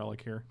Coalition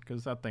Relic here,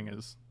 because that thing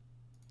is...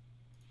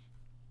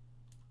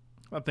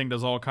 That thing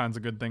does all kinds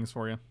of good things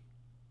for you.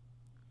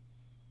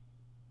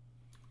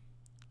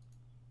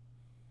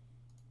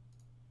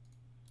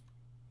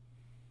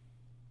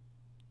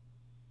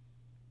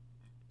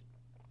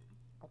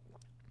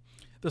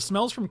 The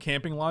smells from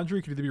Camping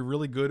Laundry could either be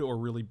really good or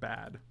really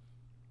bad.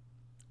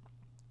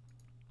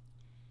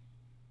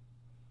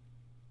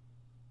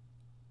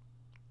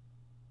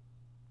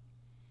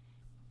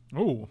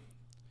 Ooh.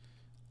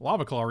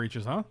 Lava Claw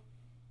reaches, huh?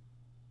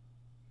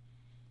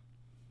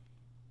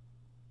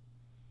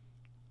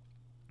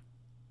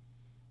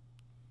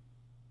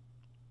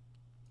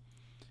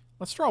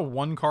 Let's draw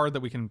one card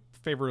that we can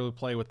favorably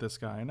play with this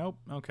guy. Nope.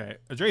 Okay.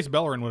 A Jace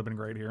Bellerin would have been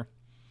great here.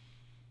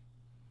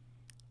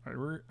 All right,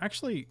 we're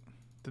actually...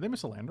 Did they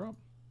miss a land drop?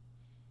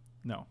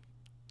 No.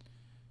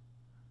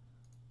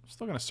 I'm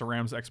still going to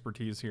Saram's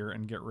Expertise here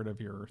and get rid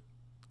of your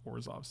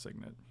Orzhov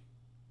Signet.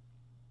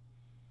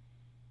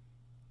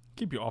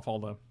 Keep you off all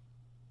the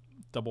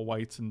double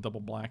whites and double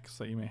blacks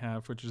that you may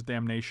have, which is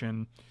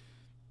Damnation.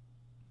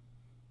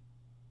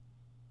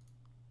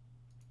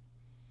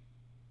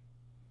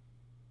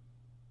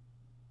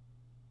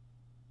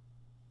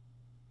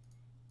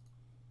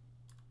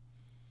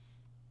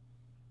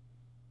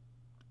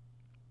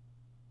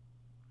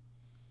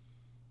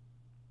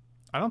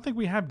 I don't think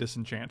we have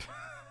disenchant.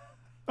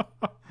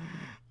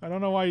 I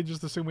don't know why you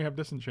just assume we have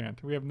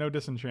disenchant. We have no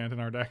disenchant in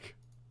our deck.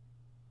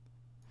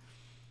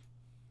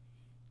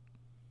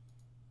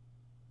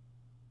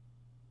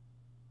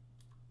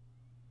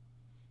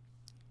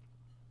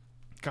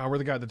 God, we're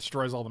the guy that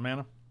destroys all the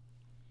mana.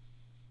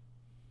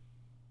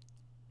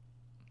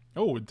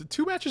 Oh,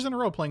 2 matches in a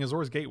row playing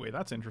Azor's Gateway.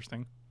 That's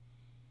interesting.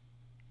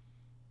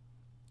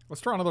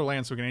 Let's draw another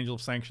land so we can Angel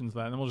of Sanctions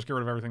that, and then we'll just get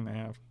rid of everything they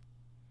have.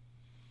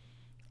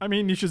 I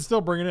mean, you should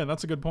still bring it in.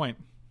 That's a good point.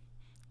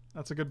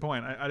 That's a good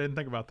point. I didn't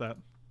think about that.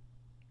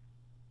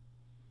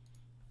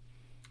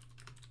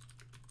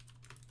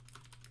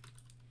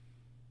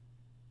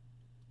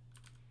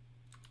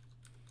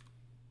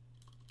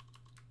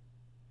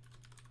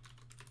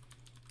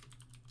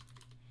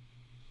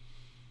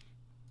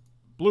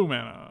 Blue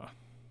mana.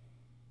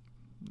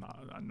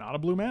 Not a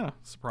blue mana,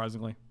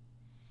 surprisingly.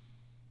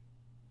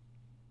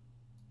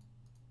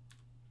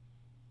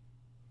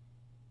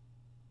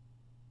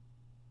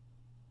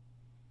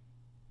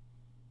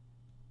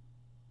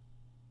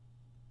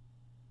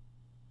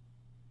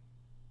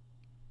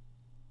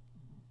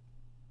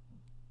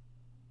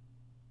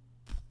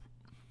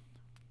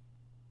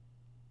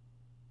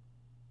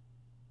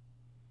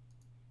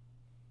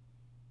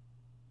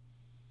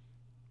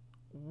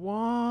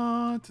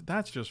 What?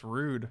 That's just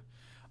rude.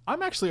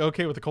 I'm actually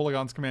okay with the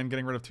Kolaghan's Command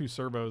getting rid of 2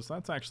 Servos.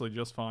 That's actually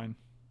just fine.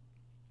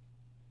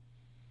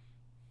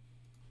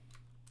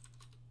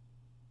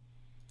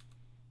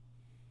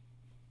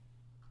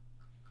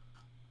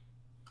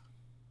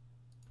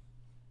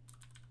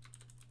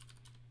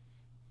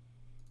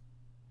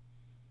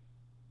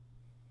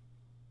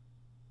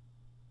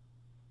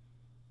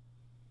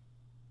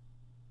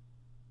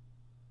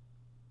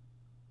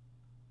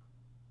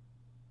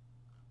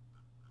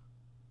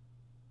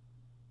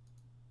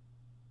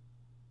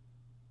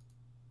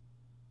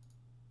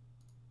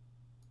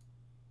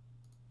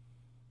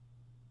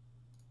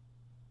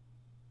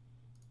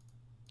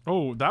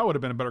 Oh, that would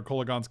have been a better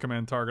Kolaghan's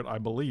Command target, I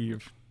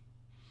believe.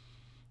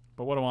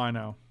 But what do I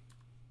know?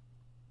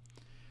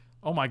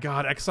 Oh my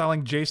god,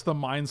 exiling Jace the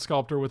Mind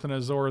Sculptor with an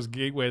Azor's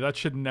Gateway. That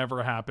should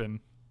never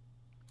happen.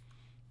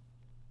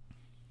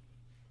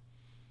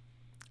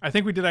 I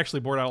think we did actually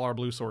board out all our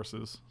blue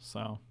sources,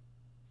 so.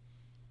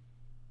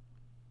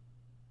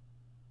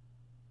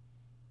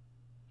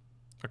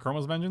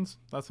 Akroma's Vengeance?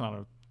 That's not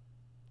a...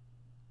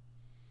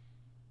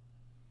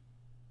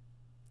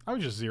 I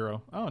would just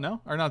 0. Oh,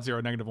 no? Or not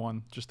 0,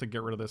 -1. Just to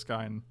get rid of this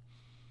guy and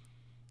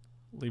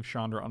leave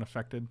Chandra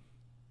unaffected.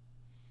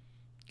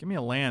 Give me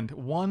a land.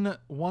 One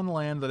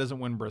land that isn't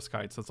Windbrisk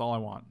Heights. That's all I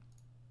want.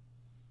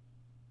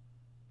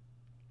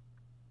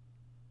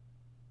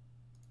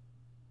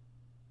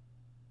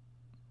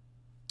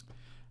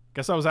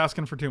 Guess I was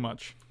asking for too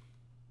much.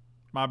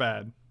 My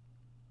bad.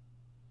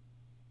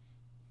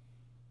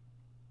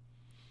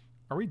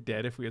 Are we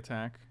dead if we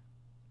attack?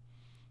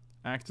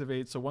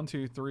 Activate. So 1,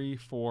 2, 3,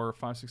 4,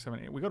 5, 6, 7,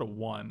 8. We go to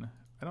 1.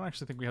 I don't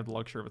actually think we have the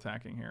luxury of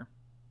attacking here.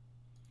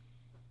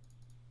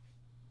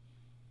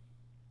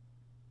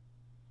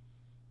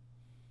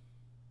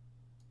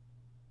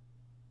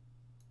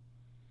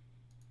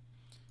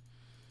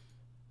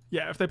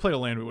 Yeah, if they played a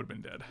land, we would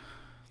have been dead.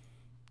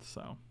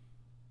 So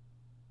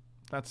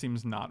that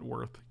seems not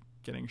worth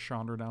getting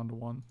Chandra down to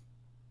 1.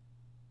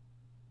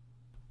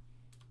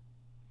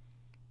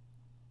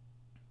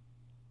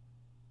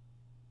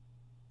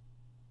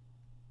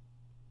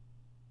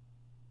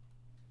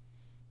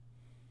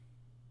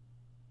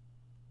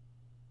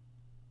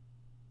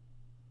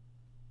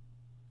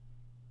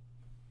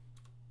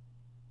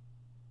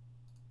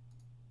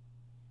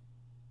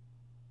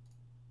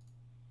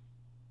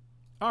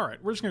 All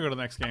right, we're just going to go to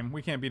the next game.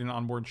 We can't beat an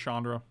onboard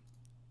Chandra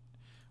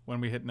when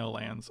we hit no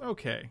lands.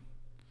 Okay.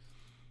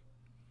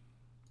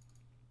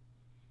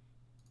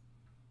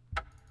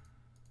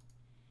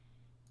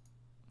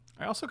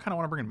 I also kind of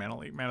want to bring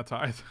in Mana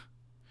Tithe.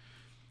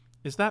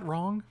 Is that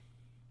wrong?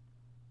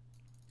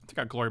 I think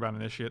I got Glorybound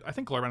Initiate. I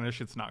think Glorybound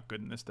Initiate's not good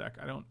in this deck.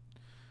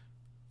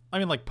 I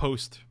mean, like,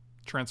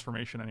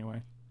 post-transformation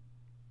anyway.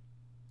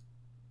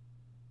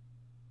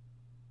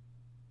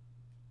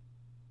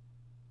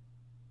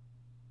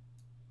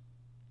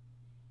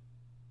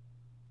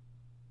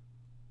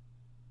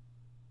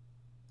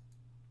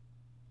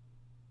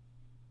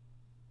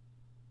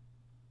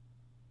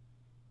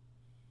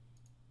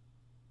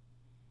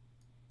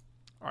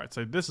 All right,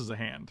 so this is a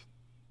hand.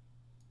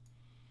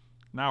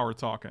 Now we're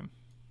talking.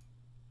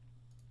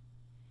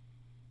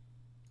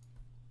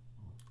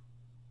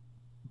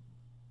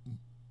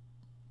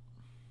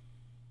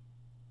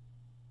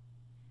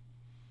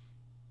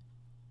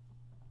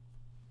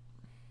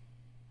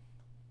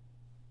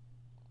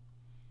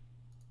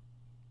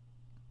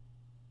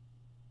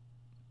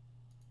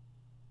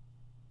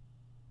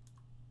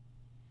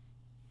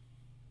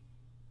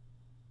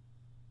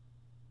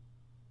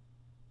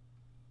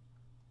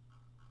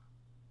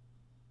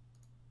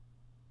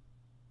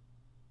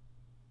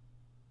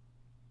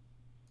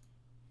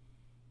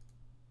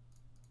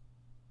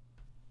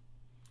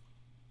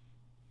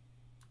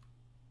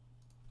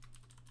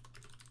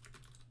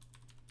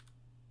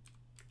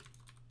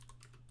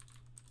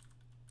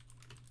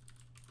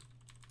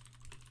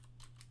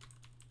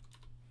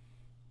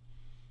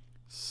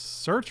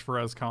 Search for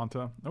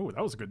Esconta. Oh,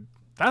 that was a good.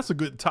 That's a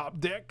good top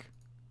deck.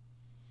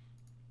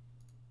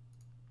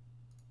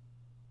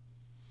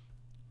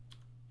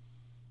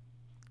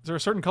 Is there a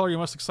certain color you're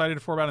most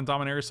excited for about in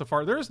Dominaria so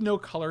far? There is no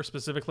color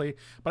specifically,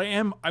 but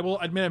I will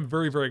admit I'm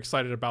very, very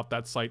excited about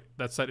that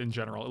set in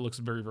general. It looks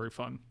very, very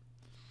fun.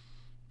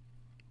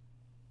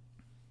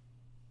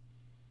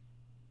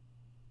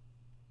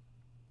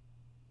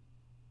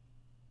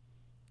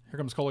 Here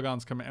comes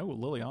Kolagon's coming. Oh,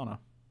 Liliana.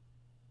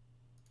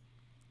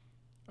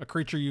 A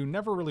creature you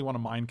never really want to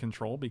mind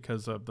control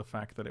because of the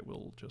fact that it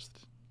will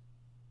just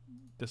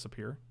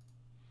disappear.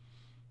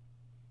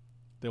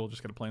 They will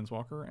just get a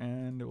Planeswalker,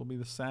 and it will be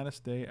the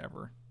saddest day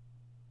ever.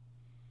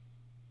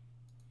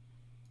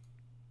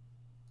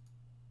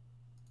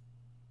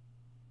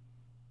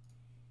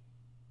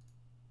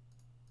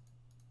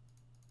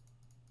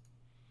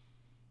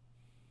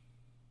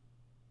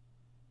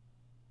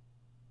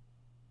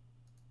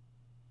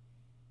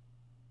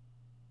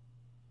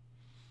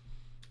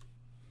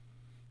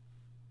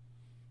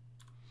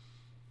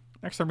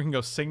 Next time we can go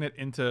Signet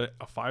into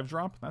a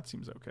 5-drop. That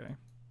seems okay.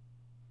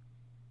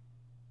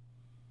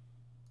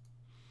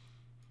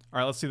 All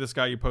right, let's see this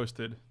guy you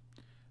posted.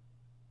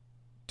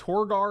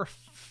 Torgar,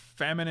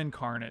 Famine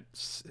Incarnate.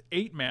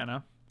 8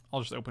 mana.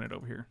 I'll just open it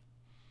over here.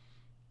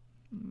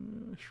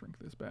 Shrink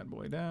this bad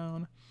boy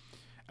down.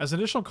 As an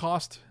additional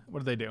cost, what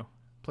do they do?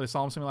 Play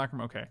Solemn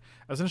Simulacrum? Okay.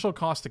 As an initial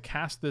cost to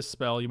cast this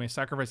spell, you may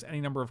sacrifice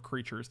any number of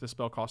creatures. This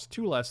spell costs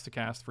 2 less to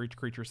cast for each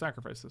creature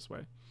sacrificed this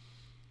way.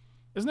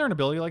 Isn't there an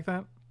ability like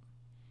that?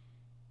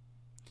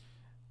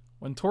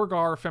 When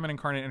Torgar, Famine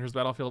Incarnate, enters the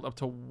battlefield, up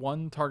to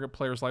one target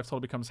player's life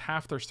total becomes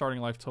half their starting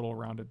life total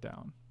rounded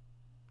down.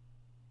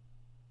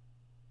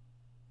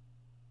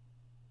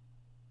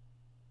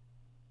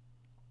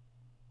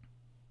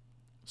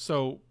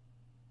 So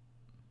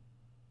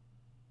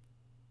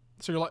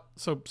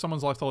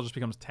someone's life total just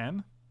becomes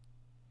 10?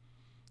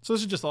 So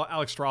this is just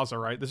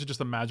Alexstrasza, right? This is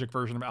just a magic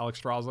version of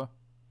Alexstrasza.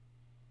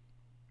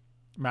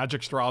 Magic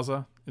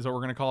Straza is what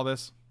we're going to call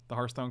this. The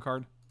Hearthstone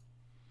card.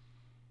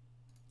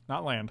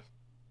 Not land.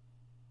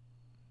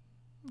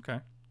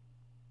 Okay.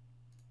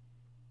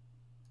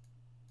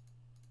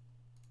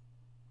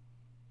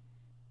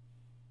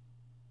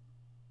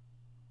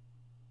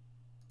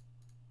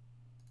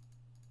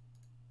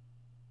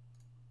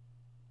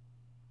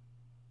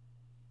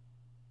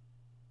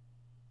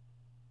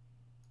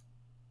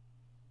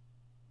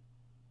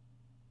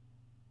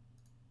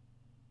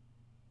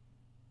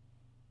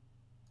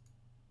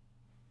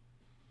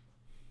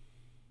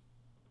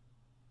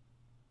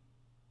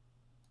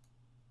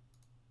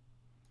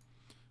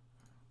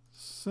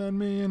 Send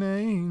me an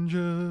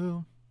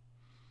angel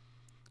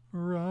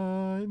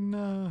right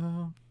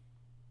now.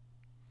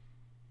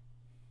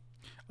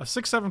 A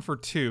 6/7 for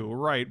 2,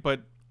 right?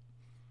 But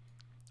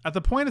at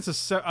the point it's a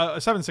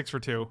 7/6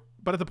 for 2.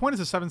 But at the point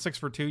it's a 7/6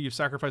 for 2. You've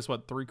sacrificed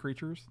what, 3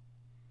 creatures?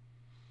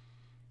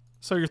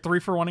 So you're 3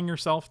 for 1ing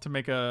yourself to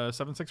make a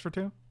 7/6 for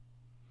 2.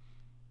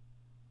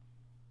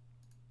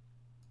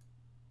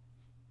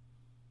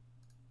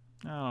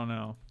 I don't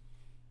know.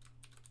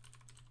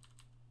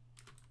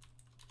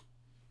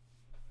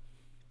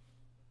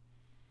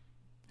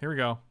 Here we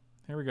go.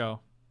 Here we go.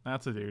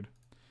 That's a dude.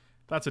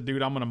 That's a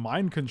dude I'm going to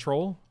mind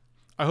control.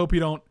 I hope you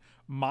don't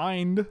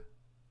mind.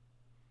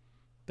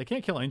 They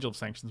can't kill Angel of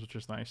Sanctions, which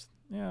is nice.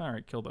 Yeah, all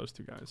right. Kill those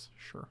 2 guys.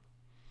 Sure.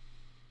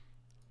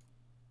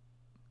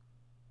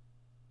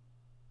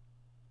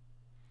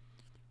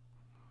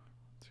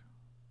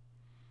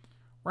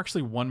 We're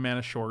actually 1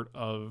 mana short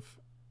of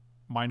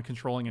mind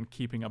controlling and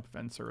keeping up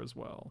Venser as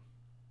well.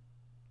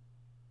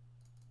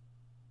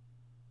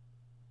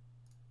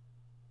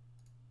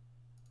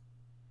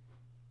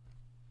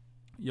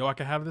 Yo, I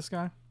can have this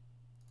guy.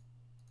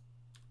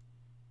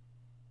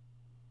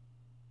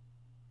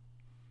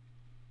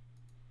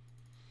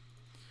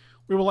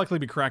 We will likely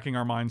be cracking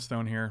our Mind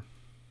Stone here.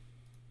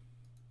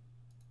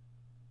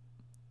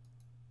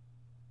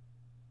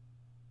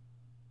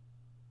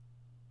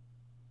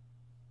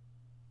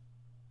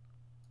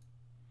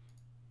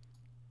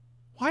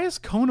 Why is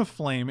Cone of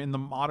Flame in the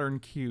modern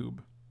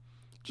cube?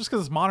 Just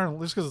because it's modern,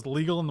 just because it's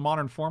legal in the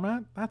modern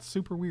format? That's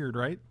super weird,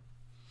 right?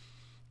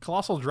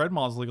 Colossal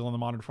Dreadmaw is legal in the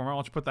modern format. Why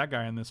don't you put that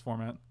guy in this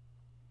format?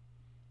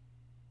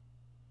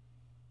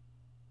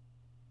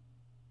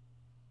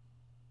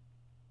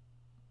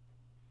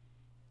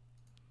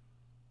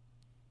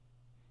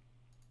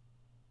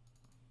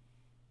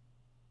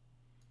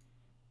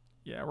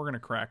 Yeah, we're gonna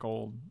crack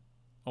old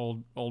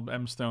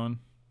M Stone.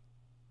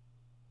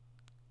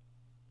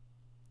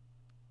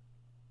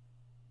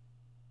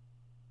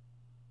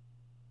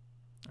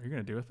 Are you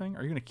gonna do a thing?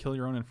 Are you gonna kill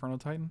your own Inferno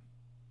Titan?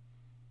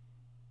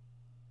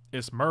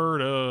 It's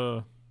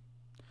murder.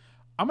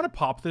 I'm gonna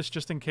pop this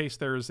just in case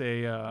there's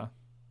a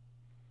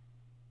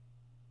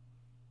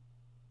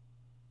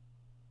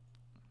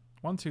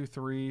 1, 2,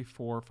 3,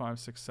 4, 5,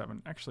 6,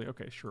 7. Actually,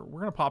 okay, sure. We're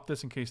gonna pop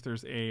this in case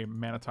there's a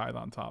Mana Tithe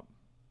on top.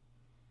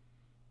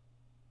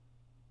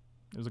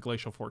 There's a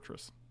Glacial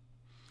Fortress.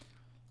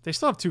 They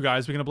still have 2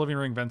 guys. We can Oblivion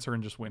Ring Venser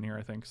and just win here,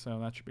 I think. So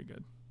that should be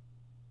good.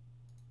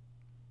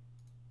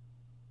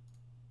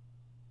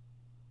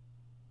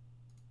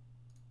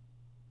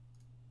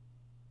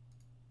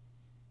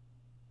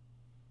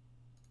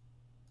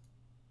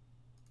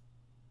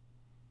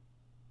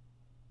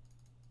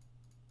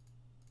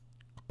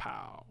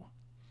 Pow.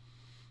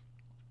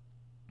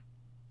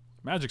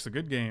 Magic's a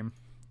good game.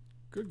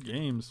 Good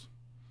games.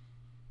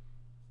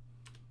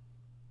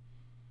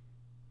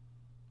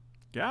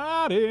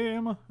 Got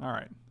him. All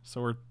right, so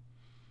we're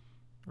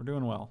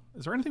doing well.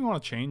 Is there anything we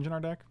want to change in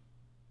our deck?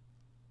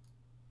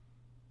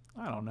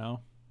 I don't know.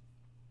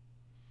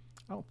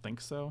 I don't think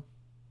so.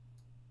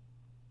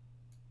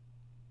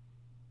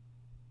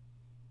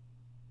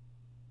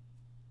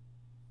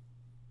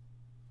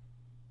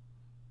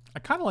 I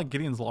kind of like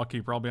Gideon's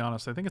Lawkeeper, I'll be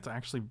honest. I think it's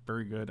actually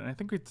very good, and I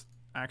think it's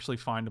actually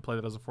fine to play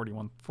that as a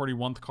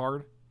 41th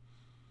card.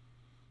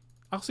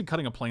 I'll see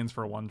cutting a Plains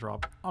for a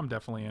 1-drop. I'm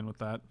definitely in with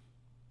that.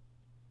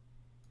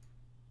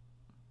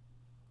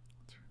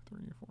 2, 3,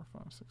 4,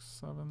 5, 6,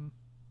 7.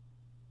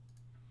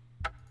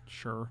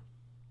 Sure.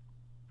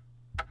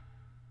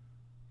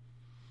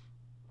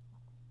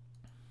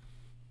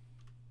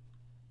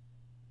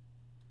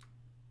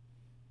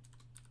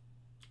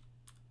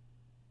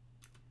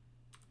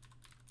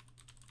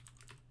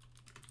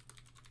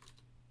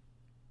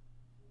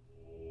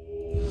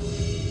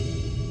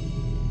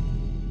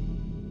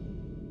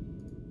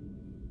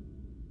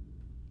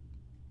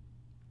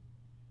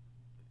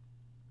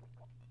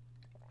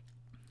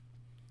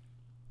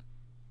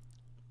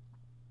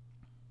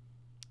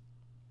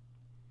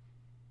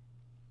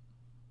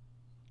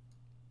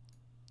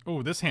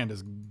 Oh, this hand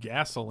is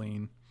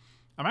gasoline.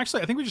 I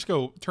think we just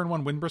go turn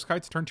 1 Windbrisk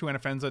Heights, turn 2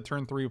 Anafenza,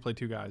 turn 3 we play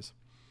 2 guys.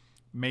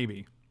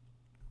 Maybe.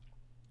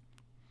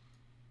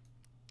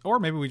 Or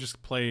maybe we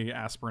just play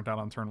Aspirant out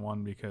on turn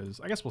 1 because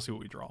I guess we'll see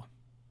what we draw.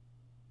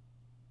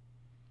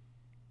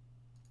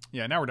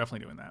 Yeah, now we're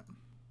definitely doing that.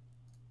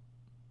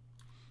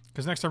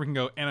 Because next time we can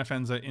go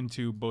Anafenza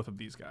into both of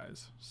these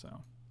guys.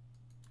 So.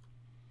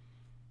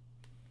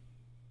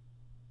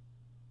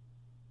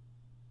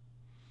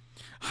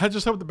 I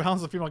just hope the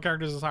balance of female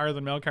characters is higher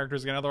than male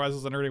characters again. Otherwise,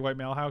 as a nerdy white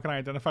male, how can I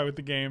identify with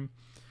the game?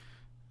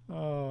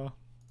 I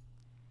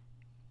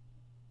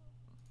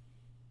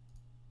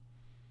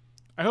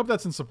hope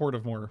that's in support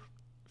of more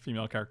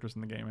female characters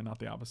in the game and not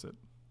the opposite.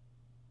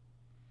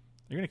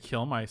 You're going to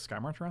kill my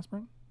Skymarch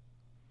Aspirant?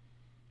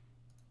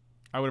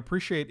 I would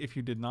appreciate if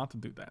you did not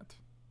do that.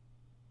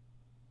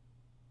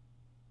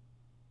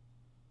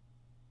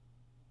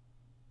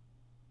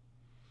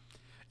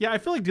 Yeah, I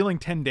feel like dealing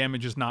 10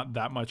 damage is not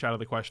that much out of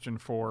the question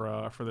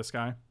for this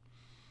guy.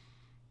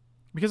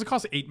 Because it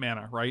costs 8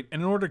 mana, right?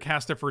 And in order to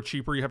cast it for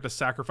cheaper, you have to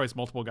sacrifice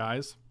multiple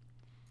guys.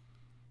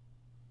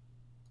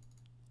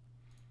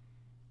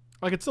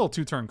 Like, it's still a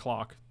 2-turn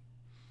clock.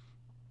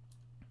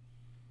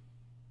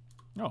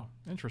 Oh,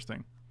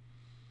 interesting.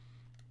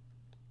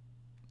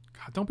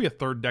 God, don't be a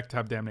third deck to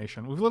have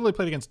Damnation. We've literally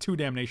played against 2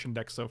 Damnation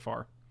decks so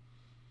far.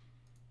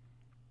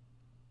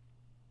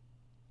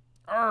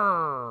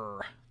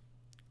 Urgh.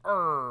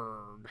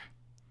 Erg.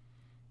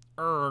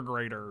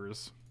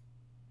 Ergrators.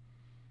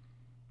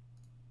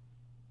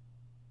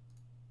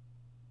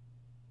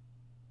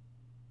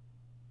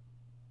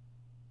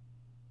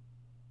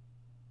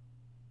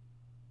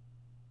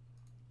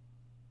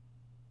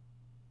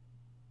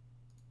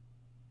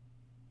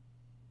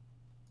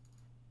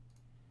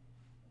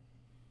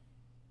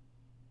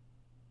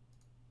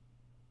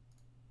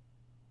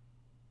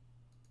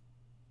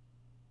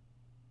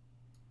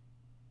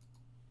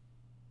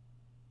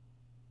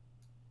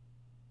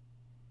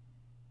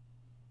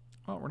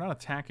 Well, we're not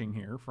attacking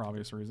here for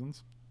obvious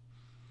reasons.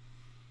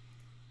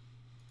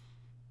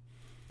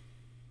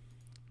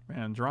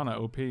 Man, Drana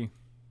OP.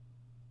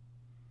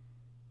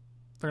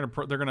 They're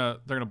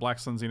gonna Black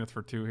Sun Zenith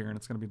for 2 here, and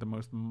it's gonna be the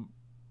most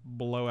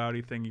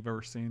blowouty thing you've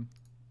ever seen.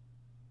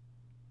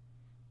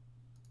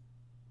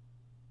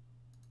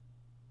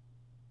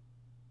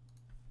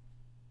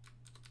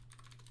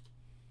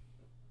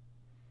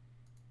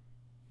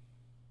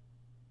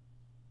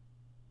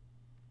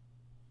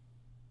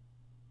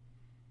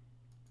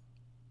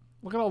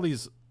 Look at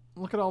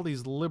all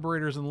these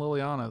Liberators and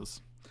Lilianas.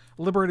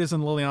 Liberators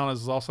and Lilianas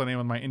is also the name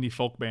of my indie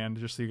folk band,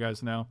 just so you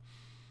guys know.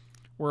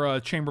 We're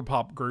a chamber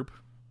pop group.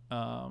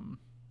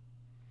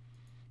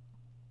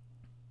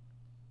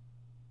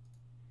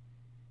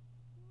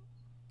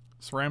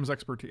 SRAM's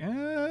expertise.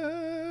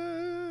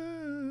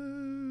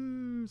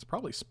 It's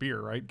probably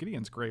Spear, right?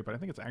 Gideon's great, but I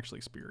think it's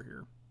actually Spear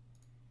here.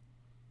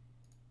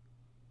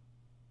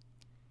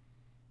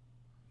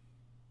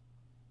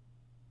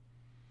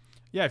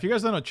 Yeah, if you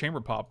guys don't know Chamber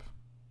Pop,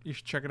 you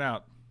should check it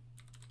out.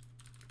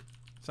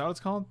 Is that what it's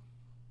called?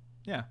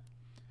 Yeah.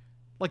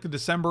 Like the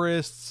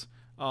Decemberists,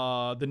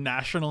 the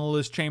National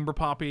is Chamber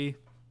Poppy.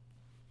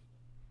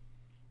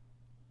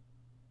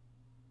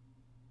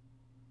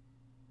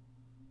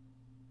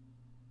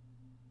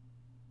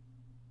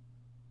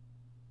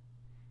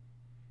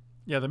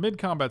 Yeah, the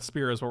mid-combat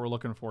Spear is what we're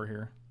looking for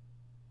here.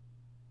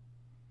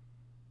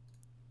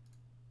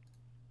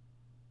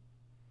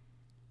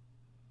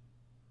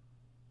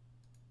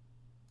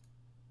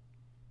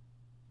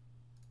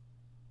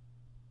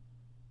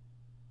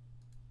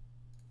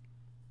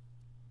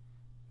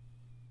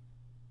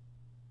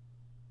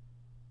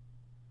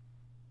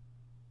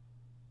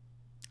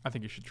 I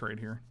think you should trade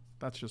here.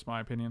 That's just my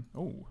opinion.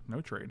 Oh,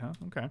 no trade, huh?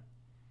 Okay.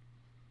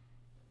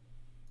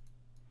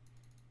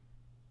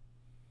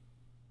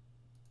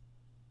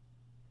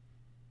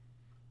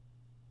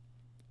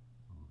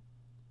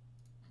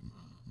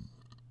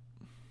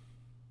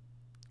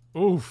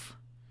 Oof.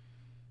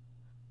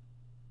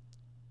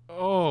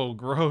 Oh,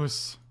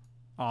 gross.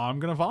 Oh,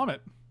 I'm gonna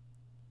vomit.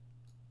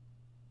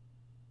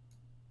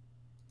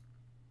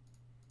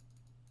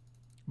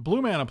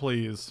 Blue mana,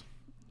 please.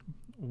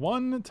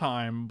 One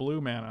time blue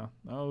mana.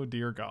 Oh,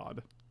 dear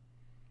God.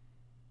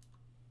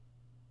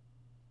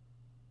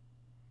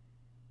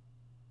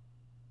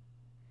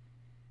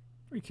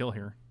 What do we kill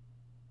here?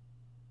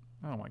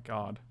 Oh my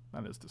God.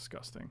 That is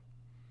disgusting.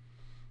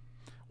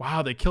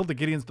 Wow, they killed the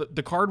Gideons.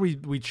 The card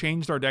we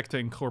changed our deck to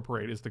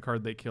incorporate is the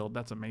card they killed.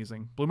 That's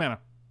amazing. Blue mana.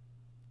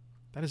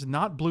 That is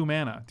not blue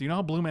mana. Do you know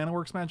how blue mana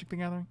works, Magic the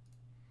Gathering?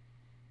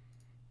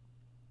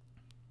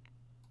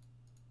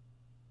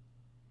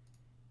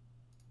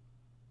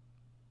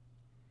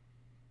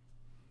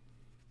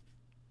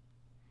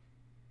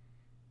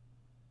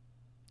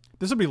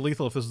 This would be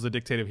lethal if this was a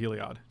Dictate of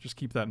Heliod. Just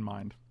keep that in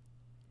mind.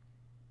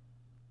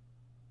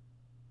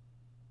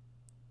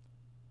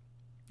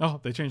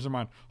 Oh, they changed their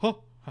mind.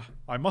 Oh,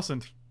 I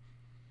mustn't.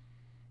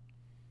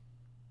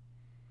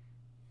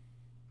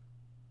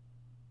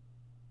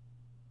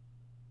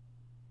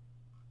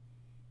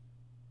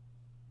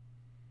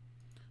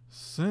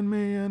 Send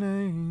me an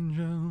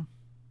angel.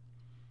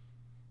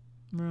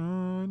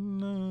 Right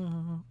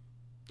now.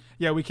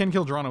 Yeah, we can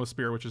kill Drana with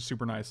Spear, which is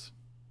super nice.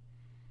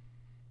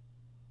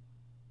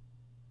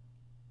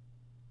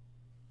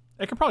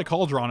 It could probably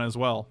call Drana as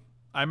well.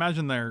 I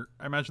imagine they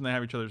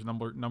have each other's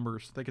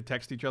numbers. They could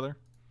text each other.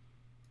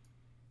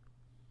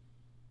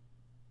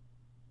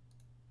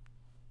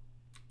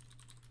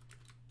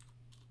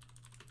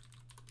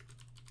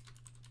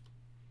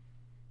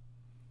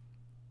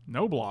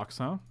 No blocks,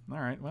 huh? All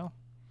right, well.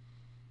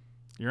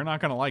 You're not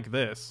going to like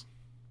this.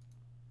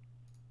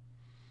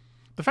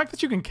 The fact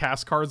that you can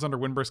cast cards under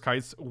Windburst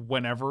Kites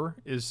whenever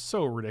is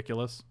so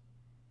ridiculous.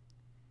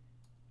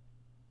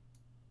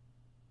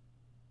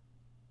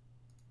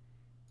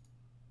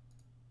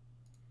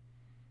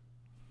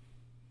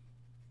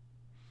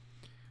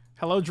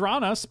 Hello,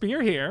 Drana.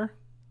 Spear here.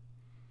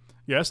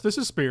 Yes, this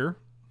is Spear.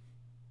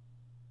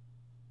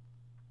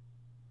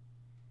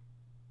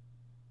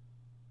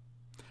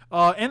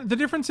 And the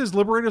difference is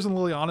Liberators and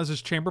Liliana's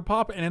is Chamber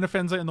Pop, and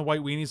Inofensa and the White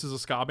Weenies is a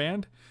ska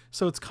band.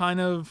 So it's kind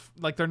of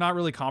like they're not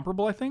really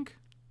comparable, I think.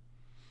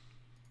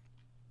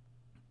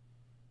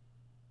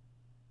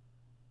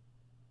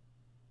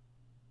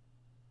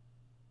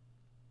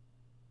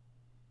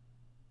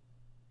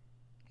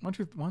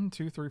 One,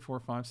 two, three, four,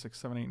 five, six,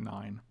 seven, eight,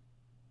 9.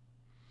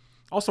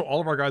 Also,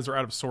 all of our guys are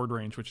out of sword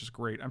range, which is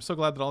great. I'm so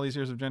glad that all these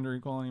years of gender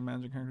equality and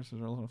Magic characters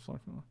are a little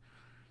flexible.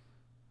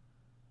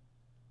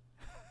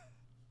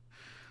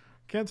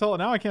 Can't tell.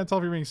 Now I can't tell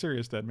if you're being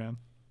serious, dead man.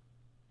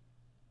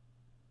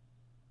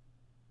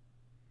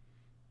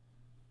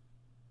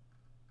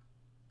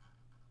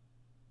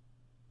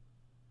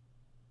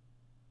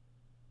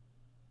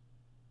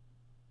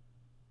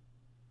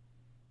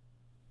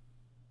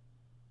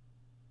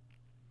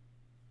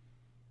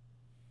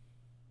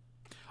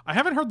 I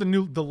haven't heard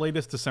the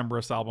latest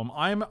Decemberist album.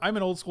 I'm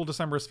an old school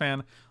Decemberist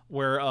fan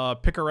where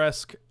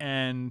Picaresque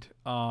and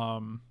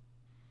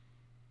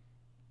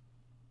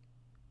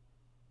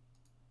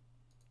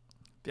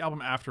the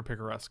album after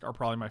Picaresque are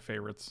probably my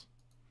favorites.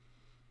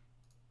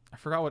 I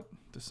forgot what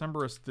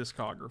Decemberist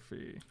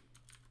discography.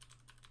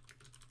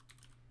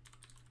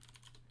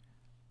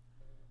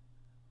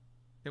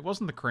 It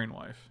wasn't the Crane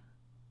Wife.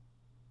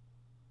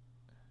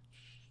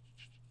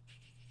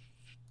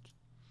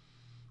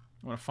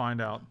 I want to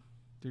find out.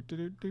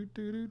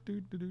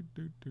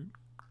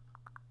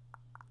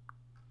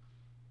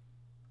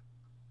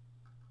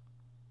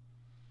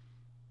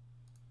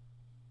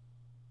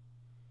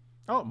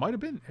 Oh, it might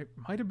have been. It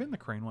might have been the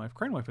Crane Wife.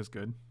 Crane Wife is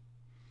good.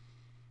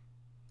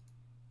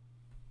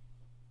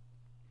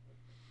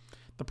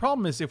 The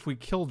problem is if we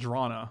kill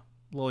Drana,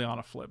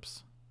 Liliana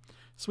flips.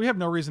 So we have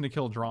no reason to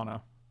kill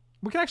Drana.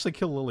 We can actually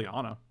kill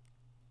Liliana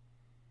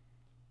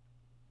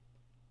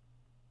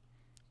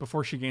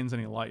before she gains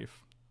any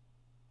life.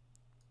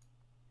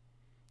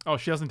 Oh,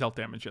 she hasn't dealt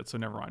damage yet, so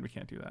never mind. We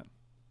can't do that.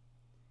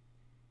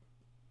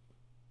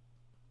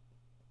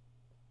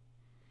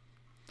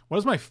 What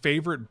is my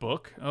favorite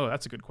book? Oh,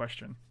 that's a good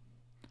question.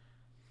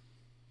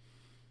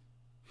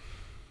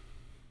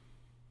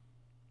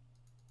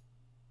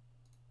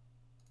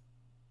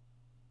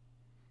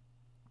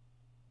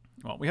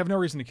 Well, we have no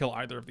reason to kill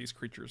either of these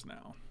creatures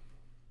now.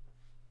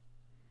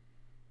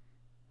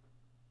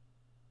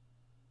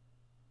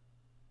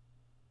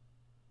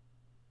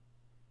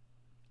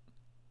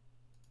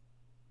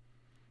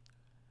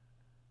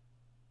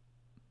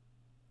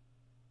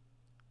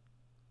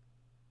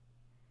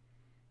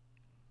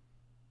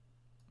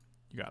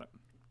 You got it.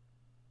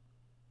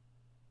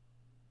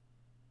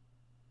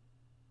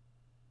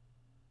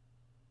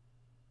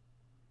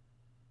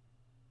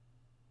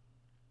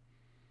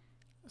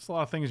 There's a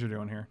lot of things you're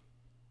doing here.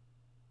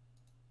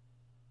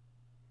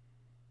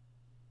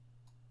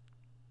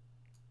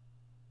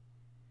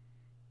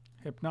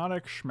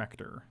 Hypnotic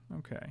Schmecter.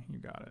 Okay, you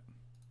got it.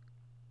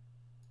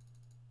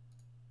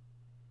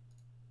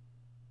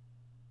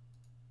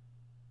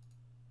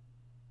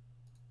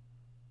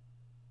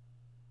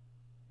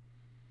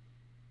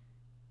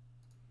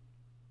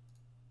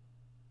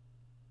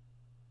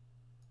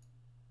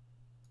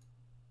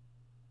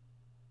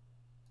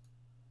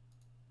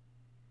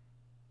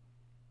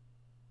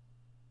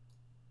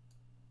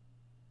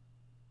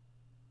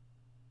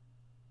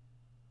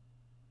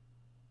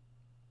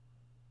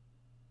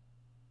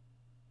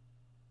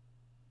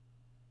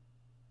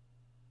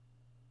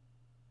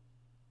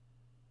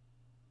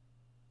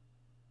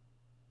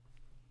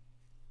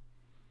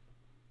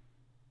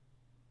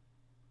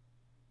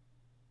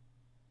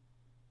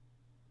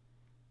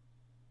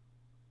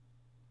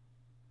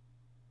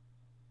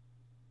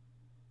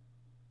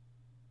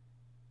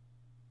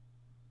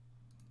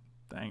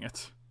 Dang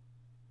it.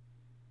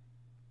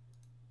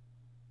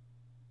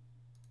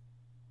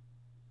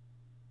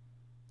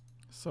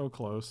 So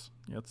close,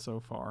 yet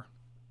so far.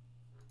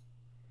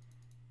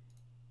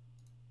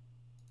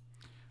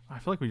 I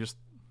feel like we just...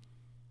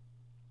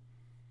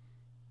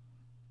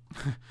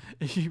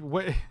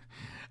 Wait,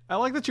 I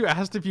like that you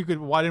asked if you could...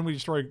 Why didn't we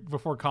destroy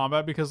before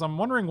combat? Because I'm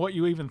wondering what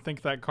you even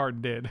think that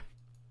card did.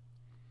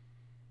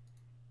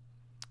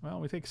 Well,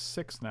 we take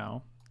 6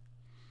 now.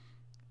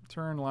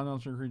 Turn, land on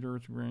your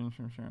creature, range.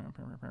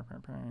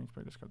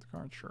 Play discard the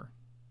card, sure.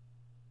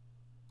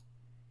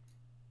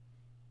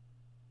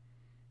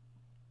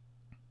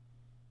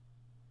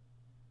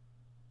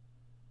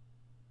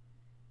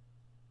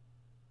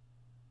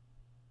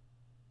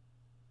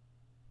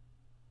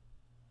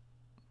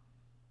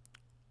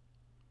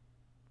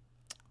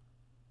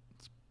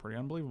 It's pretty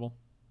unbelievable.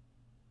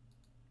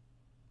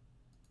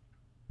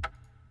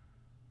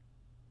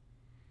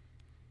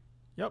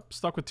 Yep,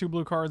 stuck with 2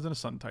 blue cards and a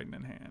Sun Titan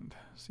in hand.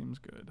 Seems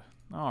good.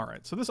 All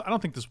right, so this, I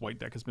don't think this white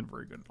deck has been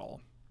very good at all.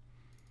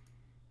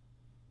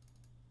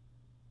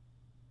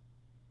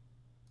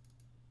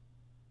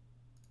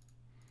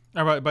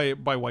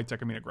 By white deck,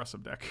 I mean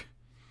aggressive deck.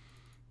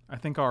 I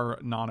think our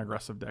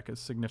non-aggressive deck is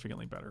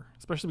significantly better,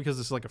 especially because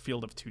this is like a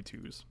field of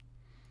 2/2s.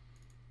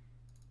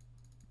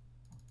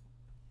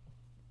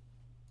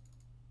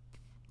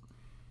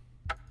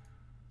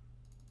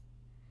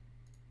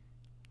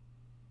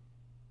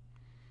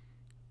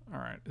 All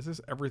right, is this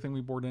everything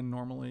we board in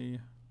normally?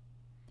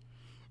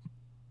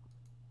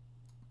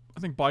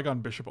 I think Bygone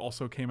Bishop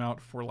also came out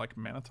for like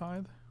Mana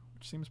Tithe,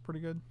 which seems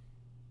pretty good.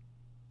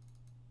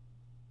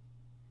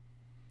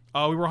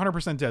 We were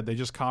 100% dead. They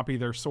just copy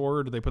their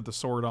sword. They put the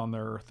sword on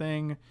their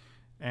thing,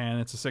 and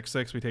it's a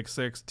 6/6. We take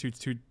 6,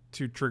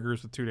 two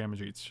triggers with 2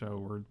 damage each.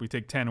 So we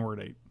take 10. We're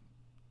at 8.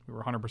 We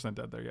were 100%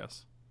 dead there.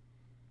 Yes.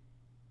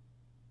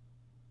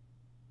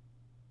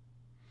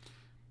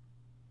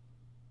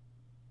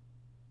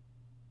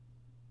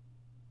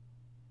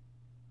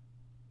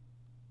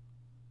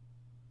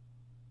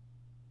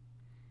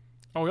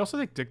 Oh, we also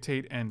take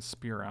Dictate and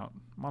Spear out.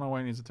 Mono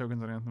white needs the tokens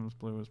that Anthem's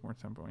blue is more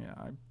tempo.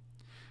 Yeah,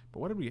 but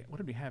what did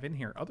we have in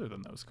here other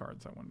than those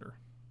cards, I wonder?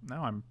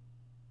 Now I'm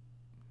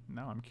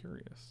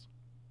curious.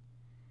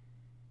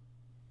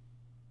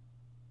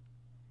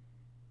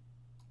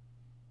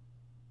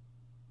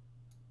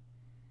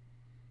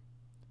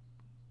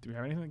 Do we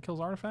have anything that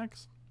kills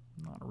artifacts?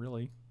 Not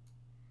really.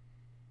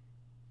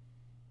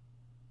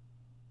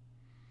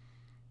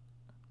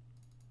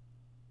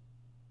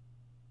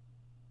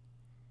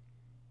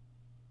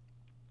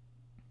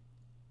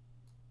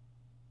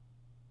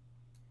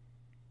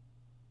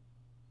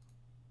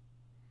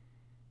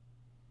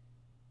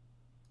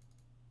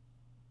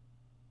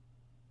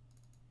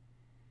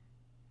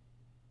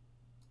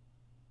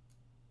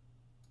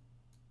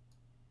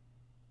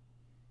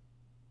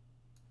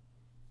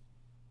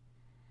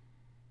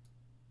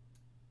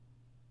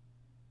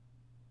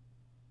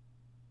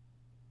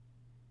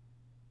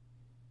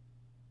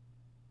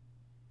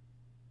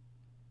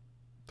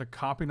 The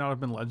copy not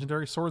have been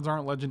legendary? Swords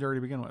aren't legendary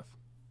to begin with.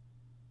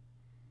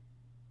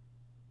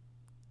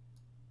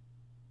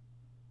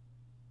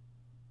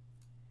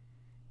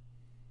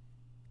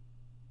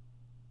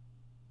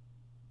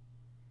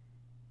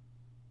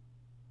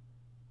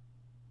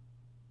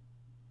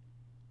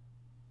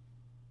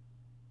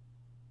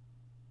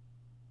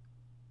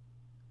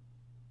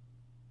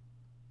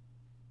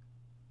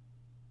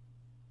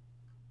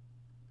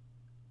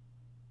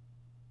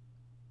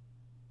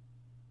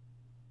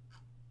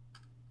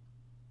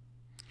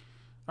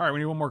 All right, we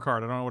need one more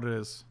card. I don't know what it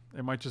is.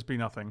 It might just be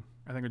nothing.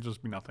 I think it'd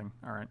just be nothing.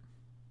 All right.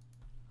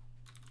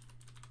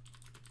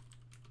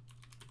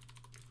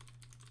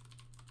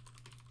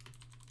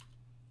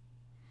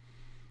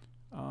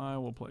 I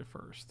will play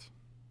first.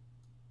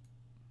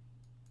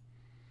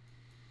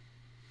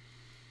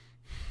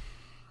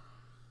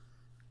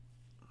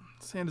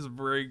 This hand is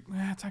very...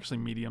 it's actually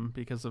medium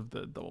because of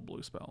the double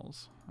blue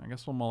spells. I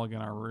guess we'll mulligan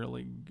our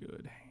really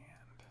good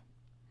hand.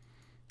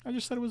 I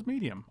just said it was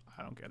medium.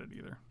 I don't get it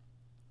either.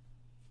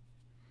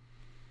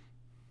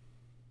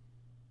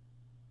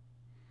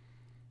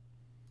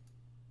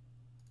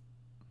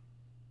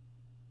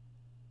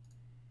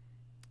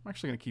 I'm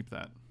actually going to keep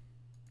that.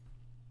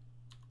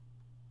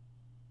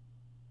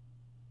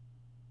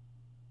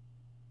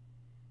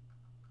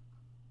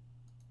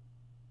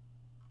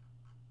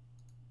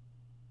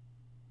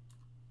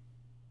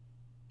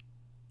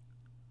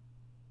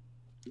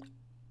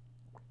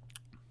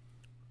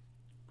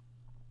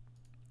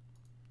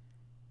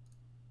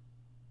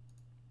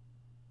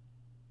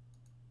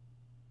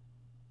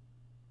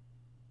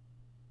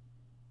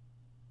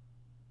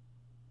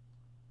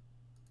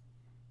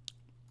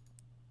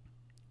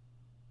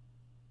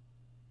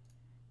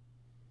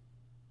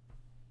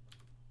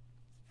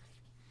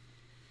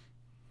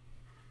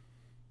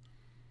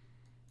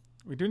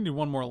 We do need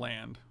one more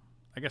land.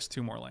 I guess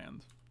 2 more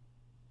land.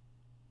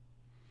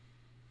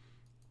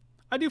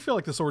 I do feel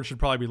like the sword should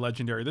probably be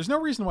legendary. There's no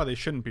reason why they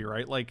shouldn't be,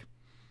 right? Like,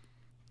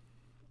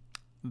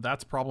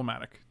 that's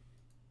problematic.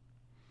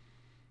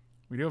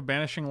 We do have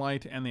Banishing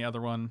Light and the other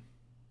one.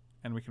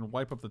 And we can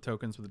wipe up the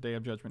tokens with the Day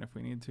of Judgment if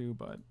we need to,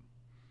 but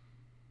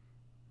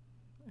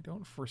I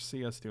don't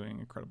foresee us doing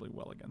incredibly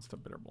well against a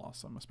Bitter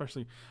Blossom.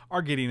 Especially,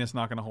 our giddiness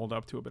not going to hold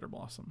up to a Bitter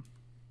Blossom.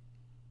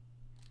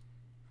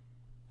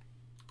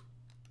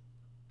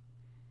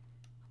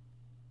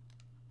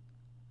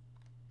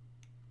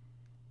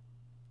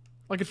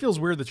 Like, it feels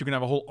weird that you can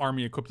have a whole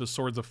army equipped with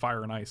Swords of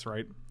Fire and Ice,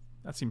 right?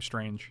 That seems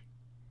strange.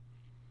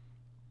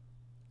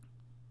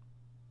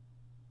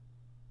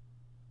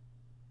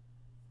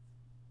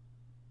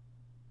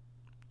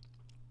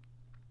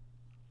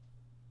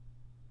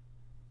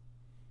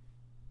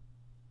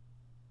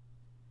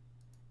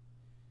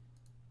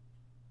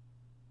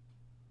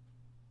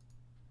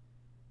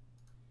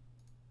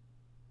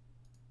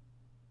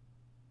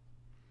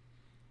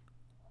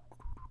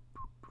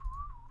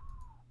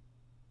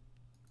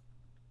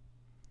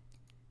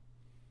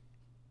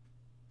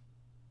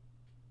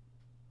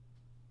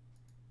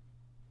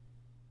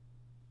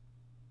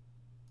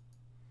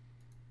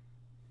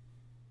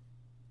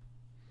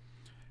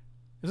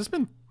 This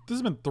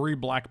has been 3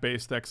 black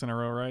base decks in a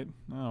row, right?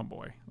 Oh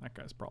boy, that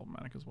guy's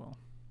problematic as well.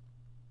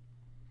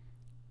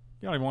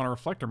 You don't even want to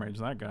Reflector Mage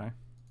that guy.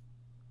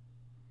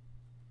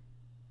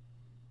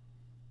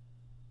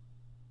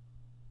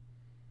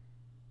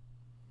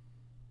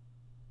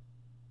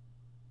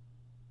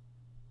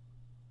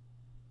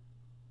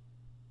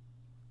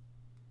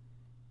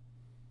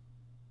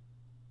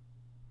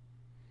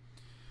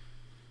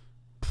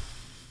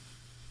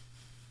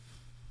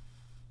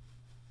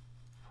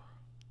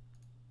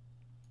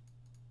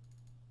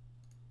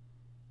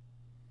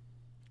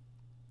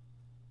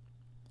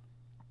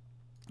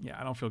 Yeah,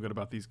 I don't feel good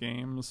about these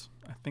games.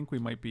 I think we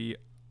might be...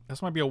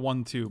 This might be a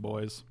 1-2,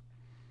 boys.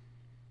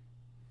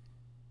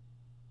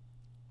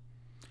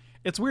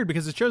 It's weird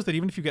because it shows that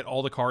even if you get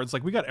all the cards...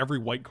 Like, we got every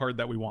white card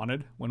that we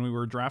wanted when we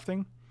were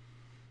drafting.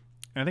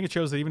 And I think it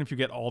shows that even if you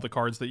get all the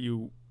cards that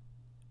you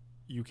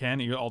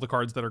get all the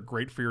cards that are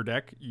great for your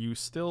deck, you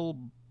still...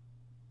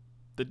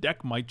 The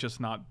deck might just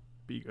not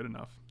be good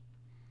enough.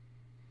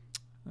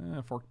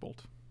 Fork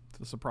Bolt. To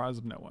the surprise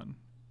of no one.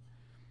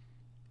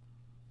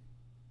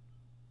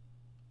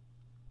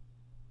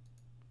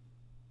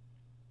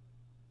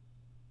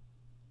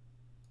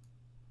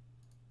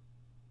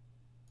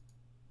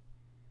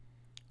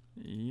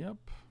 Yep.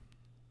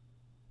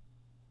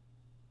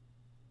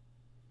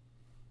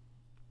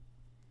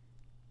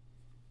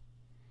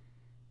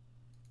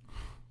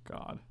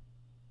 God.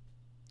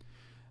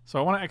 So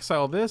I want to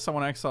exile this, I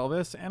want to exile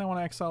this, and I want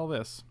to exile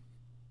this.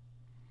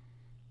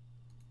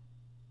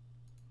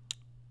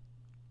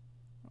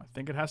 I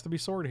think it has to be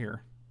sword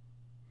here.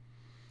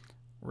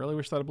 Really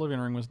wish that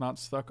Oblivion Ring was not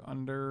stuck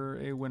under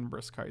a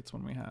Windbrisk Heights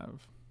when we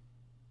have.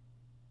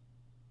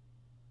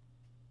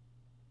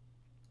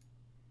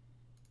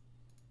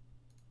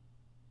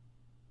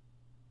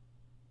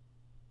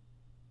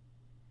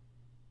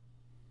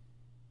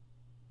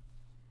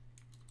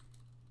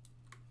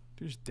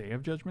 Just Day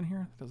of Judgment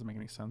here? That doesn't make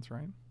any sense,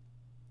 right?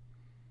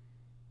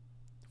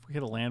 If we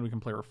hit a land, we can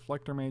play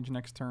Reflector Mage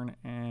next turn,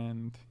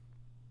 and...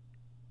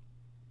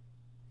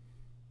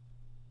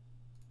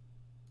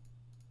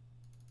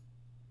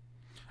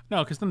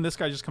 No, because then this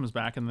guy just comes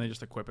back and they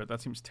just equip it.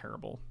 That seems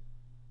terrible.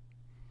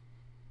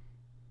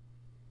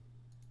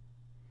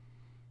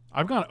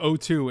 I've gone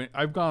 0-2.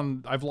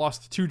 I've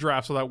lost 2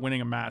 drafts without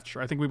winning a match.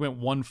 I think we went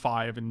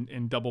 1-5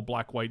 in double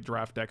black-white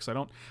draft decks. I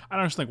don't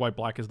just think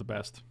white-black is the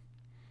best.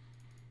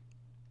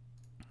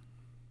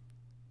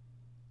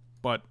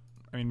 But,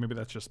 I mean, maybe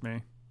that's just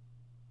me.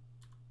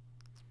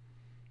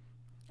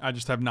 I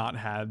just have not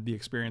had the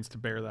experience to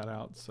bear that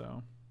out,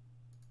 so...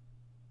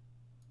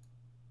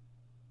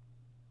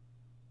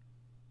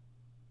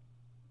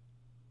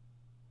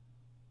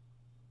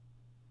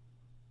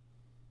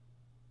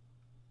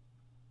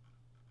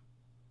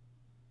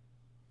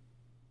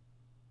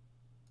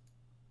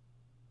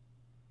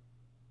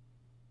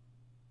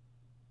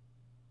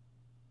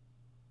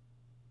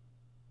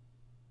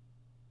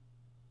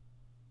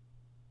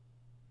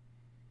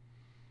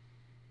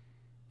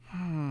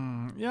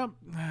 Yep,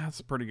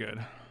 that's pretty good.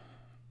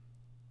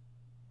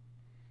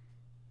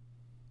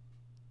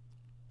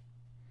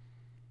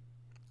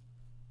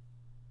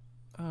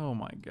 Oh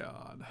my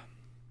god.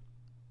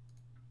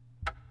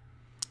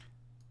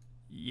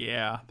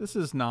 Yeah, this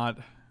is not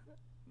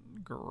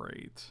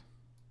great.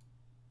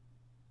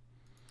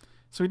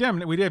 So we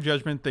did have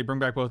Judgment. They bring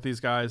back both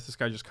these guys. This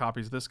guy just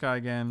copies this guy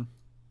again.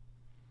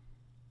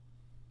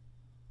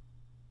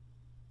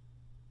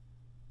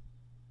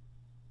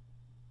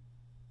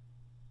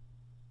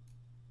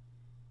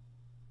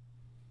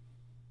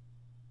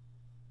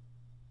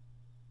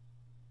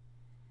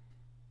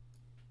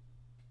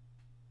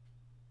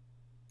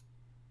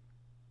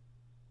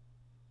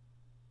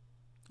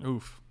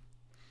 Oof.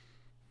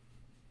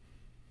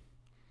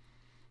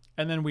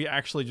 And then we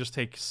actually just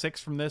take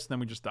 6 from this, and then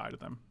we just die to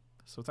them.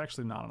 So it's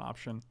actually not an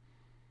option.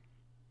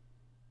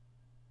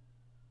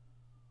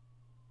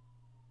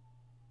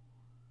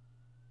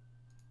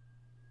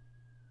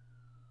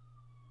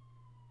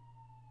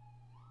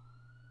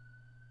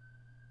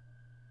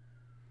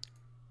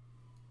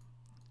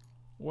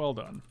 Well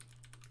done.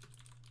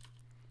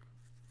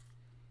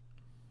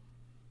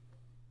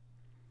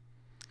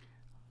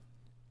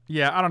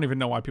 Yeah, I don't even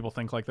know why people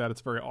think like that.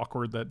 It's very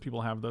awkward that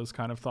people have those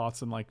kind of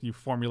thoughts, and like you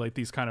formulate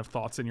these kind of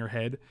thoughts in your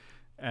head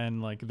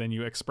and like then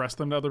you express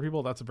them to other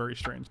people. That's very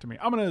strange to me.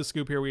 I'm gonna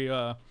scoop here. We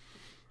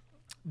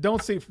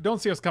don't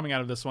see us coming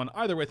out of this one.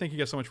 Either way, thank you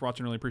guys so much for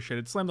watching. Really appreciate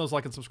it. Slam those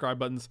like and subscribe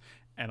buttons,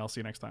 and I'll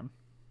see you next time.